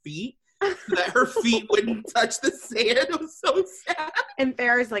Farrah's feet so that her feet wouldn't touch the sand. It was so sad. And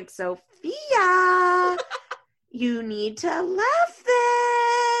Farrah's like, Sophia, you need to love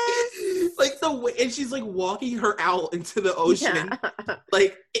this. Like the way, and she's like walking her out into the ocean. Yeah.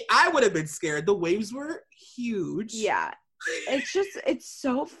 Like, I would have been scared. The waves were huge. Yeah. It's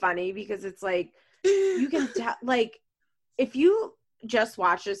so funny because it's like, you can tell, like, if you just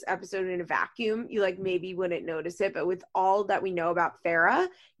watch this episode in a vacuum, you like maybe wouldn't notice it, but with all that we know about Farrah,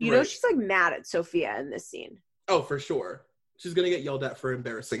 you know she's like mad at Sophia in this scene. Oh, for sure. She's gonna get yelled at for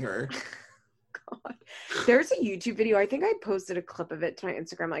embarrassing her. God. There's a YouTube video, I think I posted a clip of it to my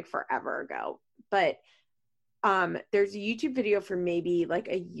Instagram like forever ago, but there's a YouTube video from maybe like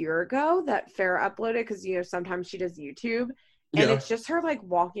a year ago that Farrah uploaded because, you know, sometimes she does YouTube, and it's just her like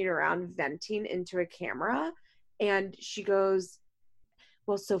walking around venting into a camera, and she goes,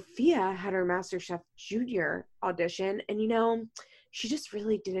 well, Sophia had her MasterChef Junior audition, and, you know, she just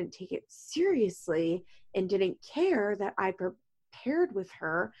really didn't take it seriously and didn't care that I prepared with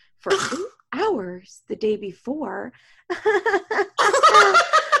her for 8 hours the day before.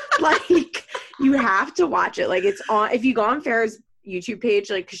 Like, you have to watch it. Like, it's on, if you go on Farrah's YouTube page,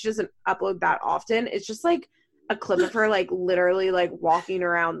 like, because she doesn't upload that often, it's just like a clip of her like literally like walking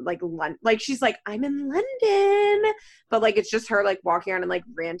around like like she's like, I'm in London, but like it's just her like walking around and like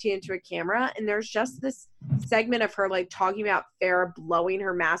ranting into a camera, and there's just this segment of her like talking about Farrah blowing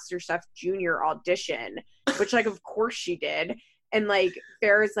her MasterChef Junior audition, which like of course she did, and like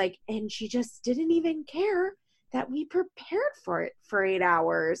Farrah's like, and she just didn't even care that we prepared for it for 8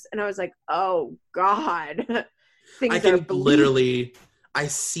 hours. And I was like, oh God. I can literally, I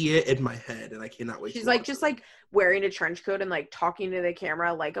see it in my head and I cannot wait. She's like, just like wearing a trench coat and like talking to the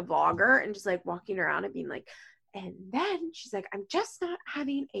camera like a vlogger, and just like walking around and being like, and then she's like, I'm just not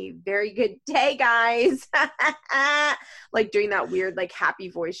having a very good day, guys. Like doing that weird like happy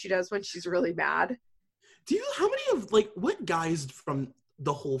voice she does when she's really mad. How many of like, what guys from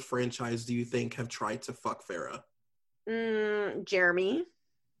the whole franchise do you think have tried to fuck Farrah? Jeremy.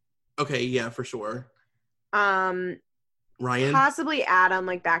 Okay, yeah, for sure. Ryan? Possibly Adam,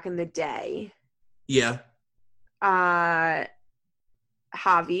 like back in the day. Yeah. Javi.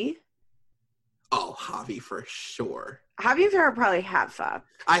 Oh, Javi for sure. Javi and Farrah probably have fucked.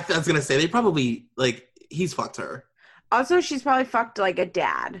 I was gonna say, they probably, like, he's fucked her. Also, she's probably fucked, like, a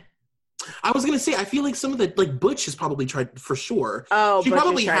dad. I was gonna say, I feel like some of the, like, Butch has probably tried, for sure. Oh, she Butch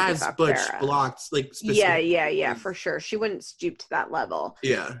probably has Butch Farrah. blocked, like, Yeah, for sure. She wouldn't stoop to that level.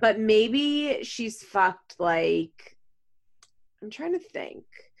 Yeah. But maybe she's fucked, like, I'm trying to think.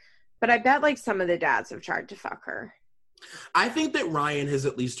 But I bet, like, some of the dads have tried to fuck her. I think that Ryan has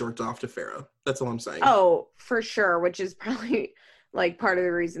at least jerked off to Farrah. That's all I'm saying. Oh, for sure, which is probably, like, part of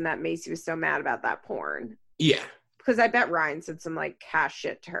the reason that Macy was so mad about that porn. Yeah. Because I bet Ryan said some, like, cash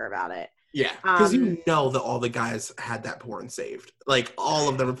shit to her about it. Yeah, because you know that all the guys had that porn saved. Like, all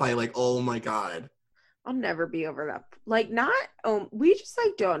of them are probably like, oh my God. I'll never be over that. Like, we just,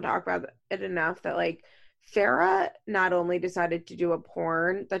 like, don't talk about it enough that, like, Farrah not only decided to do a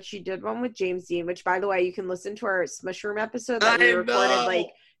porn, that she did one with James Dean, which, by the way, you can listen to our Smush Room episode that we recorded, like,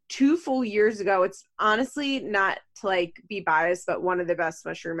 2 full years ago. It's honestly not to, like, be biased, but one of the best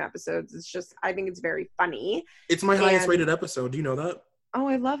Smush Room episodes. It's just, I think it's very funny. It's my highest rated episode. Do you know that? Oh,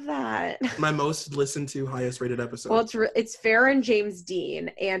 I love that. My most listened to, highest rated episode. Well, it's Farrah and James Dean,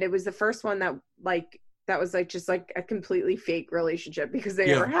 and it was the first one that, like, that was, like, just, like, a completely fake relationship because they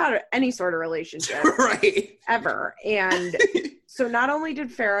never had any sort of relationship. Right. Ever. And so not only did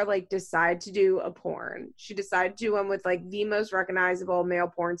Farrah, like, decide to do a porn, she decided to do one with, like, the most recognizable male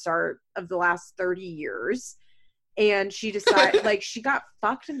porn star of the last 30 years. And she decided, like, she got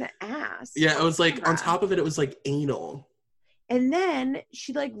fucked in the ass. Yeah, it was, like, on top of it, it was, like, anal. And then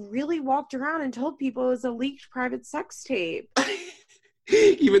she, like, really walked around and told people it was a leaked private sex tape.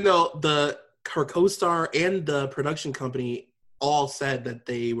 Even though her co-star and the production company all said that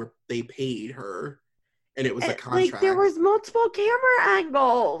they paid her and it was a contract. Like, there was multiple camera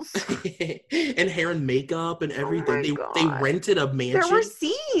angles. And hair and makeup and everything. They rented a mansion. There were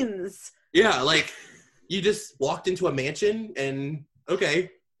scenes. Yeah, like, you just walked into a mansion and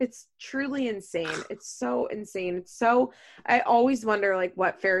okay. It's truly insane. It's so insane. I always wonder, like,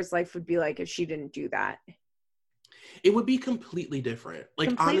 what Farrah's life would be like if she didn't do that. It would be completely different.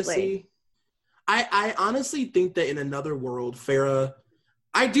 Like, honestly, I honestly think that in another world, Farrah,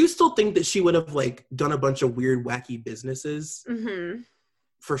 I do still think that she would have, like, done a bunch of weird, wacky businesses. Mm-hmm.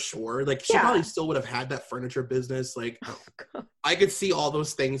 For sure. Like, she probably still would have had that furniture business. Like, I could see all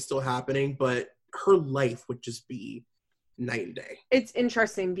those things still happening, but her life would just be night and day. It's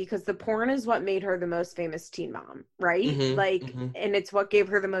interesting because the porn is what made her the most famous teen mom, right? Mm-hmm, like, and it's what gave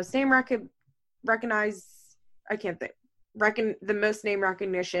her the most name the most name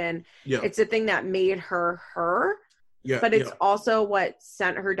recognition. Yeah. It's the thing that made her her. Yeah. But it's also what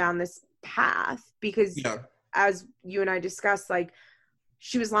sent her down this path because as you and I discussed, like,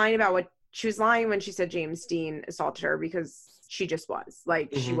 she was lying when she said James Dean assaulted her because she just was.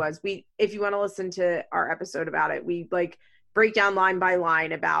 Like, she was. If you want to listen to our episode about it, we, like, break down line by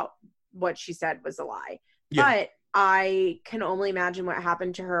line about what she said was a lie. Yeah. But I can only imagine what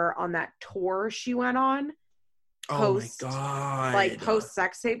happened to her on that tour she went on. Oh my God. Like, post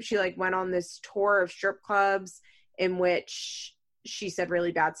sex tape, she, like, went on this tour of strip clubs in which she said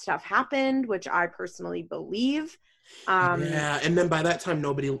really bad stuff happened, which I personally believe. Yeah, and then by that time,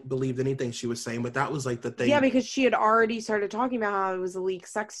 nobody believed anything she was saying, but that was, like, the thing. Yeah, because she had already started talking about how it was a leaked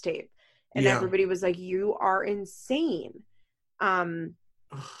sex tape, and everybody was like, you are insane.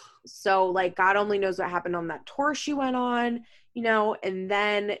 So, like, God only knows what happened on that tour she went on, you know, and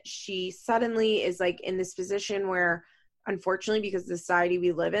then she suddenly is, like, in this position where, unfortunately, because of the society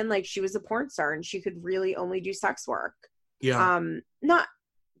we live in, like, she was a porn star and she could really only do sex work. Yeah.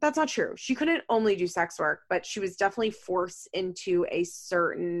 That's not true. She couldn't only do sex work, but she was definitely forced into a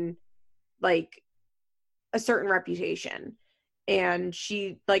certain reputation. And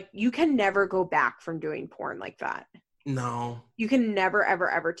she, like, you can never go back from doing porn like that. No. You can never,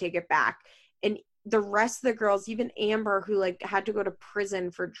 ever, ever take it back. And the rest of the girls, even Amber, who, like, had to go to prison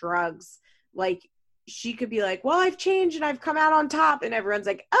for drugs, like, she could be like, well, I've changed and I've come out on top. And everyone's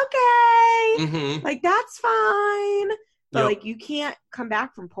like, okay, like, that's fine. But, like, you can't come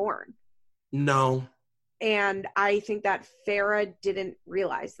back from porn. No. And I think that Farrah didn't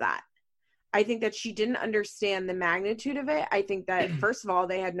realize that. I think that she didn't understand the magnitude of it. I think that, first of all,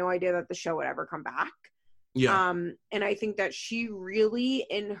 they had no idea that the show would ever come back. Yeah. And I think that she really,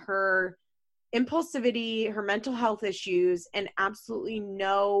 in her impulsivity, her mental health issues, and absolutely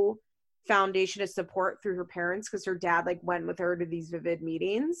no foundation of support through her parents, because her dad like went with her to these Vivid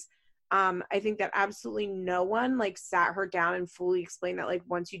meetings. I think that absolutely no one like sat her down and fully explained that like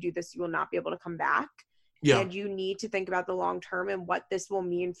once you do this, you will not be able to come back. Yeah. And you need to think about the long term and what this will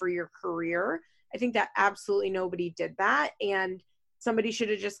mean for your career. I think that absolutely nobody did that. And somebody should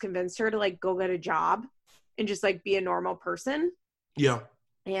have just convinced her to like go get a job and just like be a normal person. Yeah.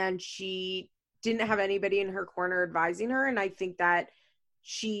 And she didn't have anybody in her corner advising her. And I think that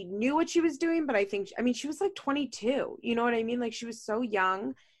she knew what she was doing, but I mean, she was like 22, you know what I mean? Like she was so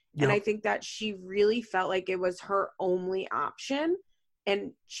young. Yeah. And I think that she really felt like it was her only option.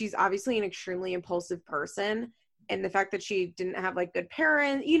 And she's obviously an extremely impulsive person. And the fact that she didn't have like good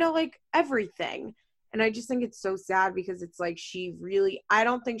parents, you know, like everything. And I just think it's so sad because it's like I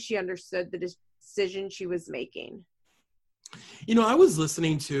don't think she understood the decision she was making. You know, I was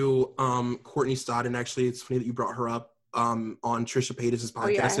listening to Courtney Stodden, actually. It's funny that you brought her up on Trisha Paytas'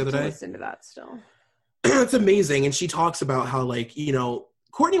 podcast the other day. I have to listen to that still. It's amazing. And she talks about how, like, you know,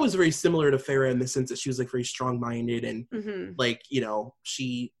 Courtney was very similar to Farrah in the sense that she was like very strong-minded and like, you know,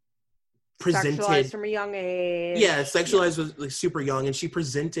 she presented sexualized from a young age. Yeah, sexualized was like super young, and she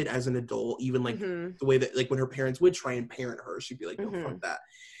presented as an adult, even like the way that like when her parents would try and parent her, she'd be like, no, fuck that.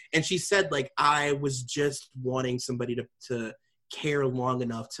 And she said, like, I was just wanting somebody to care long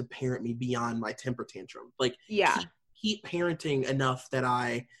enough to parent me beyond my temper tantrum. Like, keep parenting enough that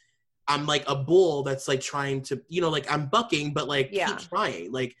I'm like a bull that's like trying to, you know, like I'm bucking, but like keep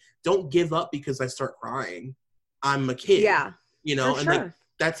trying. Like, don't give up because I start crying. I'm a kid. Yeah. You know, and like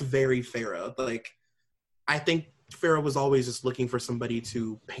that's very Farrah. Like, I think Farrah was always just looking for somebody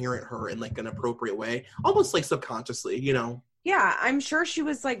to parent her in like an appropriate way, almost like subconsciously, you know. Yeah, I'm sure she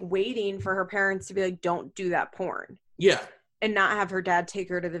was like waiting for her parents to be like, don't do that porn. Yeah. And not have her dad take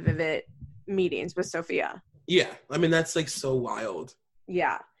her to the Vivid meetings with Sophia. Yeah. I mean, that's like so wild.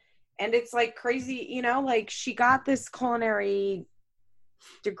 Yeah. And it's like crazy, you know, like she got this culinary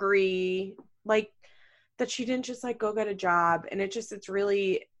degree, like that she didn't just like go get a job. And it's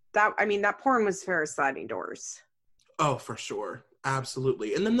really that porn was Farrah sliding doors. Oh, for sure.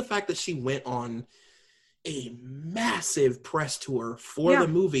 Absolutely. And then the fact that she went on a massive press tour for the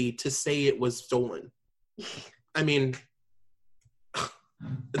movie to say it was stolen. I mean,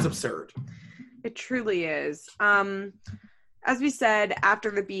 it's absurd. It truly is. As we said,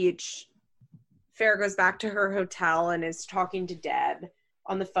 after the beach, Farrah goes back to her hotel and is talking to Deb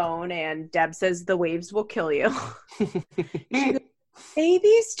on the phone, and Deb says the waves will kill you. She goes,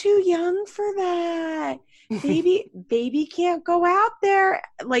 baby's too young for that. Baby can't go out there.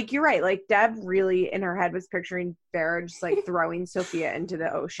 Like, you're right. Like, Deb really in her head was picturing Farrah just like throwing Sophia into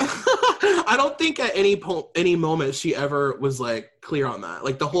the ocean. I don't think at any moment she ever was like clear on that.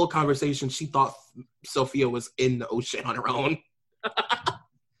 Like the whole conversation, she thought Sophia was in the ocean on her own.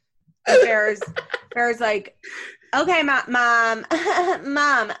 Farrah's like, okay, mom,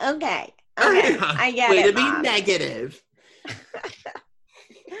 okay, I get it. Way to be negative.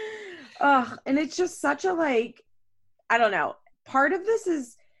 Oh, and it's just such a like, I don't know. Part of this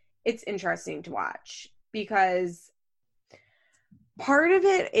is it's interesting to watch because part of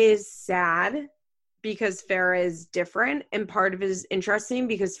it is sad because Farrah is different, and part of it is interesting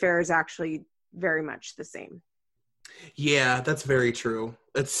because Farrah is actually very much the same. Yeah, that's very true.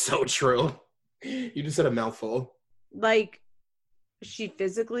 That's so true. You just said a mouthful. Like, she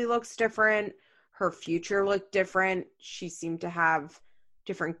physically looks different. Her future looked different. She seemed to have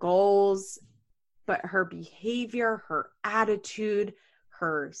different goals, but her behavior, her attitude,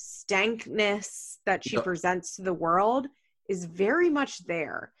 her stankness that she presents to the world is very much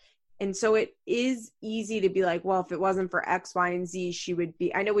there. And so it is easy to be like, well, if it wasn't for X, Y, and Z, she would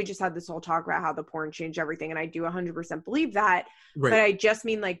be. I know we just had this whole talk about how the porn changed everything, and I do 100% believe that. Right. But I just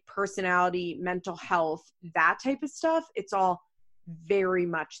mean like personality, mental health, that type of stuff. It's all very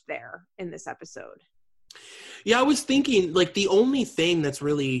much there in this episode. Yeah, I was thinking like the only thing that's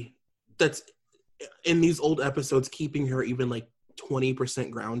in these old episodes keeping her even like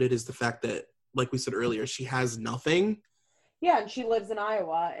 20% grounded is the fact that, like we said earlier, she has nothing. Yeah, and she lives in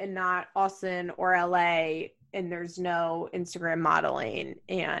Iowa and not Austin or LA, and there's no Instagram modeling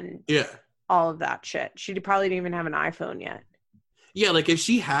and all of that shit. She probably didn't even have an iPhone yet. Yeah, like if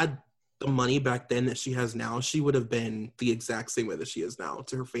she had the money back then that she has now, she would have been the exact same way that she is now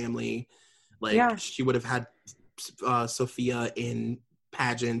to her family. Like, she would have had Sophia in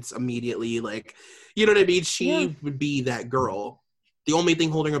pageants immediately. Like, you know what I mean? She would be that girl. The only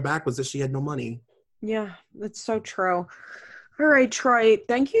thing holding her back was that she had no money. Yeah, that's so true. All right, Troy,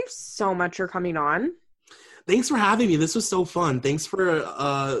 thank you so much for coming on. Thanks for having me. This was so fun. Thanks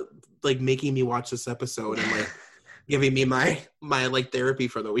for like making me watch this episode and like giving me my like therapy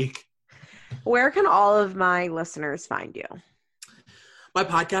for the week. Where can all of my listeners find you? My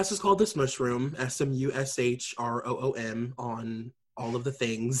podcast is called The Smushroom, SMUSHROOM, on all of the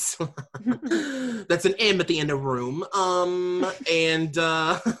things. That's an M at the end of room. And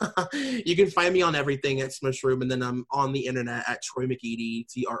you can find me on everything at Smushroom, and then I'm on the internet at Troy McEady,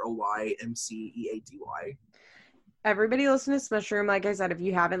 TroyMcEady. Everybody listen to Smushroom. Like I said, if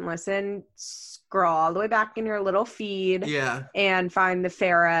you haven't listened, scroll all the way back in your little feed and find the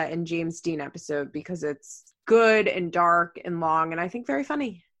Farrah and James Dean episode, because it's good and dark and long, and I think very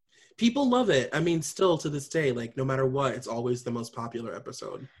funny. People love it. I mean, still to this day, like, no matter what, it's always the most popular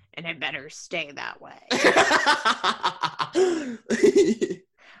episode. And it better stay that way.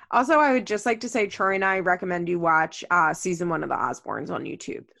 Also, I would just like to say, Troy and I recommend you watch season 1 of The Osbournes on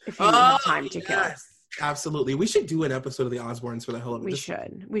YouTube if you have time to kill. Absolutely. We should do an episode of The Osbournes for the hell of it.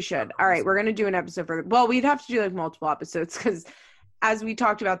 We should. All right, we're going to do an episode for well, we'd have to do like multiple episodes, because as we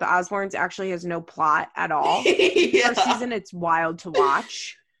talked about, The Osbournes actually has no plot at all. First season, it's wild to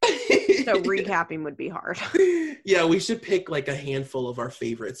watch. So recapping would be hard. Yeah, we should pick like a handful of our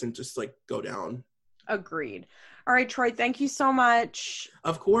favorites and just like go down. Agreed. All right, Troy, thank you so much.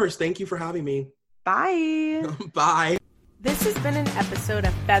 Of course. Thank you for having me. Bye. Bye. This has been an episode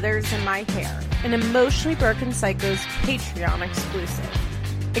of Feathers in My Hair, an Emotionally Broken Psycho's Patreon exclusive.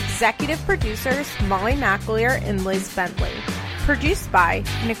 Executive producers Molly McAleer and Liz Bentley. Produced by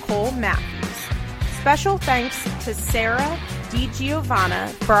Nicole Matthews. Special thanks to Sarah DiGiovanna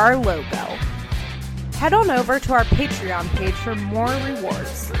for our logo. Head on over to our Patreon page for more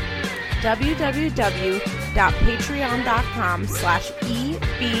rewards.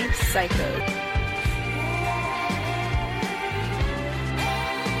 www.patreon.com/ebpsycho.